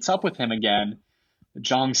Jong-soo meets up with him again,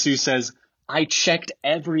 Jong-soo says, I checked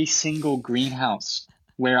every single greenhouse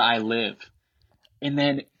where I live. And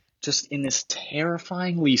then just in this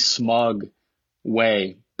terrifyingly smug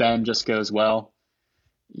way, Ben just goes, well,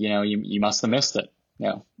 you must have missed it.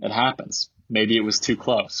 It happens. Maybe it was too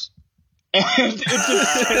close. And it just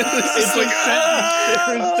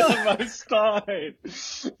shivers down my spine.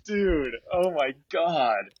 Dude, oh my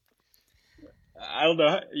God. I don't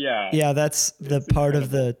know. Yeah. Yeah, that's the part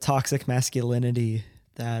of the toxic masculinity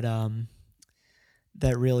that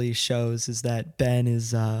that really shows, is that Ben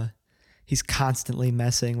is he's constantly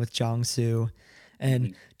messing with Jong-soo,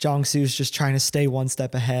 and Jong-soo's just trying to stay one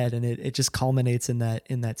step ahead, and it just culminates in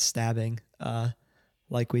that stabbing,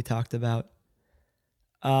 like we talked about.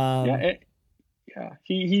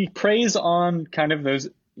 He preys on kind of those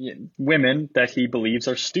women that he believes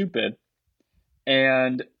are stupid,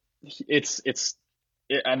 and it's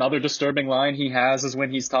another disturbing line he has is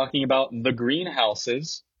when he's talking about the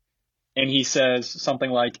greenhouses, and he says something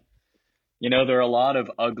like, there are a lot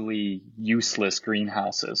of ugly, useless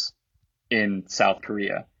greenhouses in South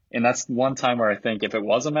Korea. And that's one time where I think if it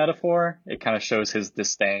was a metaphor, it kind of shows his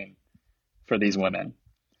disdain for these women.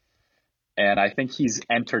 And I think he's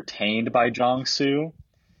entertained by Jong-soo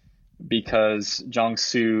because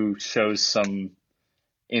Jong-soo shows some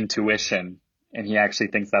intuition, and he actually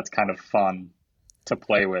thinks that's kind of fun to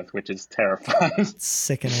play with, which is terrifying. It's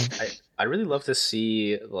sickening. I really love to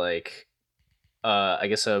see, like, I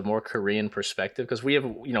guess a more Korean perspective, because we have,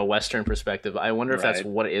 Western perspective. I wonder if that's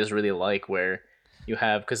what it is really like, where you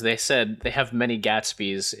have, because they said they have many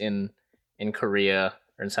Gatsbys in Korea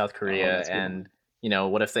or in South Korea, and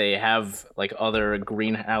what if they have like other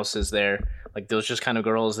greenhouses there, like those just kind of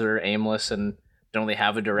girls that are aimless and don't really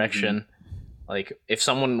have a direction. Like if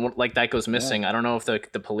someone like that goes missing, I don't know if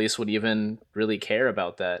the police would even really care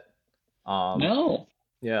about that. No.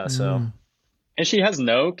 Yeah, so. And she has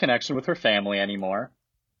no connection with her family anymore.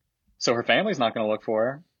 So her family's not going to look for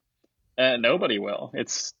her. And nobody will.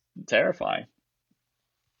 It's terrifying.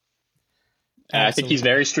 And I think he's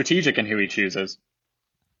very strategic in who he chooses,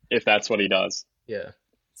 if that's what he does. Yeah.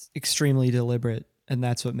 It's extremely deliberate, and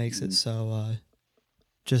that's what makes it so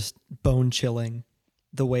just bone-chilling,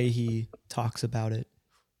 the way he talks about it.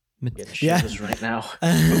 Right now.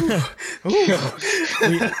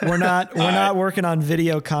 We're not working on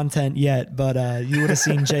video content yet, but you would have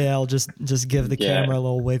seen JL just give the camera a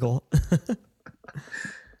little wiggle.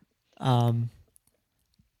 All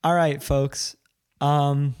right, folks.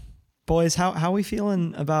 Boys, how we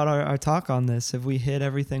feeling about our talk on this? Have we hit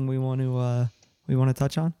everything we want to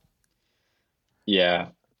touch on? Yeah,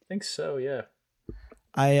 I think so. Yeah.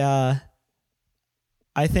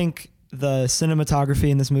 I think the cinematography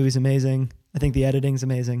in this movie is amazing. I think the editing's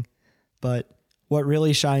amazing, but what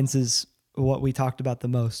really shines is what we talked about the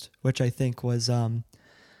most, which I think was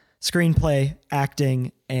screenplay,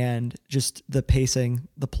 acting, and just the pacing,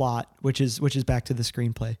 the plot, which is back to the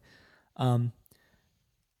screenplay. All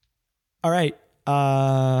right.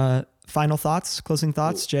 Final thoughts, closing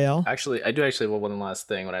thoughts, JL? Actually, I do have one last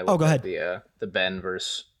thing when I look at the Ben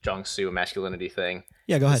versus Jong-soo masculinity thing.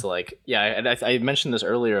 Yeah, go ahead. I mentioned this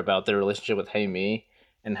earlier about their relationship with Hae Mi,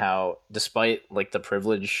 and how despite like the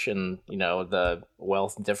privilege and the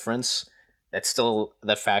wealth difference, that's still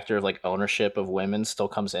that factor of like ownership of women still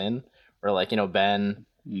comes in. Or like Ben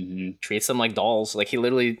treats them like dolls. Like he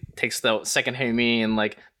literally takes the second Hae Mi and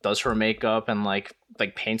like does her makeup and like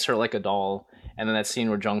paints her like a doll. And then that scene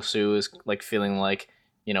where Jong-soo is like feeling like,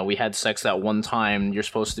 we had sex that one time, you're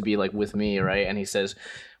supposed to be like with me, right? And he says,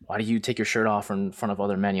 why do you take your shirt off in front of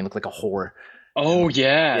other men? You look like a whore. Oh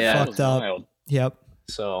yeah, that fucked up. Wild. Yep.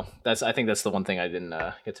 So I think that's the one thing I didn't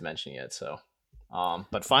get to mention yet. So,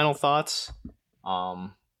 but final thoughts.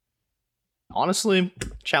 Honestly,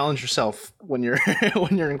 challenge yourself when you're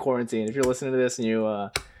in quarantine. If you're listening to this and you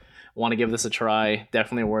want to give this a try,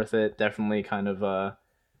 definitely worth it. Definitely kind of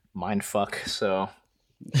mind fuck. So,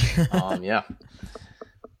 yeah.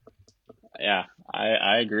 Yeah,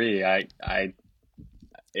 I agree.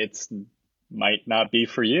 It's might not be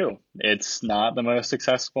for you. It's not the most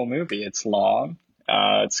accessible movie. It's long.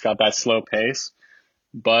 It's got that slow pace,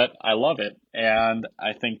 but I love it. And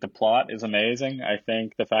I think the plot is amazing. I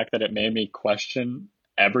think the fact that it made me question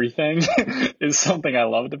everything is something I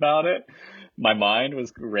loved about it. My mind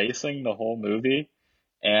was racing the whole movie.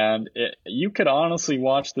 And you could honestly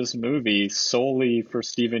watch this movie solely for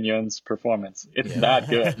Steven Yeun's performance. It's that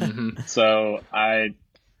good. So I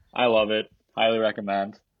love it. Highly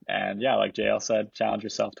recommend. And yeah, like JL said, challenge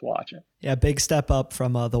yourself to watch it. Yeah, big step up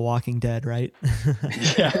from The Walking Dead, right?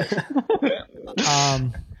 Yeah.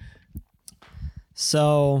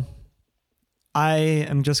 So I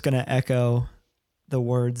am just going to echo the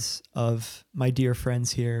words of my dear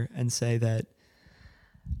friends here and say that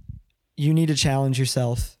you need to challenge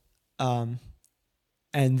yourself. And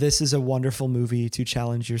this is a wonderful movie to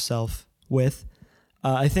challenge yourself with.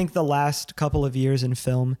 I think the last couple of years in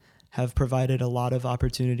film have provided a lot of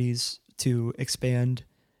opportunities to expand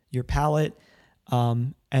your palette.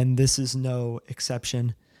 And this is no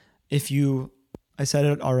exception. I said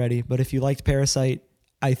it already, but if you liked Parasite,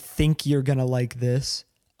 I think you're going to like this.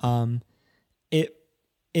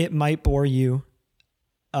 It might bore you.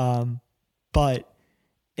 But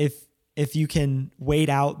if you can wait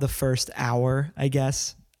out the first hour, I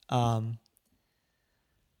guess,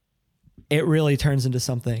 it really turns into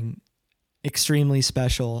something extremely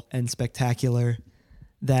special and spectacular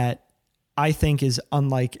that I think is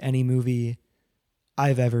unlike any movie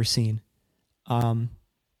I've ever seen.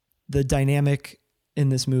 The dynamic in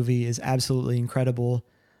this movie is absolutely incredible.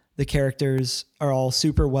 The characters are all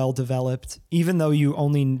super well developed, even though you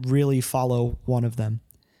only really follow one of them.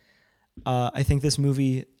 I think this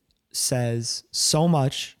movie says so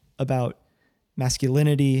much about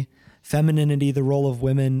masculinity, femininity, the role of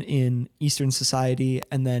women in Eastern society,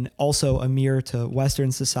 and then also a mirror to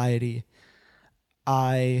Western society.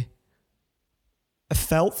 I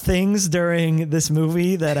felt things during this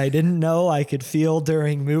movie that I didn't know I could feel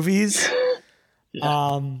during movies.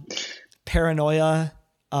 Paranoia,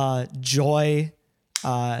 joy.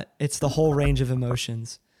 It's the whole range of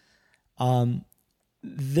emotions.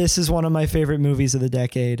 This is one of my favorite movies of the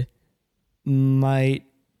decade. Might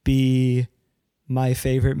be my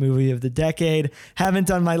favorite movie of the decade. Haven't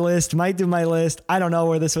done my list. Might do my list. I don't know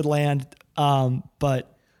where this would land.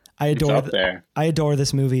 But I adore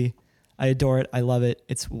this movie. I adore it. I love it.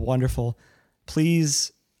 It's wonderful.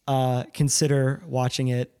 Please consider watching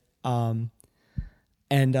it. And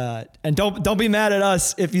don't be mad at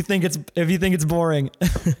us if you think it's boring.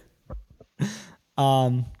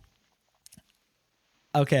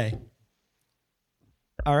 Okay.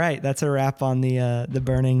 All right, that's a wrap on the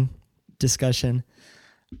burning discussion.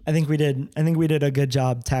 I think we did a good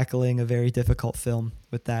job tackling a very difficult film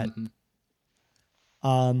with that.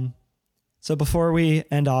 So before we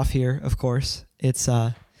end off here, of course, it's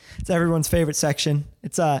everyone's favorite section.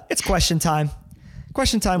 It's question time.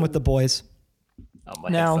 Question time with the boys.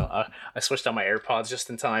 Now, I switched on my AirPods just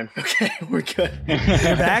in time. Okay, we're good.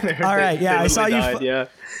 You're back? All right. Yeah, I saw died, you.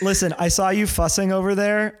 Listen, I saw you fussing over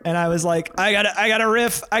there, and I was like, I got a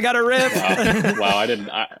riff. Wow, I didn't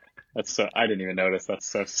even notice. That's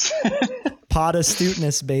so. Pod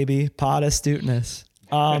astuteness, baby. Pod astuteness.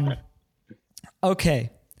 Okay,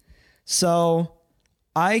 so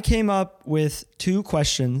I came up with 2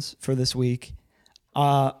 questions for this week.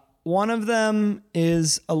 One of them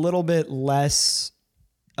is a little bit less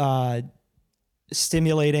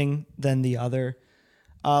stimulating than the other.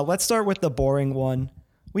 Let's start with the boring one.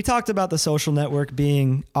 We talked about The Social Network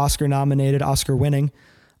being Oscar nominated, Oscar winning.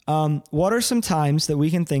 What are some times that we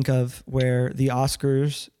can think of where the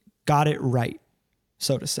Oscars got it right,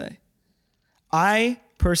 so to say? I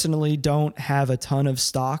personally don't have a ton of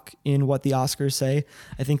stock in what the Oscars say.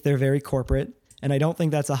 I think they're very corporate, and I don't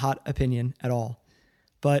think that's a hot opinion at all.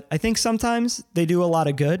 But I think sometimes they do a lot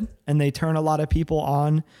of good and they turn a lot of people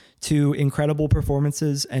on to incredible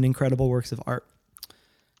performances and incredible works of art.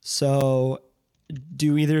 So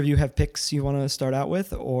do either of you have picks you want to start out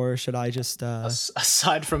with, or should I just...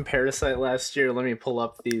 Aside from Parasite last year, let me pull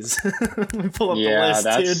up these. Let me pull up the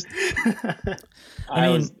list,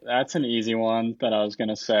 dude. That's an easy one that I was going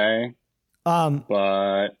to say.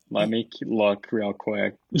 But let me look real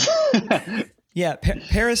quick. Yeah,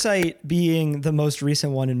 Parasite being the most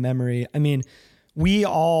recent one in memory. I mean, we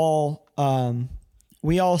all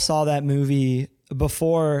saw that movie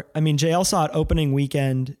before. I mean, JL saw it opening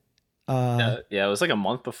weekend. It was like a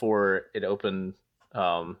month before it opened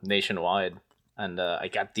nationwide, and I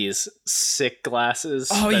got these sick glasses.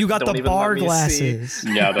 Oh, you got the bar glasses.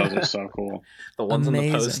 Yeah, those are so cool. The ones on the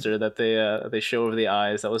poster that they show over the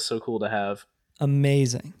eyes. That was so cool to have.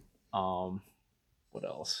 Amazing. What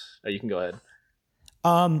else? Oh, you can go ahead.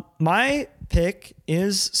 My pick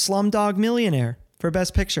is Slumdog Millionaire for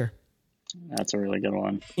Best Picture. That's a really good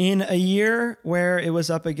one. In a year where it was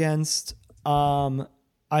up against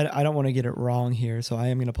I don't want to get it wrong here, so I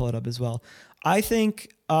am going to pull it up as well. I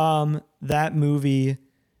think that movie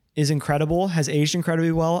is incredible, has aged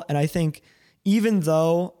incredibly well, and I think even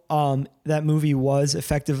though that movie was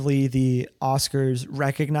effectively the Oscars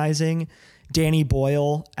recognizing Danny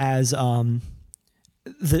Boyle as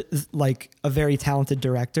like a very talented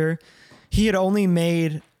director, he had only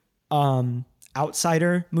made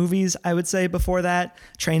outsider movies, I would say, before that.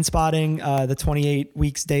 Trainspotting, the 28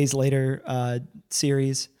 Weeks Days Later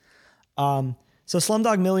series. So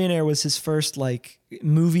Slumdog Millionaire was his first like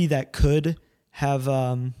movie that could have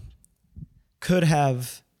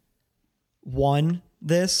won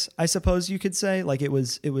this, I suppose you could say. Like it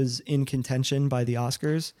was in contention by the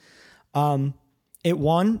Oscars. It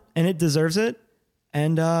won and it deserves it.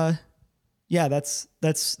 And yeah, that's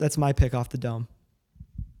my pick off the dome.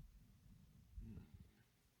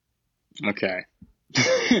 Okay.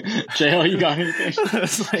 JL, you got anything?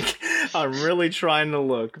 It's like I'm really trying to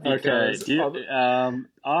look. Okay.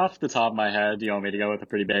 Off the top of my head, do you want me to go with a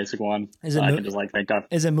pretty basic one? Is it I can just like think of?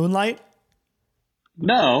 Is it Moonlight?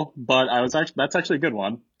 No, but that's actually a good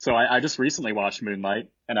one. So I just recently watched Moonlight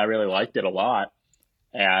and I really liked it a lot.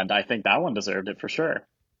 And I think that one deserved it for sure.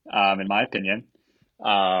 In my opinion.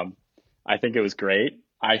 I think it was great.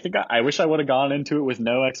 I wish I would have gone into it with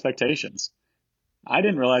no expectations. I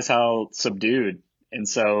didn't realize how subdued and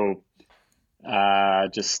so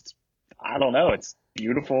just, I don't know, it's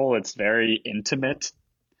beautiful, it's very intimate,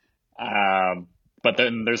 but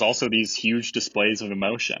then there's also these huge displays of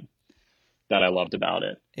emotion that I loved about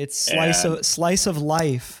it. It's slice of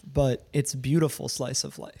life, but it's beautiful slice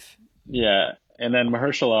of life. Yeah, and then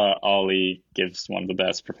Mahershala Ali gives one of the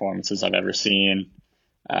best performances I've ever seen.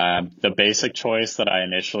 The basic choice that I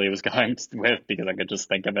initially was going with, because I could just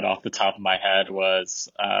think of it off the top of my head, was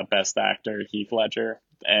Best Actor, Heath Ledger,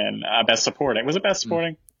 and Best Supporting. Was it Best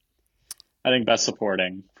Supporting? I think Best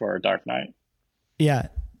Supporting for Dark Knight. Yeah.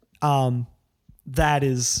 That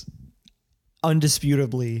is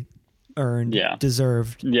undisputably earned,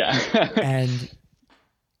 deserved. Yeah. And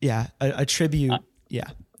yeah, a tribute. Yeah.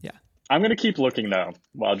 I'm going to keep looking, though,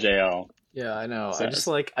 while JL... Yeah, I know.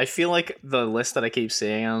 So, I feel like the list that I keep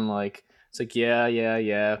seeing, I'm like, it's like,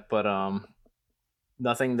 yeah, but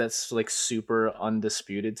nothing that's like super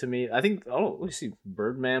undisputed to me. I think, let me see,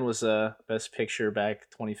 Birdman was Best Picture back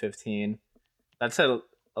 2015. That's had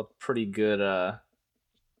a pretty good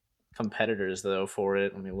competitors, though, for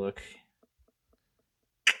it. Let me look.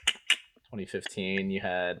 2015, you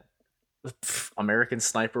had... American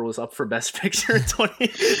Sniper was up for Best Picture in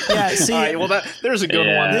 20. Yeah, see, all right, well, there's a good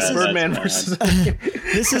one. This Birdman versus.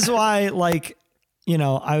 This is why, like, you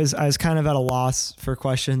know, I was kind of at a loss for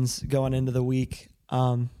questions going into the week.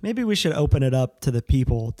 Maybe we should open it up to the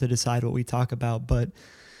people to decide what we talk about. But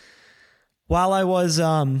while I was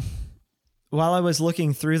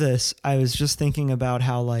looking through this, I was just thinking about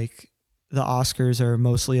how like the Oscars are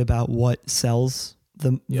mostly about what sells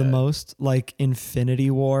the most. Like Infinity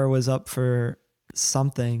War was up for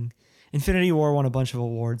something. Infinity War won a bunch of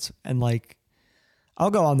awards, and like I'll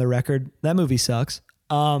go on the record, that movie sucks.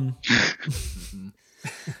 But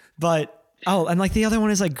and like the other one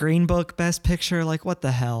is like Green Book Best Picture. Like what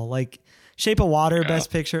the hell? Like Shape of Water Best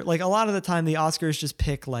Picture. Like a lot of the time the Oscars just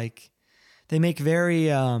pick like they make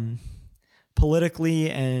very politically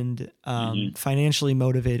and financially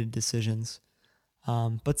motivated decisions.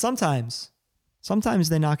 But sometimes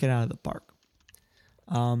they knock it out of the park.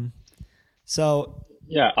 So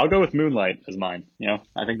yeah, I'll go with Moonlight as mine. You know,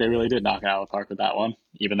 I think they really did knock it out of the park with that one,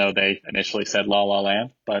 even though they initially said La La Land.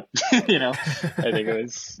 But you know, I think it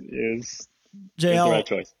was the right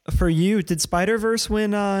choice. For you, did Spider-Verse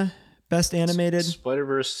win Best Animated?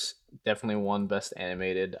 Spider-Verse definitely won Best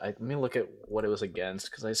Animated. Let me look at what it was against,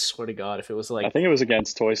 because I swear to God, if it was like, I think it was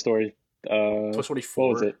against Toy Story. Toy Story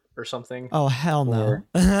 4 or something. Oh hell no!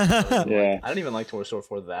 Yeah, I don't even like Toy Story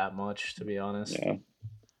 4 that much, to be honest. Yeah,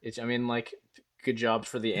 I mean, like, good job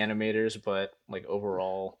for the animators, but like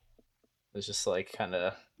overall, it's just like kind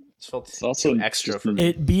of felt too extra for me.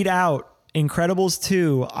 It beat out Incredibles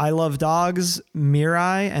 2, I Love Dogs,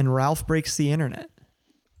 Mirai, and Ralph Breaks the Internet.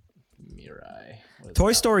 Mirai.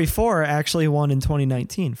 Toy Story 4 actually won in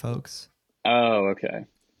 2019, folks. Oh, okay.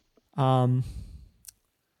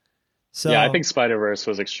 So yeah, I think Spider-Verse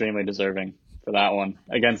was extremely deserving for that one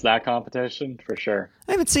against that competition for sure.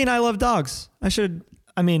 I haven't seen I Love Dogs. I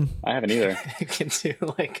haven't either. You can do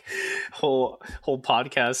like whole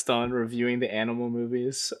podcast on reviewing the animal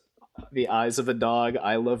movies. The Eyes of a Dog,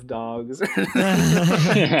 I Love Dogs.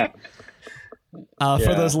 For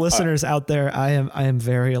those listeners out there, I am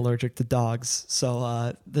very allergic to dogs.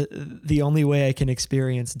 So the only way I can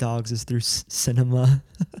experience dogs is through cinema.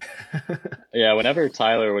 Yeah, whenever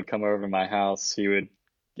Tyler would come over to my house, he would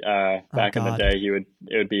Oh back in the God, day, it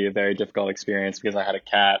would be a very difficult experience because I had a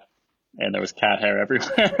cat and there was cat hair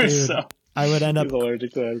everywhere. dude, So I would end he's up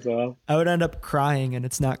allergic to that as well. I would end up crying, and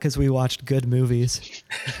it's not because we watched good movies.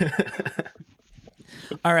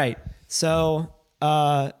 All right. So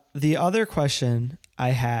the other question I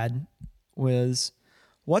had was,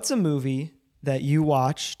 what's a movie that you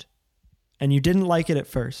watched and you didn't like it at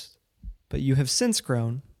first, but you have since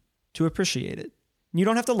grown to appreciate it? You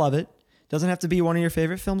don't have to love it. It doesn't have to be one of your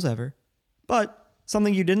favorite films ever, but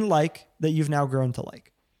something you didn't like that you've now grown to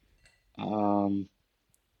like.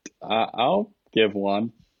 I'll give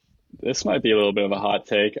one. This might be a little bit of a hot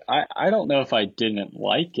take. I don't know if I didn't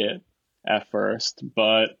like it at first,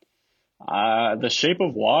 but The Shape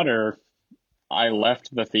of Water, I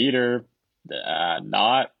left the theater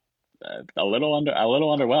not a little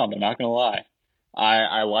underwhelmed. I'm not gonna lie.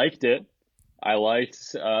 I liked it. I liked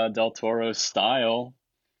Del Toro's style.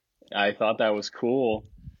 I thought that was cool,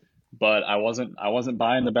 but I wasn't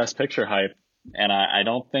buying the Best Picture hype, and I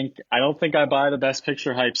don't think I buy the Best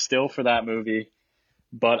Picture hype still for that movie.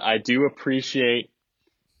 But I do appreciate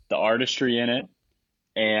the artistry in it,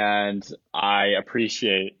 and I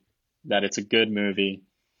appreciate that it's a good movie.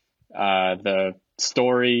 The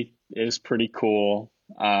story is pretty cool.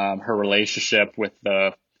 Her relationship with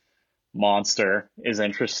the monster is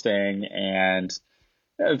interesting, and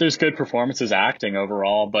there's good performances, acting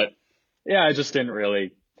overall. But yeah, it just didn't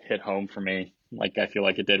really hit home for me like I feel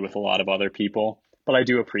like it did with a lot of other people. But I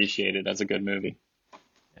do appreciate it as a good movie.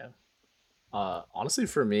 Yeah. Honestly,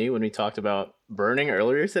 for me, when we talked about Burning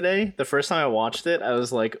earlier today, the first time I watched it, I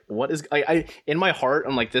was like, "What is?" I in my heart,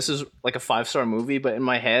 I'm like, "This is like a 5-star movie," but in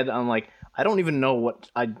my head, I'm like, "I don't even know what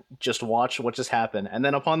I just watched. What just happened?" And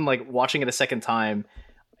then upon like watching it a second time,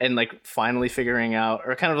 and like finally figuring out,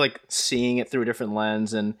 or kind of like seeing it through a different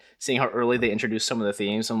lens and seeing how early they introduced some of the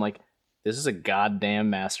themes, I'm like, "This is a goddamn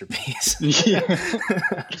masterpiece." Yeah.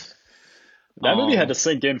 That movie had Um, to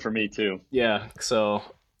sink in for me too. Yeah, so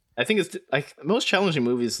I think it's like most challenging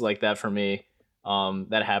movies like that for me.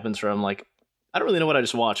 That happens where I'm like, I don't really know what I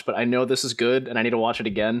just watched, but I know this is good and I need to watch it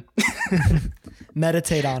again.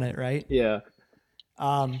 Meditate on it, right? Yeah.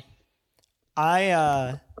 Um,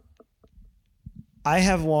 I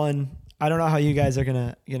have one. I don't know how you guys are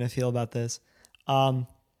gonna feel about this.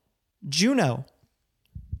 Juno.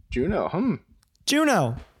 Juno.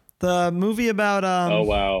 Juno, the movie about Oh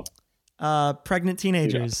wow. pregnant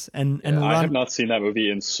teenagers and I have run. not seen that movie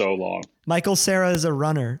in so long. Michael Cera is a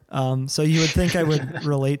runner, so you would think I would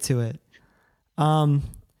relate to it. I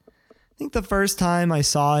think the first time I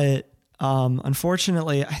saw it,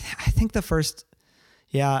 unfortunately, I think the first,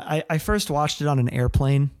 I first watched it on an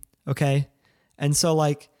airplane. Okay, and so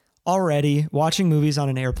like already watching movies on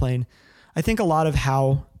an airplane, I think a lot of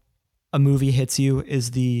how a movie hits you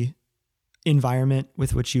is the environment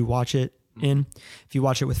with which you watch it in. If you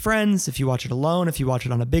watch it with friends, if you watch it alone, if you watch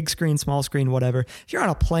it on a big screen, small screen, whatever, if you're on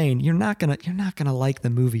a plane, you're not gonna like the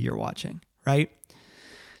movie you're watching, right?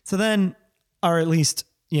 So then, or at least,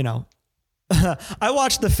 I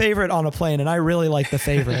watched The Favorite on a plane and I really like The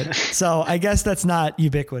Favorite. So I guess that's not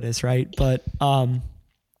ubiquitous, right? But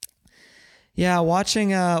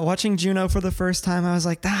watching Juno for the first time, I was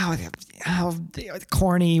like, how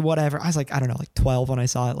corny, whatever. I was like, I don't know, like 12 when I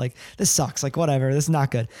saw it. Like, this sucks. Like, whatever. This is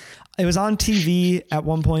not good. It was on TV at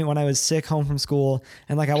one point when I was sick home from school,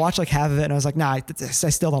 and like I watched like half of it, and I was like, nah, I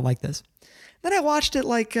still don't like this. Then I watched it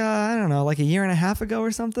like I don't know, like a year and a half ago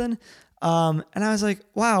or something, and I was like,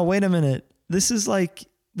 wow, wait a minute. This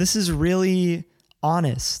is really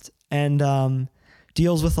honest and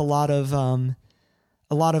deals with a lot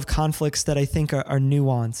of conflicts that I think are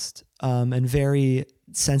nuanced and very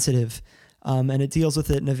sensitive, and it deals with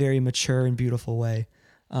it in a very mature and beautiful way.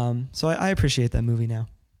 So I appreciate that movie now.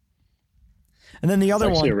 And then the other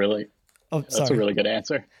That's actually one, that's a really good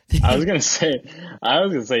answer. I was gonna say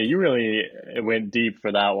you really went deep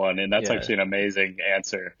for that one, and that's Yeah. actually an amazing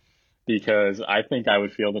answer because I think I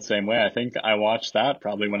would feel the same way. I think I watched that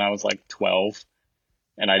probably when I was like 12,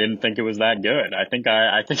 and I didn't think it was that good. I think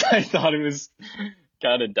I thought it was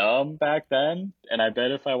kind of dumb back then, and I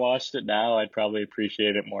bet if I watched it now, I'd probably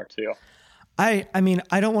appreciate it more too. I mean,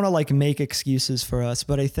 I don't want to like make excuses for us,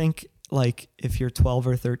 but I think like if you're 12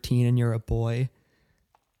 or 13 and you're a boy,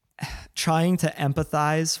 trying to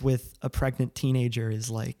empathize with a pregnant teenager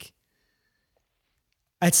is like,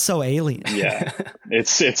 it's so alien. Yeah,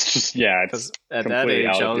 it's just it's Because at that completely age,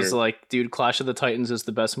 out I of was your- like, dude, Clash of the Titans is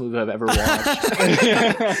the best movie I've ever watched.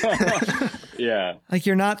 yeah. Like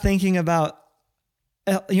you're not thinking about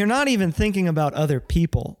You're not even thinking about other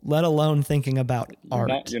people, let alone thinking about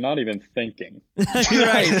art. You're not even thinking. You're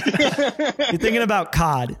right. You're thinking about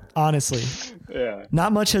COD, honestly. Yeah.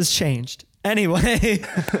 Not much has changed. Anyway,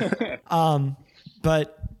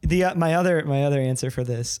 but my other answer for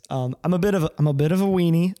this, I'm a bit of a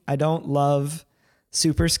weenie. I don't love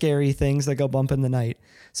super scary things that go bump in the night.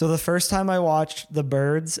 So the first time I watched The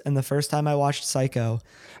Birds and the first time I watched Psycho,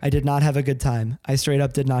 I did not have a good time. I straight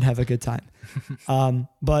up did not have a good time.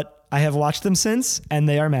 But I have watched them since, and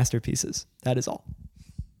they are masterpieces. That is all.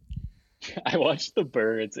 I watched The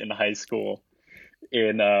Birds in high school.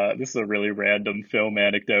 This is a really random film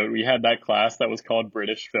anecdote. We had that class that was called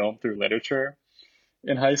British Film Through Literature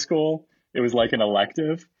in high school. It was like an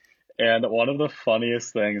elective. And one of the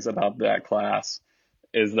funniest things about that class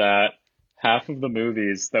is that half of the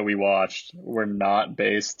movies that we watched were not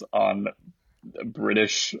based on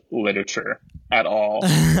British literature at all.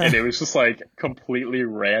 And it was just like completely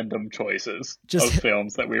random choices of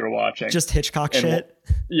films that we were watching. Just Hitchcock shit.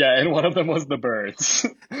 Yeah, and one of them was The Birds.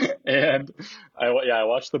 And I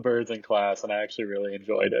watched The Birds in class and I actually really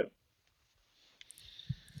enjoyed it.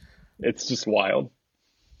 It's just wild.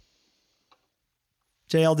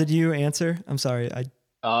 JL, did you answer? I'm sorry.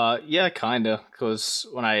 Yeah, kind of. Because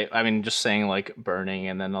when just saying like Burning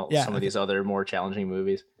and then some of these other more challenging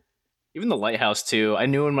movies. Even The Lighthouse too. I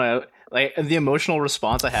knew in my the emotional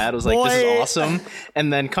response I had was like, this is awesome.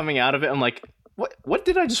 And then coming out of it, I'm like, what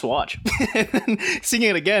did I just watch? And then seeing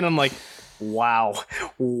it again, I'm like, wow.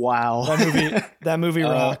 That movie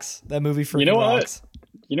rocks. That movie freaking rocks.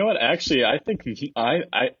 You know what? Actually, I think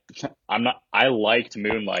I liked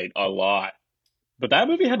Moonlight a lot, but that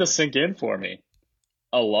movie had to sink in for me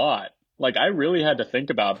a lot. Like I really had to think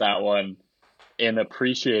about that one and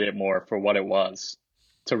appreciate it more for what it was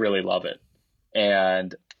to really love it.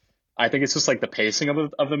 And I think it's just like the pacing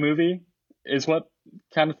of the movie is what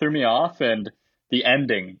kind of threw me off, and the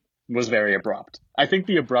ending was very abrupt. I think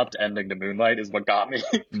the abrupt ending to Moonlight is what got me.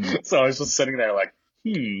 So I was just sitting there like,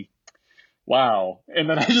 wow. And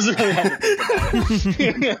then I just really had to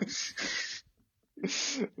think about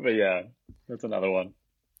it. But yeah, that's another one.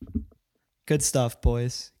 Good stuff,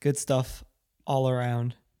 boys. Good stuff all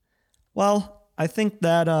around. Well, I think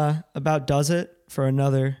that about does it for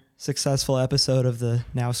another successful episode of the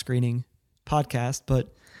Now Screening podcast.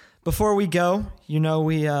 But before we go,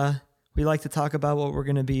 we like to talk about what we're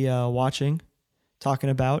going to be watching, talking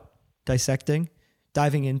about, dissecting,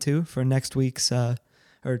 diving into for next week's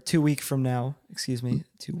or 2 weeks from now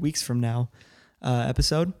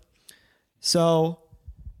episode. So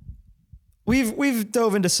we've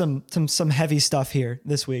dove into some heavy stuff here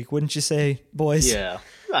this week, wouldn't you say, boys? Yeah,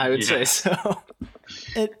 I would say so.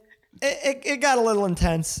 It got a little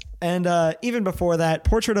intense, and even before that,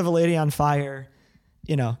 Portrait of a Lady on Fire,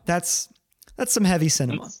 that's some heavy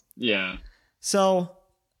cinema. Yeah. So,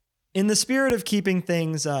 in the spirit of keeping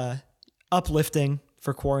things uplifting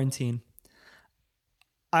for quarantine,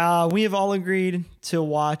 we have all agreed to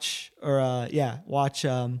watch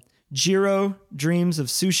Jiro Dreams of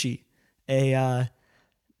Sushi, a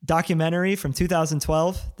documentary from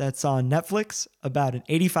 2012 that's on Netflix about an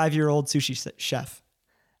 85-year-old sushi chef.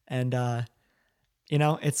 And,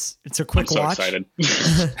 it's a quick watch. I'm so excited.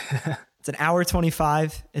 It's an hour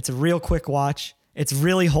 25. It's a real quick watch. It's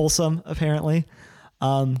really wholesome, apparently.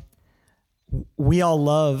 We all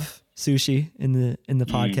love sushi in the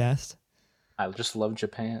podcast. I just love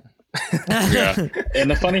Japan. Yeah.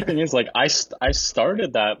 And the funny thing is, like, I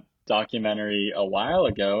started that documentary a while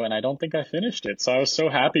ago and I don't think I finished it. So I was so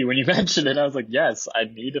happy when you mentioned it. I was like, yes, I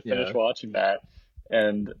need to finish watching that.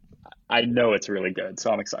 And I know it's really good,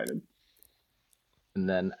 so I'm excited. And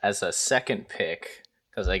then as a second pick,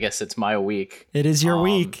 because I guess it's my week. It is your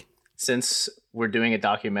week. Since we're doing a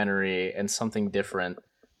documentary and something different,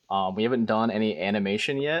 we haven't done any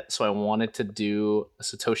animation yet, so I wanted to do a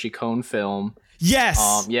Satoshi Kon film.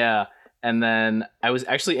 Yes! Yeah. And then I was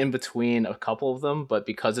actually in between a couple of them, but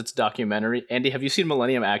because it's a documentary... Andy, have you seen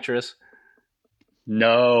Millennium Actress?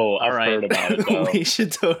 No, I've heard about it, though. We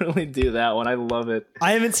should totally do that one. I love it.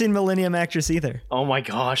 I haven't seen Millennium Actress either. Oh my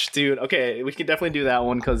gosh, dude. Okay, we can definitely do that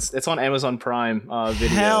one because it's on Amazon Prime Video.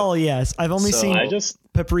 Hell yes. I've only seen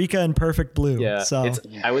Paprika and Perfect Blue. Yeah, so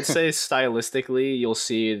I would say stylistically, you'll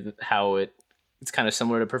see how it's kind of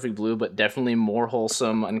similar to Perfect Blue, but definitely more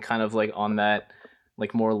wholesome and kind of like on that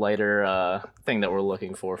like more lighter thing that we're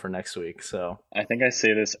looking for next week. So I think I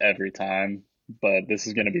say this every time, but this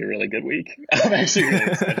is going to be a really good week. I'm actually really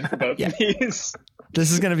excited for both of these.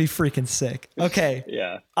 This is going to be freaking sick. Okay.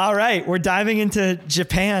 Yeah. All right. We're diving into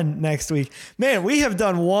Japan next week. Man, we have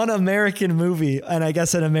done one American movie and I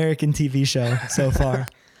guess an American TV show so far.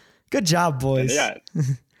 Good job, boys.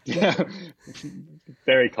 Yeah.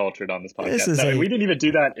 Very cultured on this podcast. We didn't even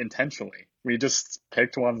do that intentionally. We just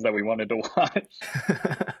picked ones that we wanted to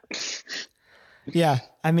watch. Yeah,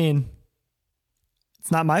 I mean,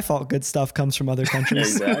 it's not my fault good stuff comes from other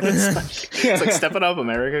countries. Exactly. It's like, step it up,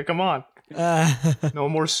 America. Come on. No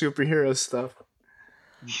more superhero stuff.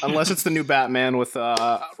 Unless it's the new Batman with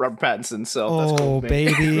Robert Pattinson. So that's cool. Oh,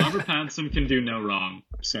 baby. Robert Pattinson can do no wrong.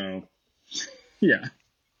 So, yeah.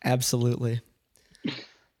 Absolutely.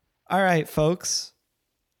 All right, folks.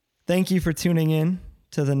 Thank you for tuning in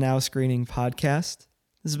to the Now Screening podcast.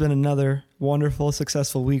 This has been another wonderful,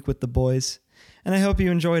 successful week with the boys, and I hope you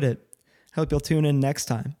enjoyed it. Hope you'll tune in next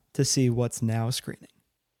time to see what's now screening.